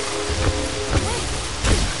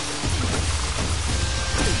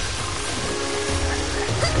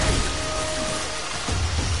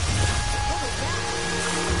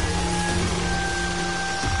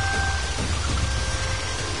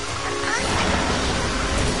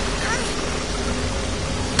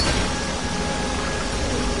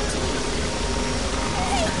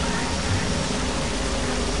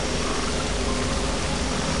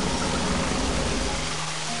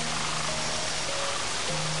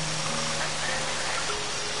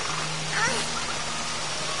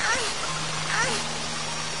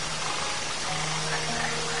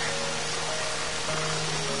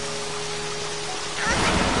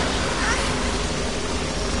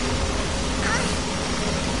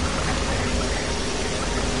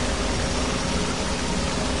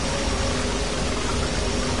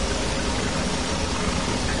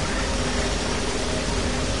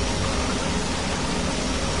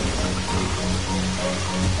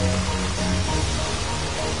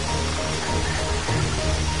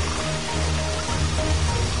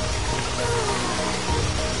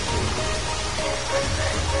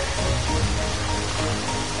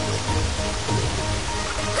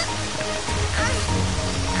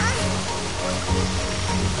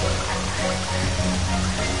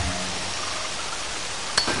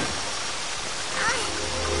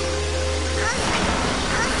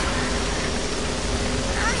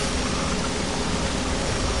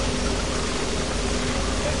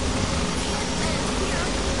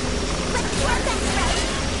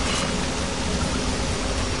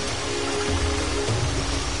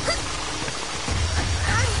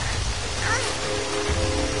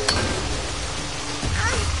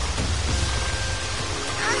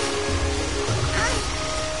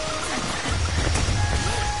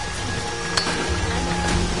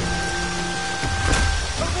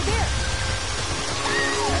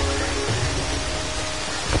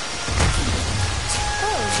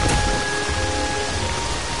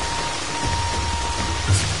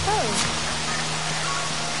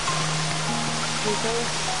 Riko,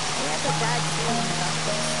 I have a bad feeling about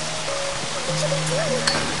this. What should we do?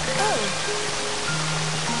 Oh!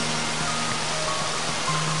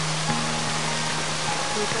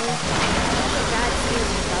 Riko. I have a bad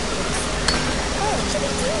feeling about this. What should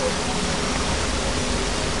we do?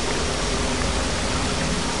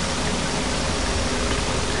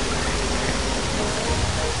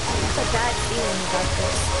 I have a bad feeling about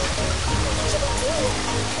this. What should we do?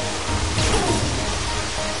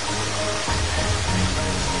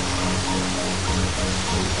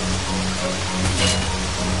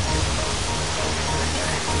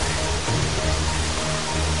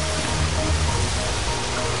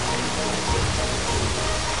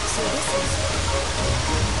 So this is...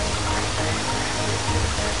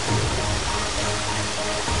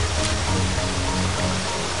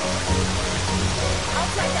 I'll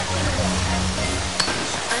try that thing away.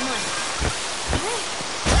 I'm on it.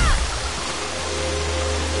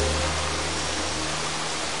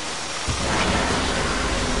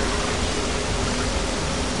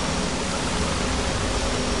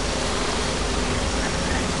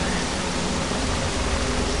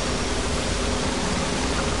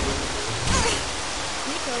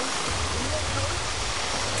 Riko, are you okay?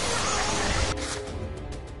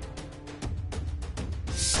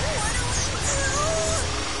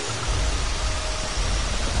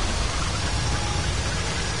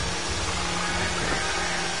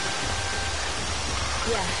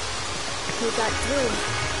 Yeah, we got through.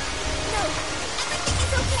 No, everything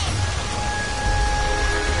is okay.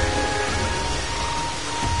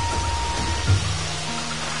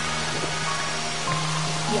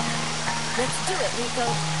 Yeah, let's do it, Riko.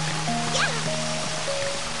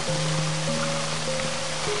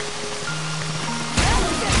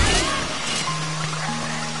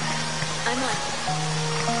 I'm on.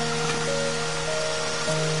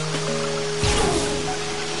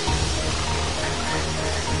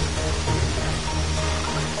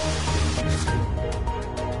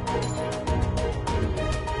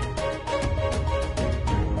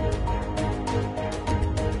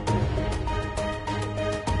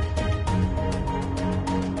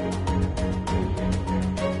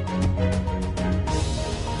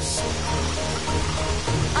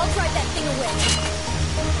 I'll drive that thing away.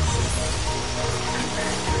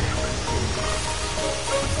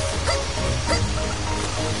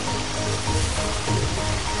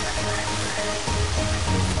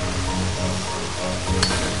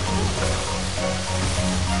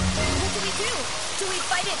 What do we do? Do we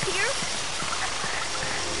fight it here?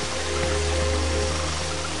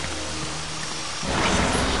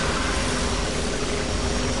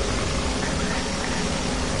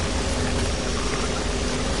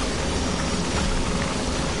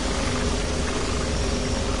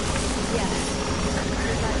 Yeah,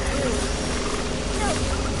 we got through. No,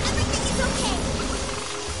 everything is okay.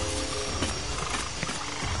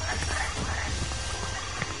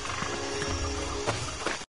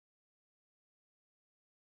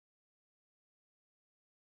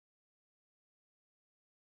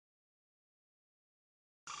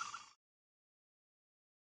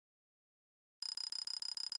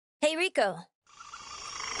 Hey, Riko.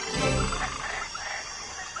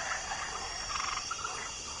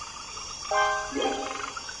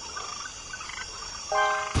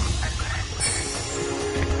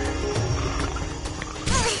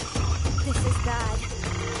 This is bad.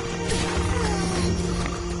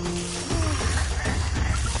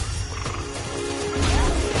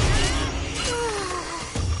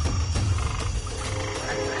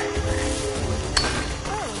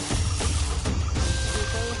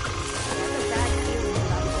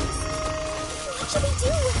 What should we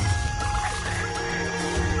do?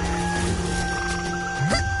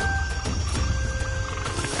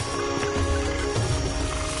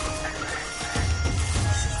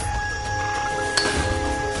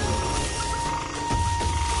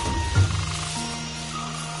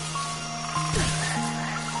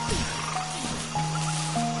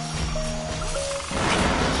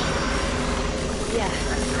 Yeah,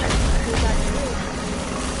 we got through.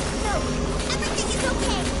 No, everything is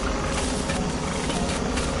okay.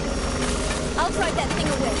 I'll drive that thing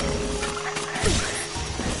away.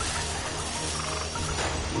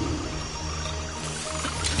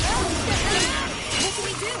 What do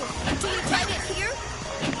we do? Do we drive it here?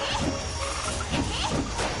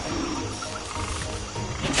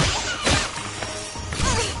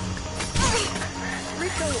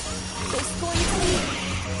 Riko, it's going to be...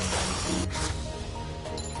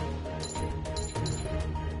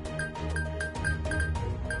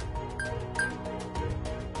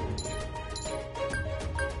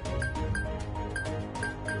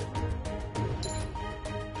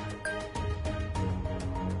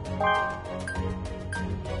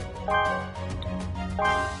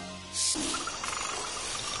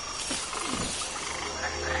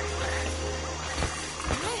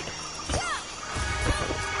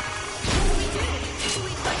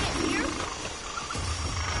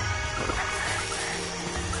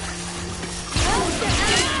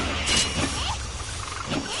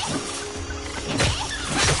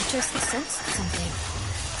 sensed something.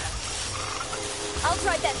 I'll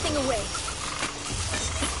drive that thing away.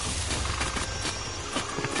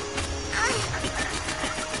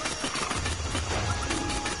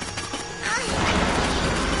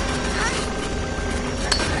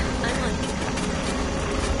 I'm on.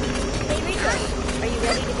 Hey, Riko, are you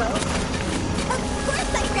ready to go? Of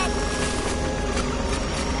course I'm ready!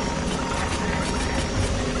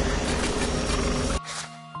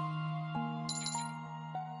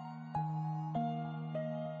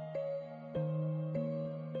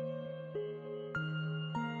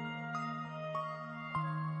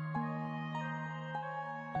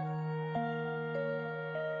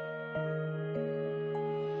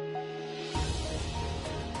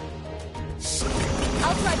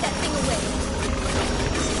 I'll drive that thing away.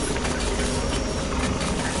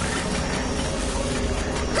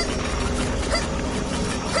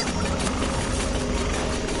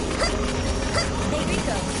 Hey,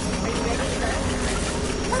 Riko, are you ready to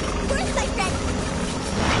go? Of course I'm ready!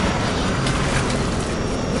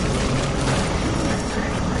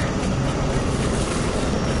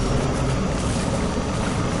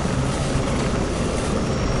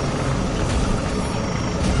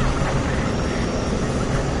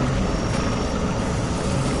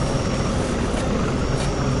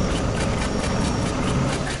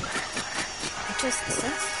 I just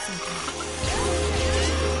sensed something.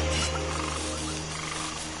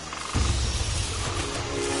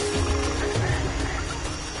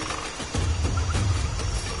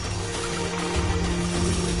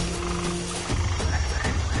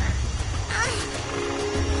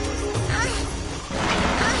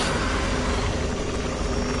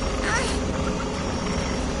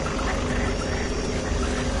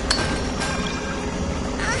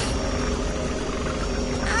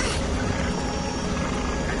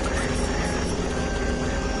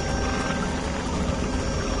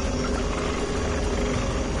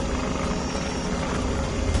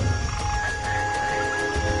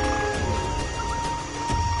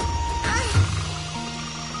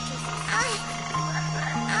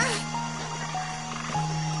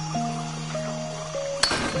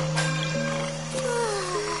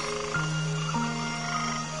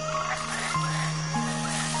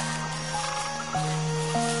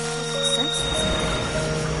 Sensed something.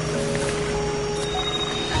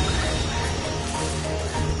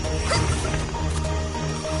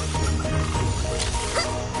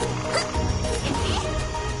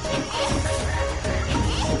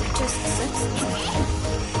 I just sensed something.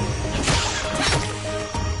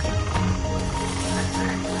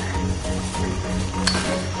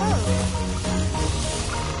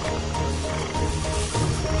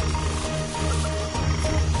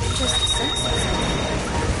 I just sensed something.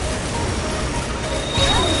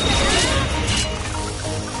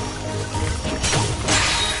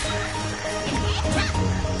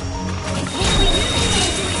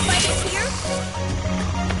 Fight us here?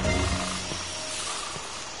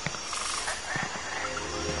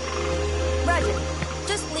 Roger.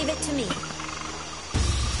 Just leave it to me.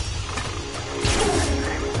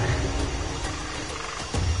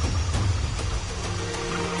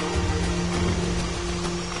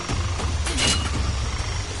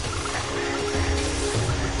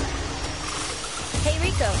 Hey,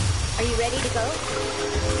 Riko, are you ready to go?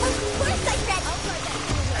 Of course I'm ready! I'll drive that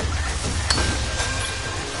thing away.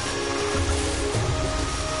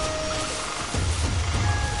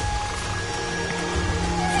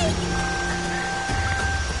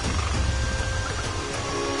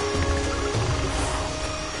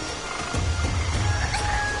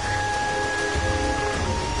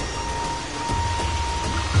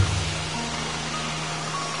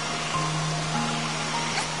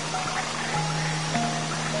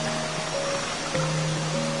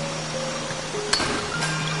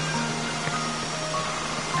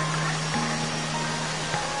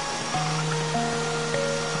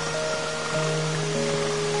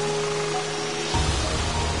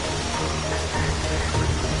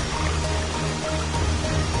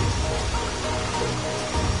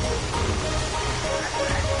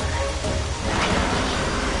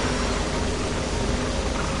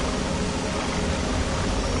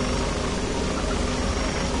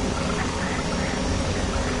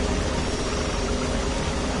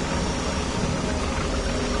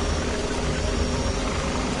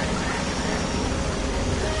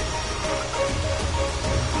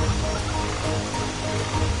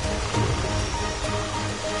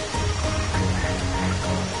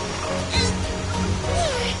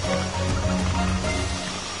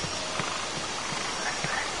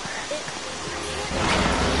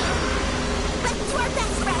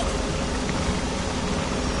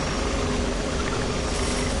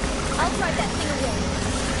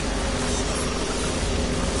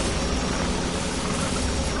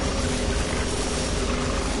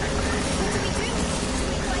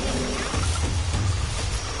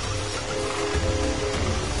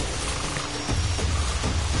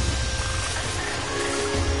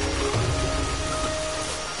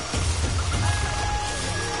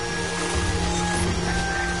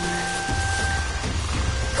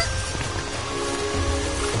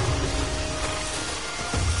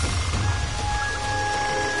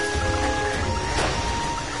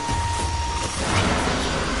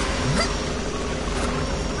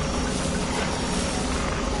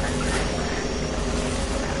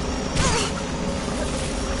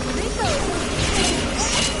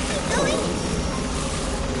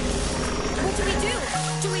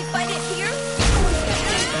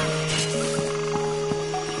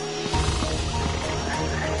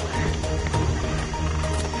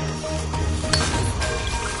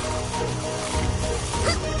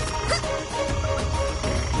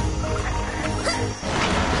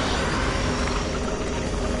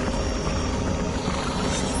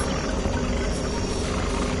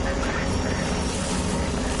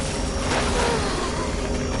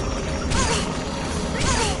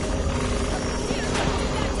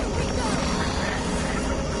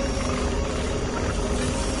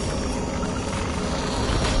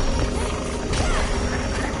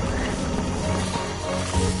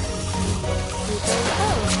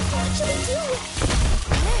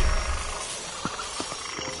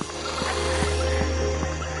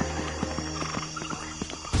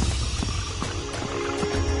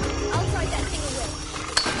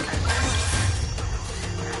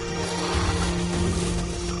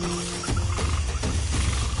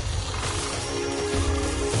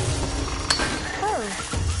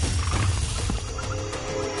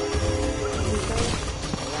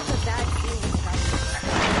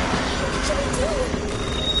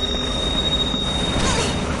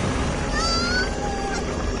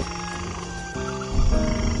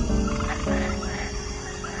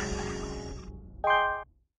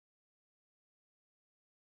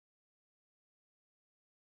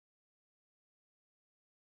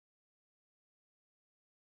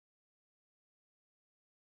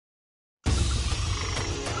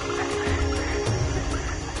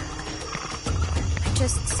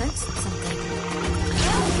 just sensed something.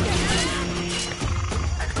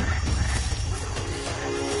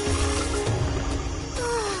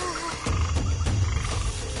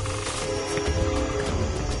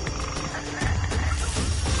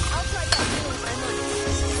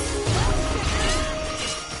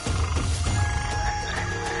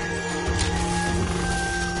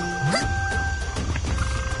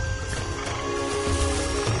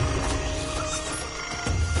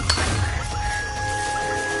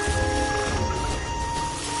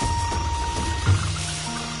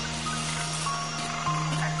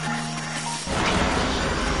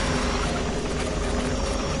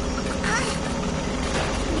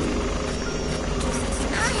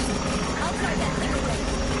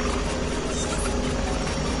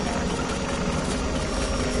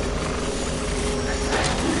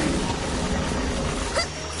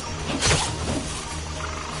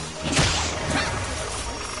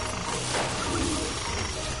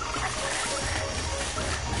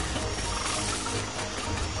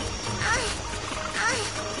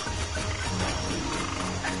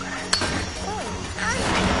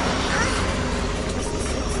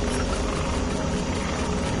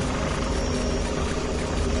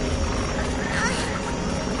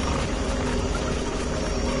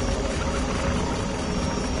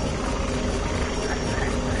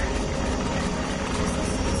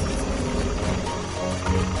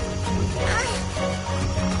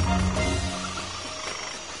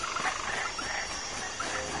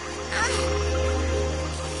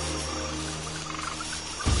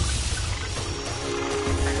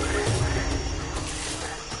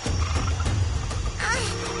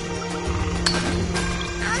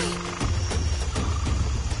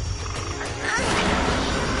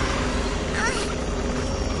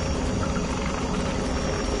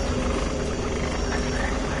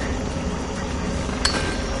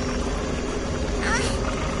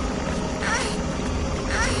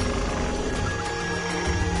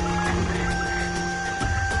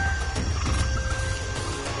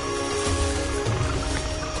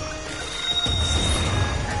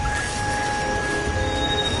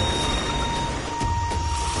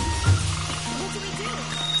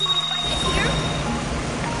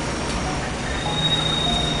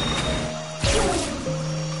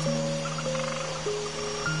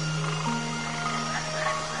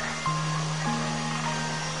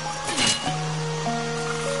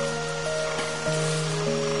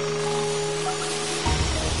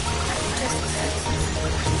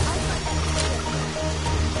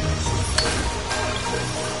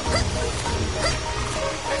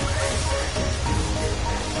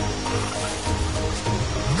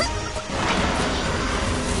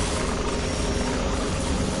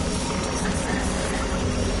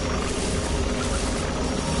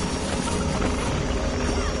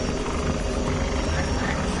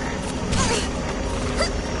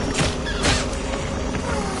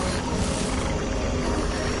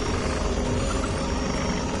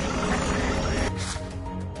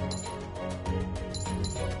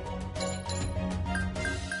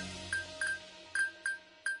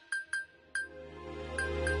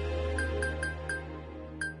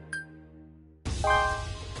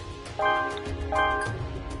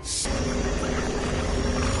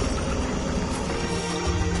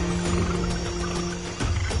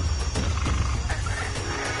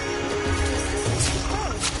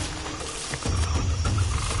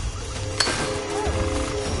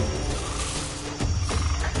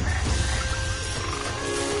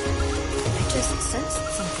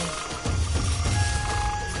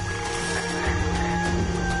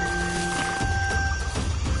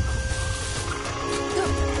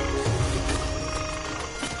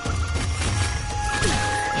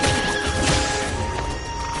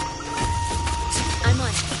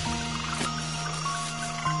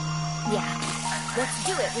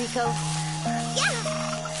 Riko. Yeah!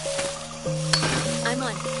 I'm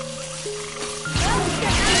on.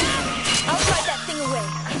 I'll drive that thing away.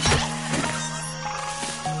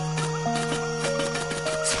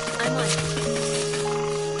 I'm on.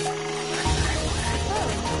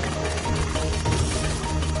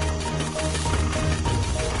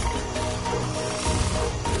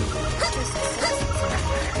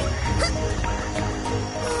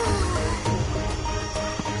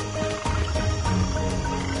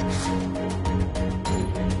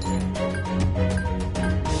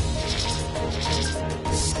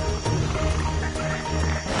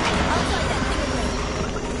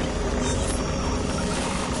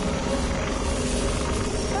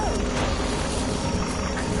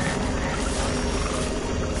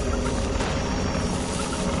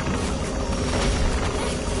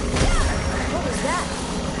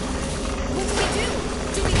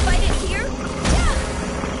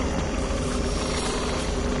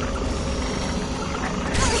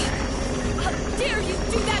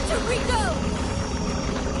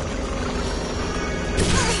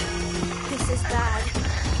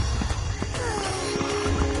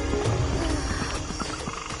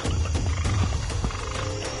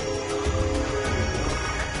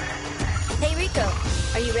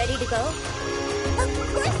 to go? Of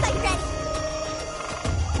course I'm ready!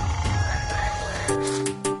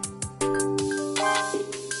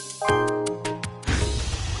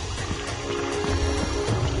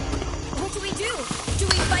 What do we do? Do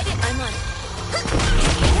we fight it? I'm on.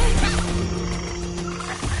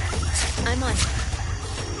 I'm on.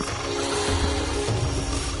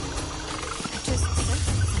 I just sensed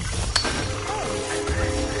something.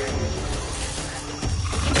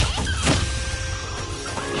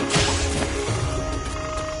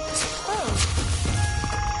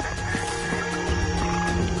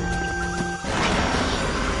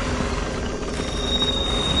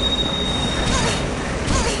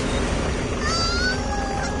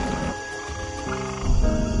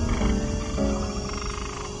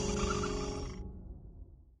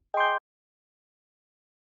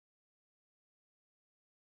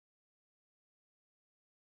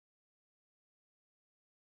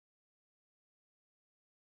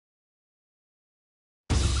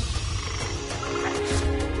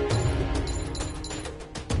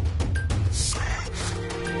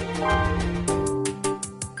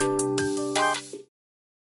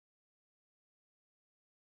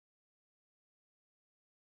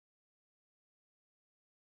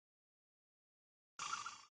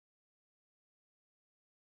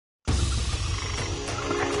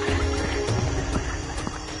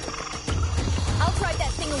 I'll drive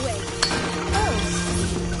that thing away.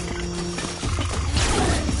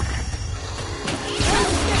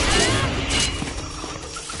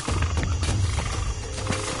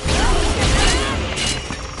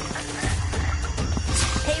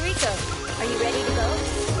 Hey, Riko, are you ready to go?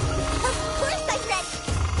 Of course I'm ready!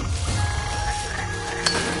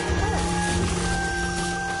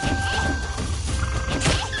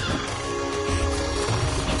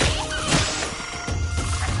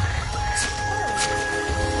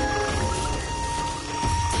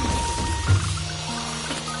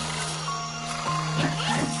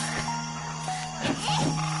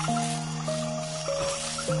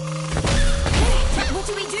 What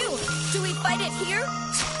do we do? Do we fight it here?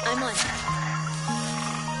 I'm on.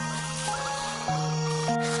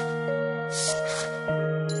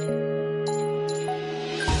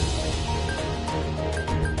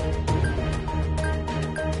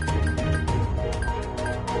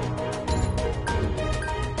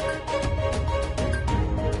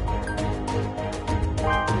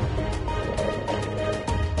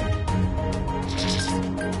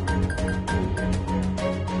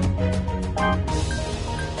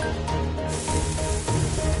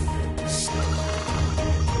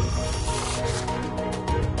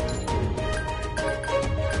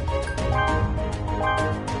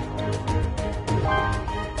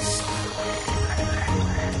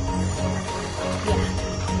 Yeah.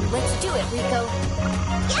 Let's do it, Riko.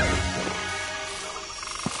 Yeah!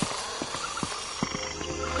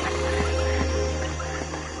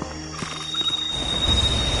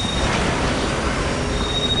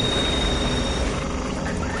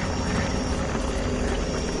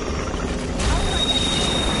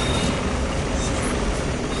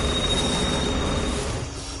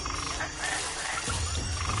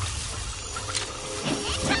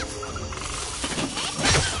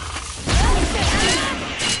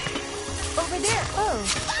 Over there. Oh.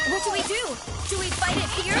 What do we do? Do we fight it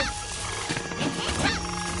here?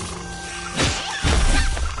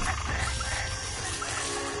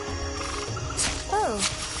 Oh.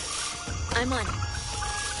 I'm on.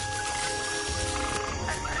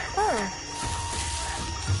 Oh.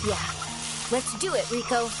 Yeah. Let's do it,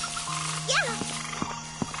 Riko. Yeah!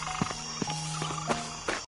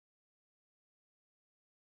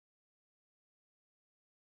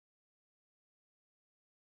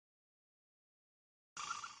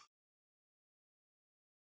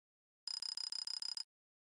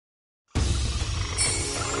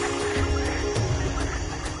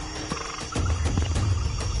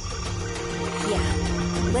 Yeah.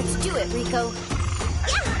 Let's do it, Riko.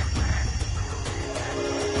 Yeah!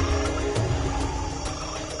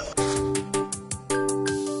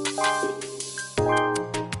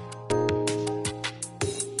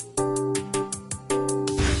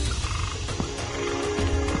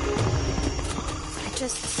 I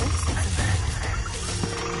just sensed something.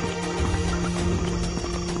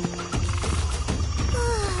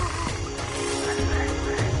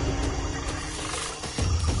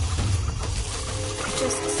 I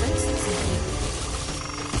just sensed something.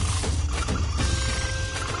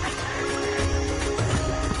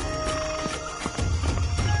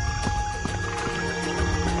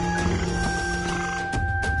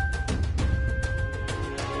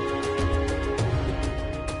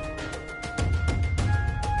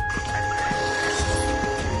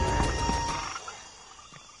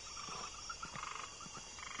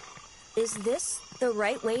 Is this the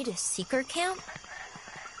right way to Seeker Camp?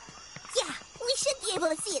 Yeah, we should be able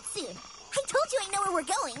to see it soon. I told you I know where we're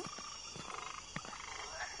going.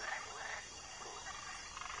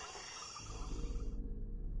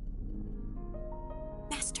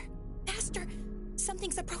 Master,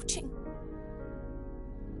 something's approaching.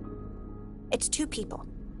 It's two people.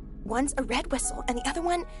 One's a red whistle, and the other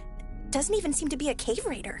one doesn't even seem to be a cave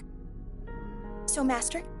raider. So,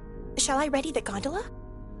 Master, shall I ready the gondola?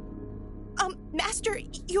 Master,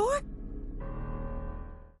 you're...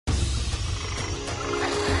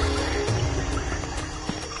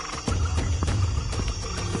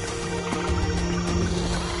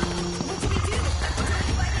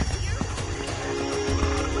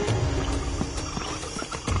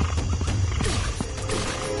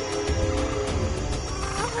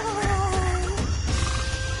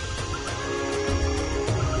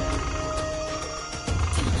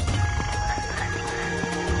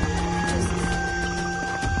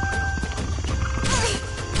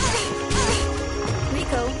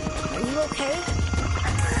 Riko, are you okay?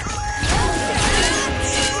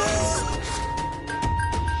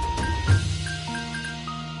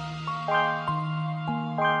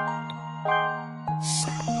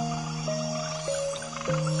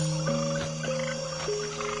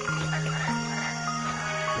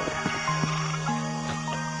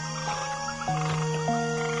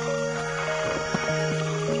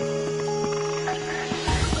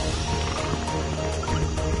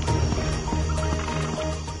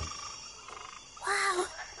 Wow.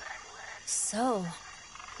 So,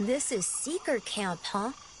 this is Seeker Camp,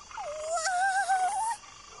 huh? Whoa!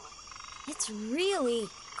 It's really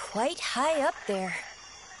quite high up there.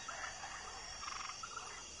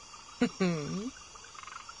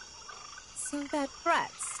 So that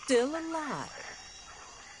brat's still alive.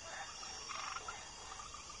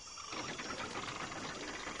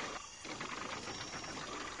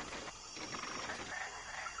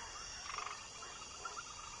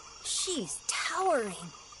 She's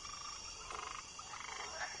towering.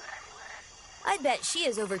 I bet she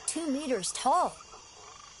is over 2 meters tall.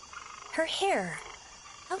 Her hair,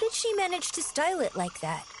 how did she manage to style it like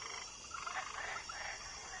that?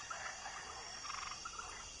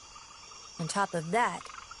 On top of that,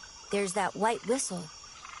 there's that white whistle.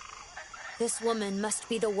 This woman must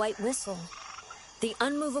be the White Whistle, the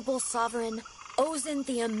unmovable sovereign, Ozin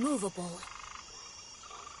the Immovable.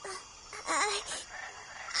 I'm...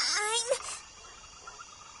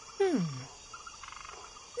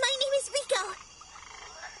 My name is Riko.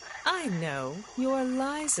 I know. You're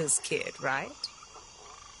Liza's kid, right?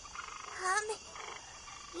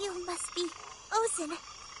 You must be Ozin,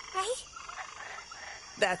 right?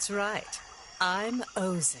 That's right. I'm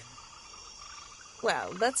Ozin.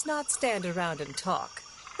 Well, let's not stand around and talk.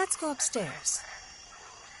 Let's go upstairs.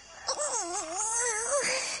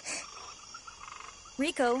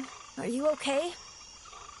 Riko, are you okay?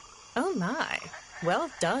 Oh my.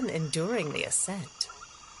 Well done enduring the ascent.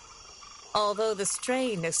 Although the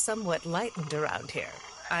strain is somewhat lightened around here,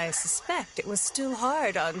 I suspect it was still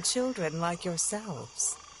hard on children like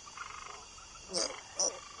yourselves.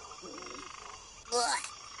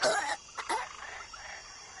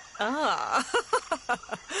 Ah,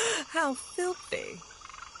 how filthy.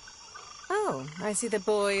 Oh, I see the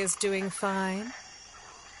boy is doing fine.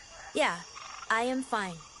 Yeah, I am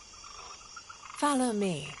fine. Follow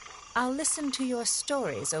me. I'll listen to your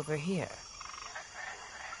stories over here.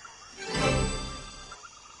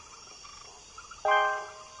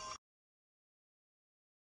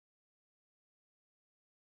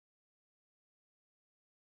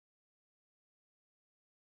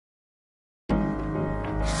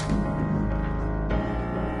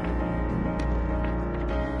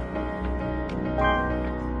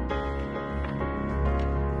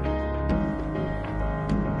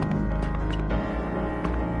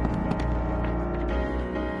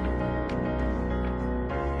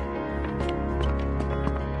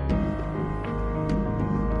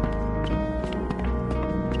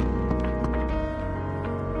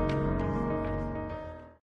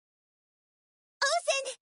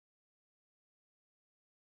 Ozin!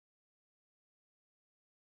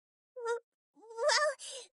 Well,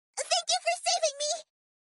 thank you for saving me!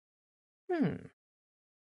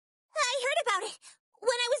 I heard about it. When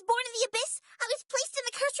I was born in the Abyss, I was placed in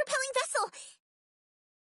the curse-repelling vessel.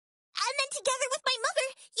 And then together with my mother,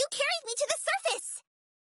 you carried me to the surface.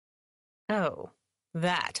 Oh,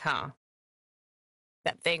 that, huh?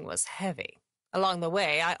 That thing was heavy. Along the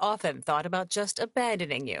way, I often thought about just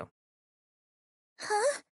abandoning you.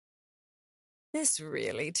 Huh? This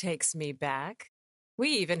really takes me back. We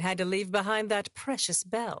even had to leave behind that precious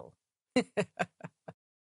bell.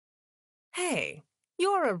 Hey,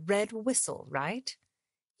 you're a red whistle, right?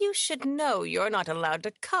 You should know you're not allowed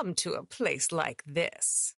to come to a place like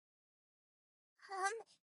this.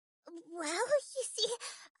 Well, you see,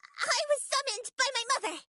 I was summoned by my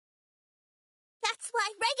mother. That's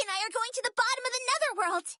why Reg and I are going to the bottom of the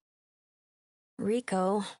netherworld.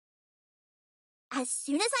 Riko. As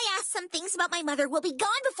soon as I ask some things about my mother, we'll be gone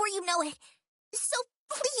before you know it. So,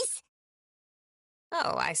 please.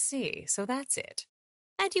 Oh, I see. So that's it.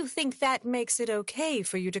 And you think that makes it okay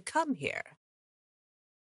for you to come here?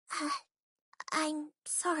 I'm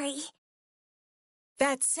sorry.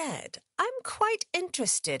 That said, I'm quite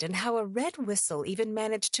interested in how a red whistle even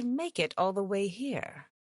managed to make it all the way here.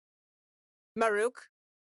 Maruk?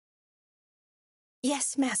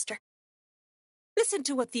 Yes, Master. Listen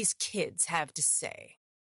to what these kids have to say.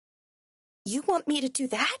 You want me to do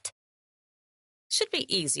that? Should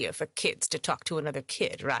be easier for kids to talk to another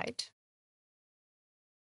kid, right?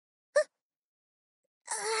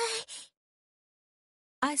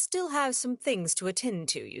 I still have some things to attend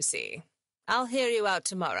to, you see. I'll hear you out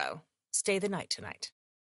tomorrow. Stay the night tonight.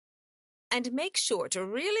 And make sure to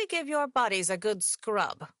really give your bodies a good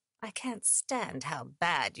scrub. I can't stand how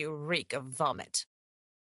bad you reek of vomit.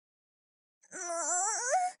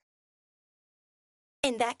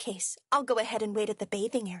 In that case, I'll go ahead and wait at the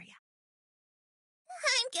bathing area.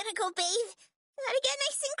 I'm gonna go bathe. Gotta get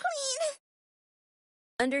nice and clean.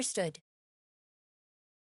 Understood.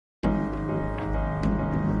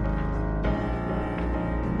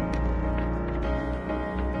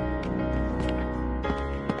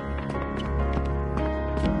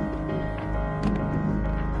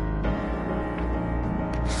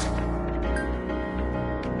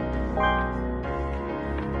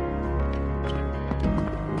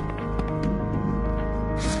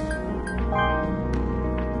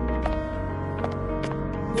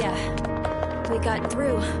 Yeah, we got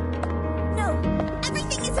through. No,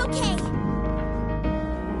 everything is okay.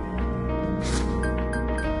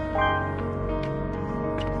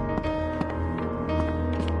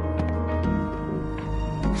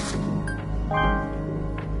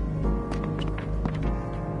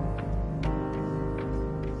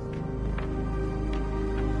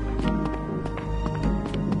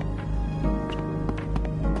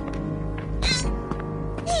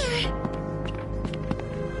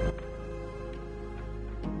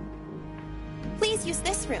 Please use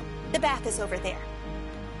this room. The bath is over there.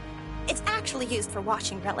 It's actually used for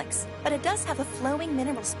washing relics, but it does have a flowing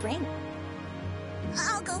mineral spring.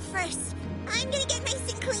 I'll go first. I'm gonna get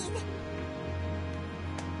nice and clean.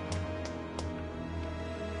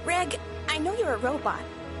 Reg, I know you're a robot,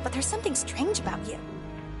 but there's something strange about you.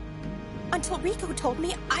 Until Riko told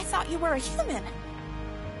me, I thought you were a human.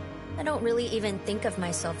 I don't really even think of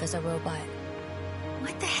myself as a robot.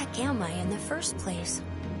 What the heck am I in the first place?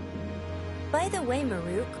 By the way,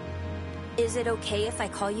 Maruk, is it okay if I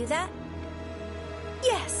call you that?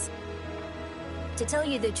 Yes. To tell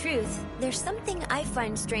you the truth, there's something I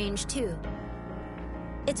find strange too.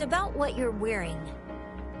 It's about what you're wearing.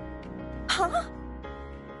 Huh?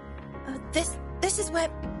 This is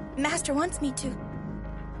what Master wants me to.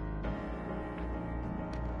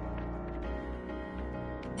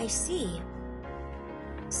 I see.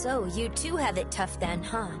 So, you too have it tough then,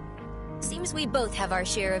 huh? Seems we both have our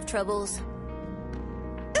share of troubles.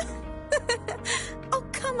 Oh,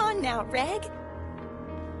 come on now, Reg.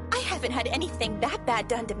 I haven't had anything that bad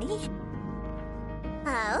done to me.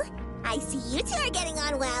 Oh, I see you two are getting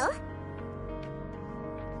on well.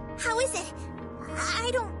 How is it? I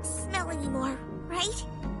don't smell anymore, right?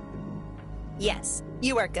 Yes,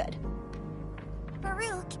 you are good.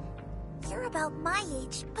 Maruk, you're about my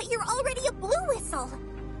age, but you're already a blue whistle.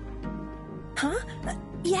 Huh?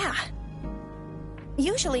 Yeah.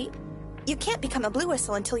 Usually, you can't become a blue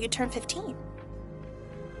whistle until you turn 15.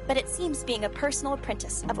 But it seems being a personal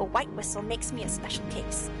apprentice of a white whistle makes me a special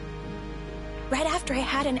case. Right after I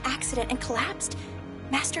had an accident and collapsed,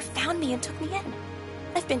 Master found me and took me in.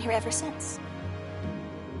 I've been here ever since.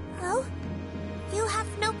 Oh? You have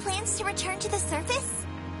no plans to return to the surface?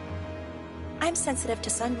 I'm sensitive to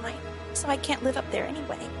sunlight, so I can't live up there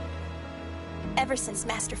anyway. Ever since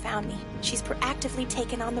Master found me, she's proactively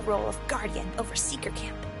taken on the role of guardian over Seeker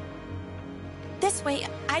Camp. This way,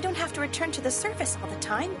 I don't have to return to the surface all the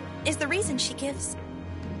time, is the reason she gives.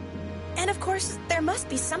 And of course, there must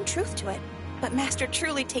be some truth to it, but Master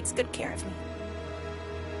truly takes good care of me.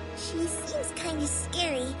 She seems kinda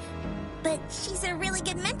scary, but she's a really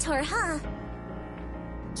good mentor, huh?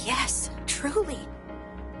 Yes, truly.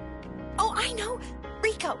 Oh, I know!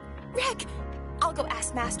 Riko! Reg! I'll go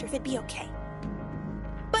ask Master if it'd be okay.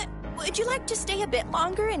 But would you like to stay a bit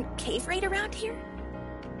longer and cave raid around here?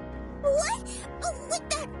 What? Would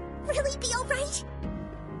that really be alright?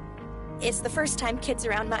 It's the first time kids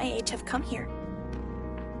around my age have come here.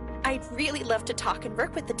 I'd really love to talk and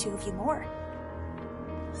work with the two of you more.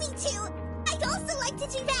 Me too. I'd also like to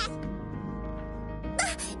do that.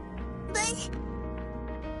 But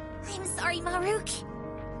I'm sorry, Maruk.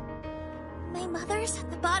 My mother's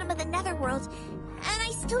at the bottom of the netherworld, and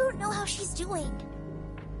I still don't know how she's doing.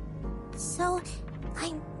 So,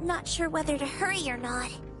 I'm not sure whether to hurry or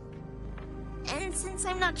not. And since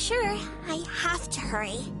I'm not sure, I have to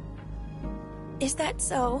hurry. Is that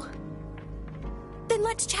so? Then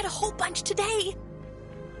let's chat a whole bunch today.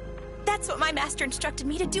 That's what my master instructed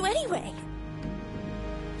me to do anyway.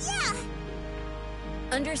 Yeah!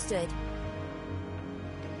 Understood.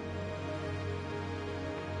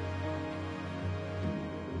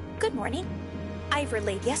 Good morning. I've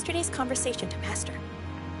relayed yesterday's conversation to Master.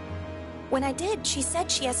 When I did, she said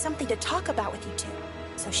she has something to talk about with you two,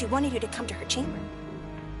 so she wanted you to come to her chamber.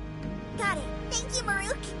 Got it. Thank you,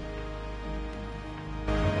 Maruk.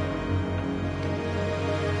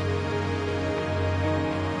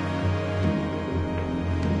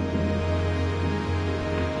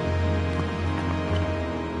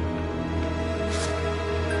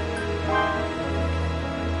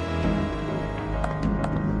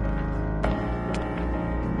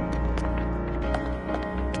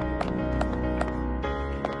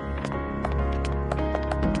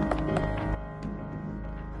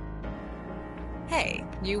 Hey,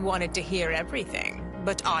 you wanted to hear everything,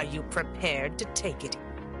 but are you prepared to take it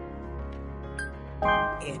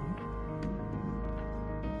in?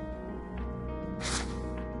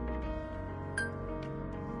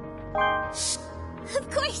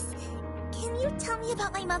 Of course. Can you tell me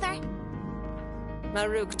about my mother?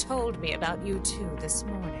 Maruk told me about you two this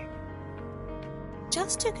morning.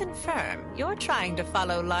 Just to confirm, you're trying to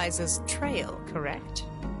follow Liza's trail, correct?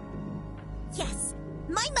 Yes.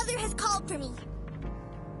 My mother has called for me.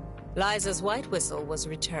 Liza's white whistle was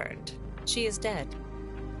returned. She is dead.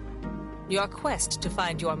 Your quest to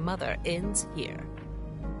find your mother ends here.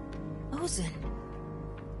 Ozen,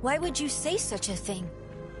 why would you say such a thing?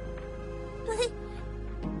 But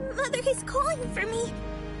Mother is calling for me.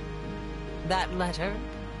 That letter?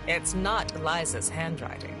 It's not Liza's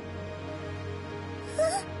handwriting.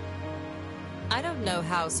 Huh? I don't know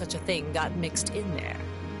how such a thing got mixed in there.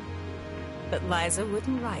 But Liza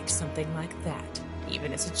wouldn't write something like that,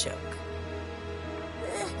 even as a joke.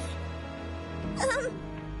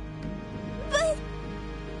 But...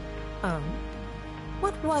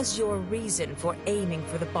 What was your reason for aiming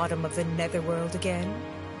for the bottom of the netherworld again?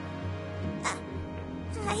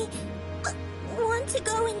 I want to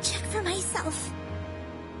go and check for myself.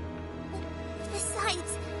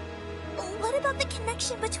 Besides, what about the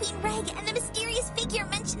connection between Reg and the mysterious figure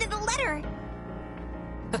mentioned in the letter?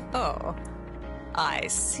 Oh, I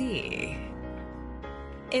see.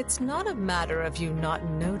 It's not a matter of you not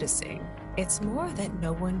noticing. It's more that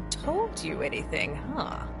no one told you anything,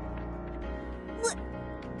 huh?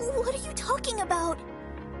 What are you talking about?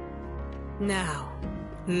 Now,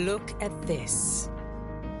 look at this.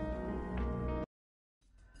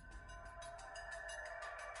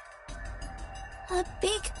 A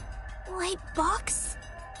big white box?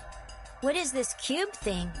 What is this cube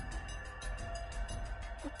thing?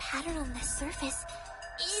 The pattern on the surface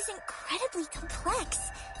is incredibly complex.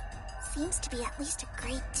 Seems to be at least a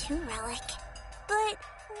grade 2 relic. But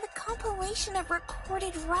the compilation of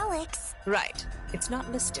recorded relics... Right. It's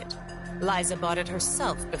not listed. Liza bought it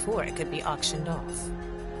herself before it could be auctioned off.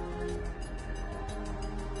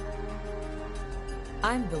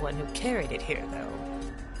 I'm the one who carried it here, though.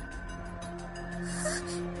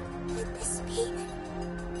 Could this be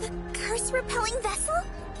the curse-repelling vessel?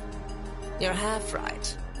 You're half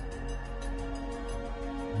right.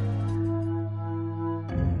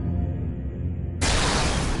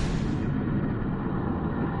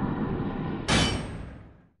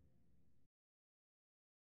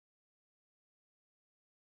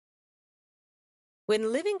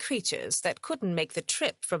 When living creatures that couldn't make the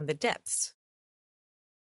trip from the depths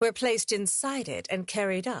were placed inside it and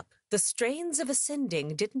carried up, the strains of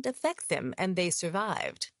ascending didn't affect them and they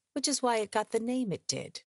survived, which is why it got the name it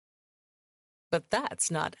did. But that's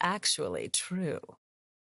not actually true.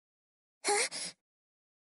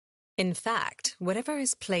 In fact, whatever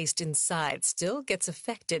is placed inside still gets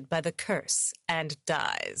affected by the curse and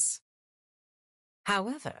dies.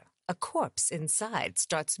 However, a corpse inside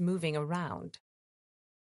starts moving around.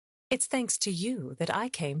 It's thanks to you that I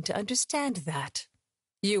came to understand that.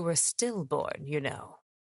 You were stillborn, you know.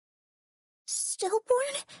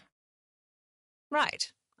 Stillborn?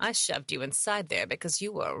 Right. I shoved you inside there because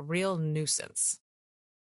you were a real nuisance.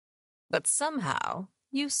 But somehow,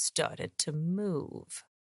 you started to move.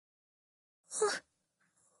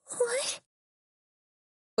 What?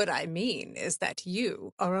 What I mean is that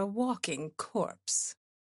you are a walking corpse.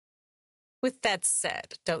 With that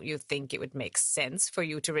said, don't you think it would make sense for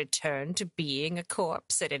you to return to being a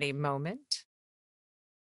corpse at any moment?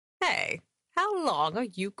 Hey, how long are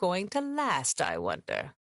you going to last, I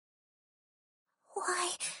wonder?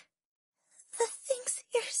 Why, the things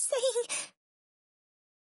you're saying...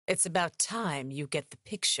 It's about time you get the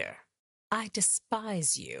picture. I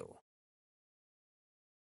despise you.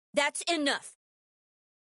 That's enough.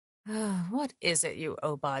 What is it, you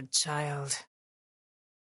Obad child?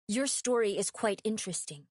 Your story is quite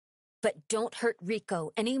interesting, but don't hurt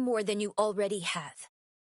Riko any more than you already have.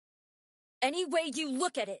 Any way you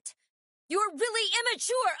look at it, you're really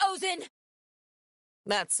immature, Ozin!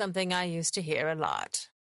 That's something I used to hear a lot.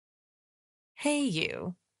 Hey,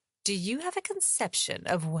 you. Do you have a conception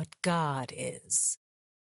of what God is?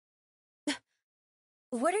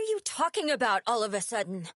 What are you talking about all of a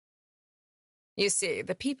sudden? You see,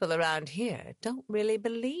 the people around here don't really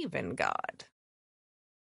believe in God.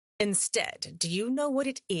 Instead, do you know what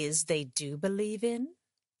it is they do believe in?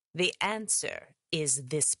 The answer is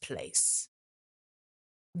this place.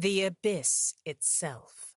 The abyss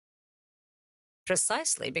itself.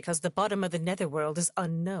 Precisely because the bottom of the netherworld is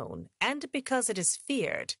unknown, and because it is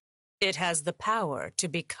feared, it has the power to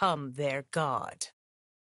become their god.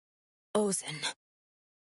 Ozin.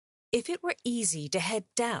 If it were easy to head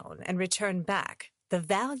down and return back, the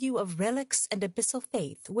value of relics and abyssal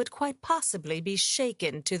faith would quite possibly be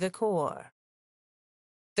shaken to the core.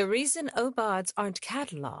 The reason Obads aren't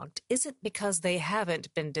cataloged isn't because they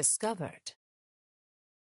haven't been discovered.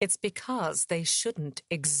 It's because they shouldn't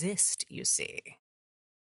exist, you see.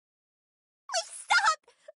 Please stop!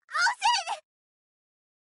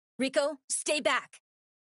 Ozin! Riko, stay back.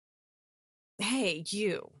 Hey,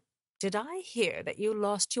 you. Did I hear that you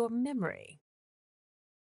lost your memory?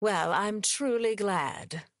 Well, I'm truly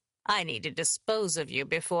glad. I need to dispose of you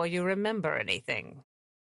before you remember anything.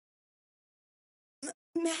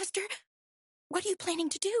 Master, what are you planning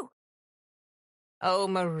to do? Oh,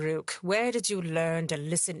 Maruk, where did you learn to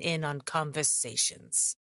listen in on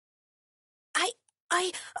conversations?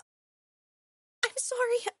 I'm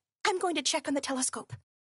sorry. I'm going to check on the telescope.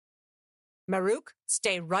 Maruk,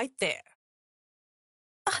 stay right there.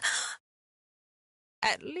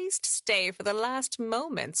 At least stay for the last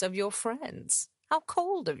moments of your friends. How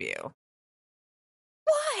cold of you.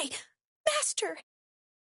 Why? Master!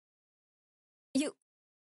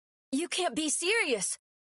 You can't be serious.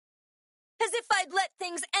 As if I'd let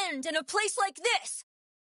things end in a place like this.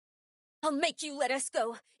 I'll make you let us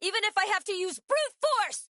go, even if I have to use brute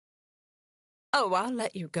force! Oh, I'll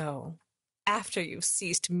let you go. After you've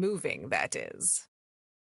ceased moving, that is.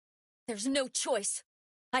 There's no choice.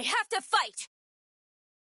 I have to fight!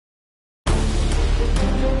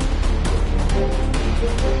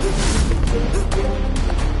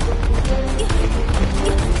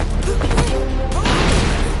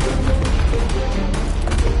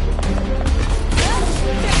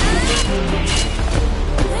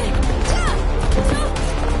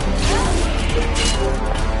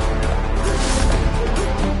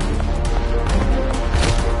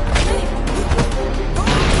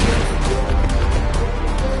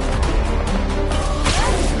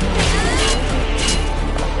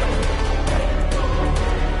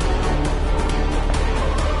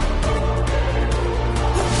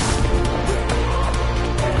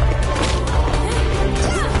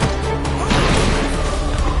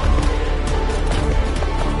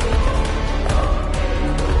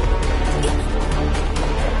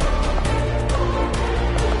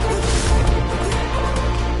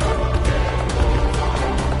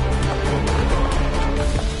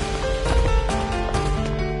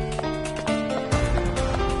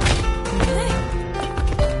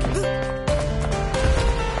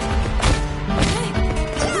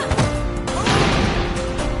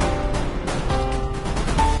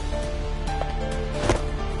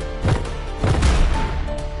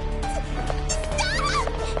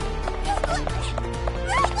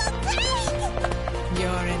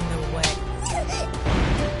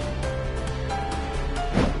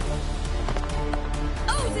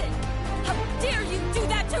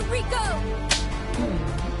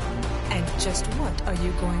 Just what are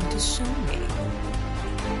you going to show me?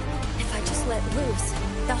 If I just let loose,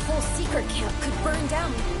 the whole secret camp could burn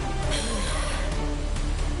down.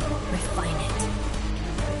 Refine it.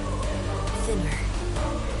 Thinner.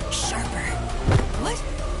 Sharper. What?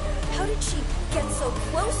 How did she get so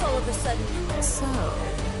close all of a sudden? So,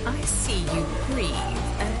 I see you breathe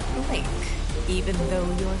an blink, even though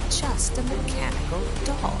you're just a mechanical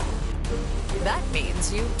doll. That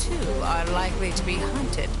means you too are likely to be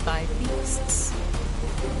hunted by beasts.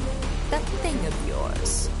 That thing of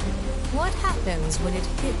yours, what happens when it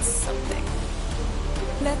hits something?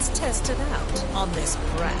 Let's test it out on this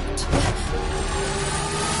brat.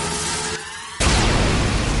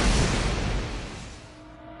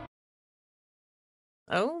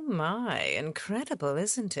 Oh my, incredible,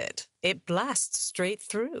 isn't it? It blasts straight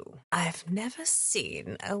through. I've never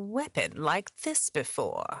seen a weapon like this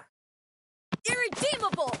before.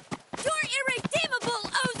 Irredeemable! You're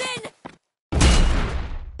irredeemable, Odin!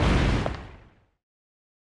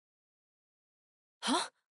 Huh?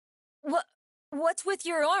 What's with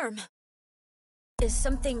your arm? Is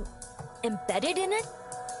something embedded in it?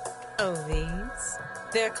 Oh, these?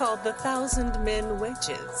 They're called the 1,000 Men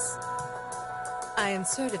Wedges. I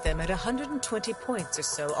inserted them at 120 points or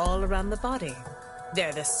so all around the body.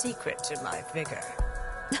 They're the secret to my vigor.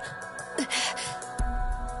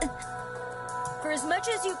 For as much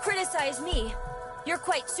as you criticize me, you're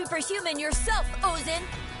quite superhuman yourself, Ozin.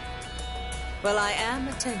 Well, I am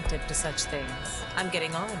attentive to such things. I'm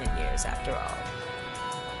getting on in years after all.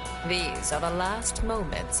 These are the last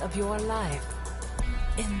moments of your life.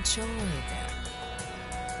 Enjoy them.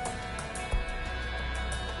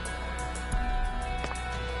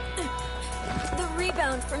 The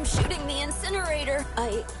rebound from shooting the incinerator.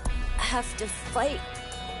 I have to fight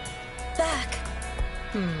back.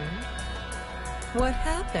 What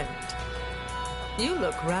happened? You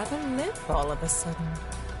look rather limp all of a sudden.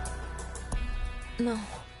 No,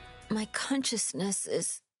 my consciousness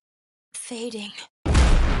is fading.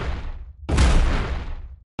 Please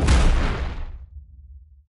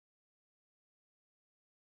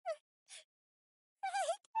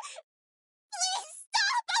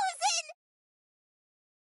stop, Ozin!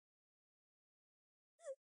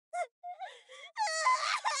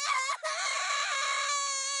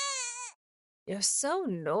 You're so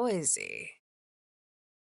noisy.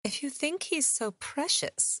 If you think he's so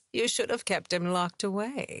precious, you should have kept him locked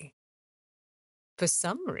away. For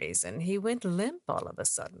some reason, he went limp all of a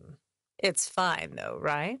sudden. It's fine, though,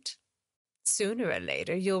 right? Sooner or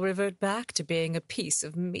later, you'll revert back to being a piece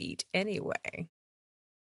of meat anyway.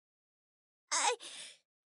 I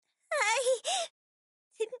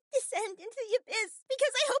didn't descend into the abyss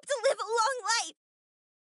because I hope to live a long life.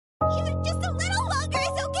 Even just a little longer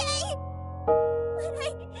is okay. But I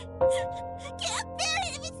can't bear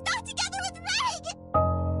it if it's not together with Reg.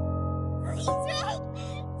 Please, Reg,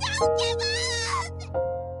 don't give up.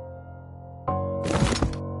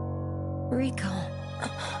 Riko.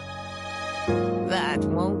 That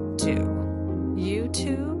won't do. You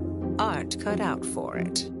two aren't cut out for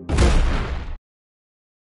it.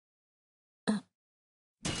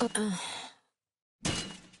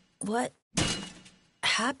 What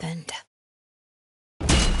happened?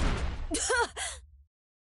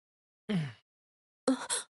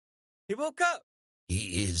 He woke up.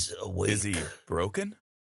 He is awake. Is he broken?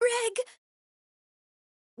 Reg!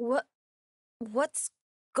 What's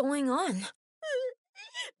going on?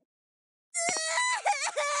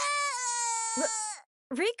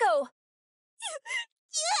 Riko!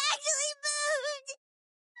 You actually moved!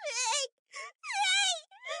 Reg! Reg!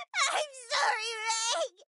 I'm sorry,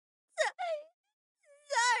 Reg!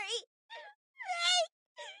 Sorry! Reg!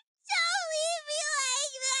 Don't leave me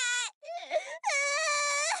like that!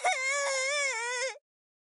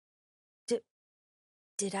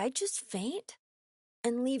 Did I just faint?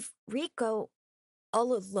 And leave Riko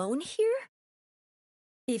all alone here?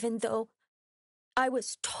 Even though I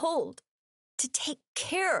was told to take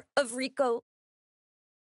care of Riko.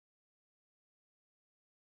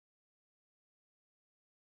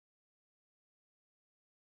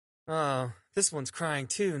 Oh, this one's crying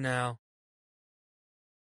too now.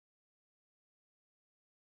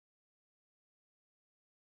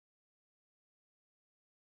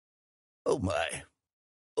 Oh my.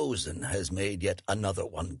 Ozin has made yet another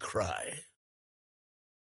one cry.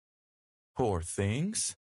 Poor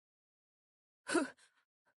things. Who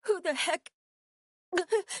the heck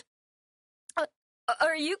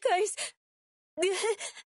are you guys?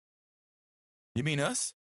 You mean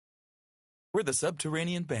us? We're the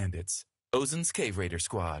Subterranean Bandits, Ozin's Cave Raider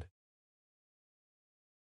Squad.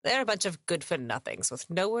 They're a bunch of good-for-nothings with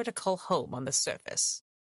nowhere to call home on the surface.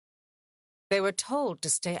 They were told to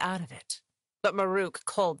stay out of it, but Maruk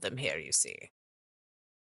called them here, you see.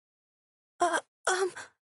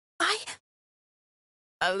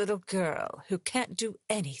 A little girl who can't do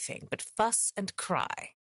anything but fuss and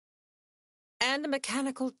cry. And a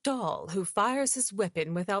mechanical doll who fires his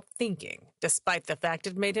weapon without thinking, despite the fact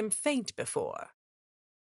it made him faint before.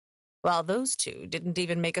 While those two didn't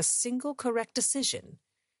even make a single correct decision,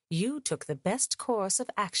 you took the best course of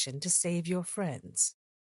action to save your friends.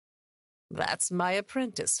 That's my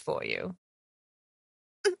apprentice for you.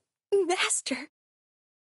 Master.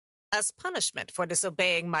 As punishment for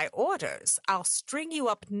disobeying my orders, I'll string you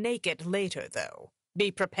up naked later, though.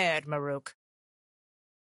 Be prepared, Maruk.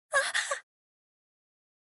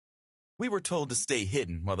 We were told to stay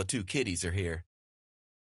hidden while the two kiddies are here.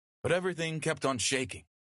 But everything kept on shaking.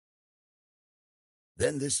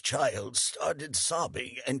 Then this child started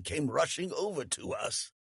sobbing and came rushing over to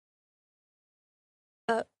us.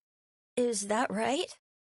 Is that right?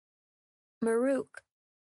 Maruk,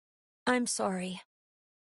 I'm sorry.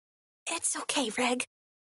 It's okay, Reg.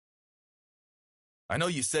 I know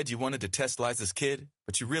you said you wanted to test Liza's kid,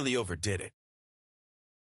 but you really overdid it.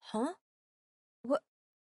 Huh?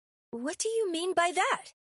 What do you mean by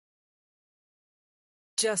that?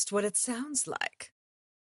 Just what it sounds like.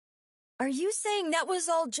 Are you saying that was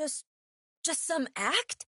all just some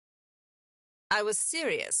act? I was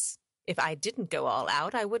serious. If I didn't go all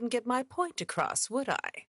out, I wouldn't get my point across, would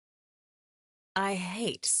I? I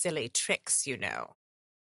hate silly tricks, you know.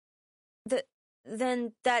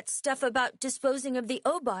 Then that stuff about disposing of the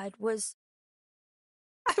Obod was...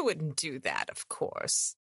 I wouldn't do that, of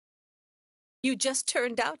course. You just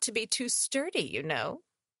turned out to be too sturdy, you know.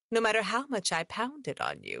 No matter how much I pounded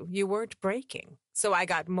on you, you weren't breaking, so I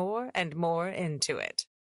got more and more into it.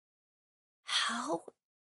 How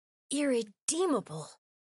irredeemable.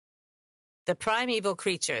 The primeval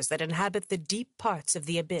creatures that inhabit the deep parts of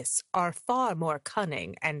the abyss are far more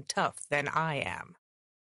cunning and tough than I am.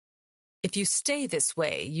 If you stay this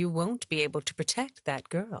way, you won't be able to protect that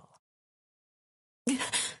girl.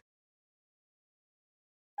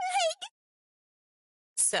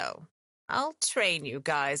 So, I'll train you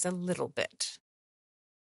guys a little bit.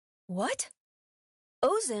 What?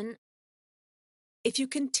 Ozan? If you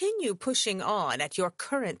continue pushing on at your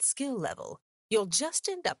current skill level, you'll just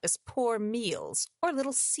end up as poor meals or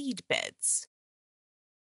little seed beds.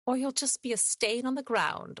 Or you'll just be a stain on the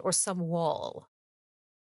ground or some wall.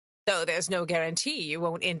 Though there's no guarantee you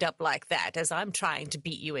won't end up like that, as I'm trying to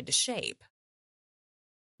beat you into shape.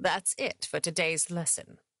 That's it for today's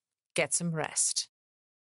lesson. Get some rest.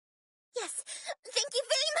 Yes, thank you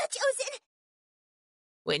very much, Ozan!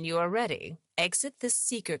 When you are ready, exit this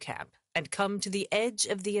seeker camp and come to the edge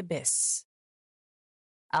of the abyss.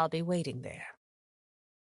 I'll be waiting there.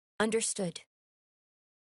 Understood.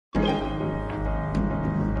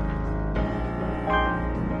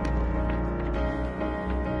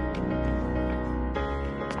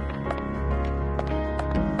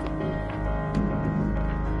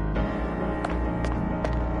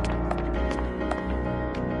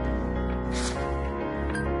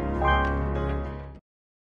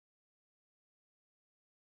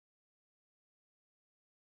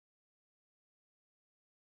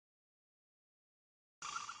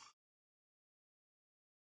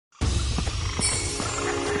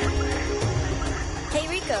 Hey,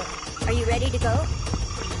 Riko, are you ready to go?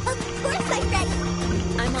 Of course I'm ready!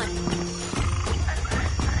 I'm on.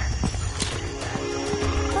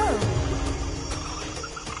 Oh.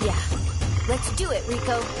 Yeah. Let's do it,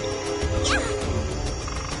 Riko. Yeah!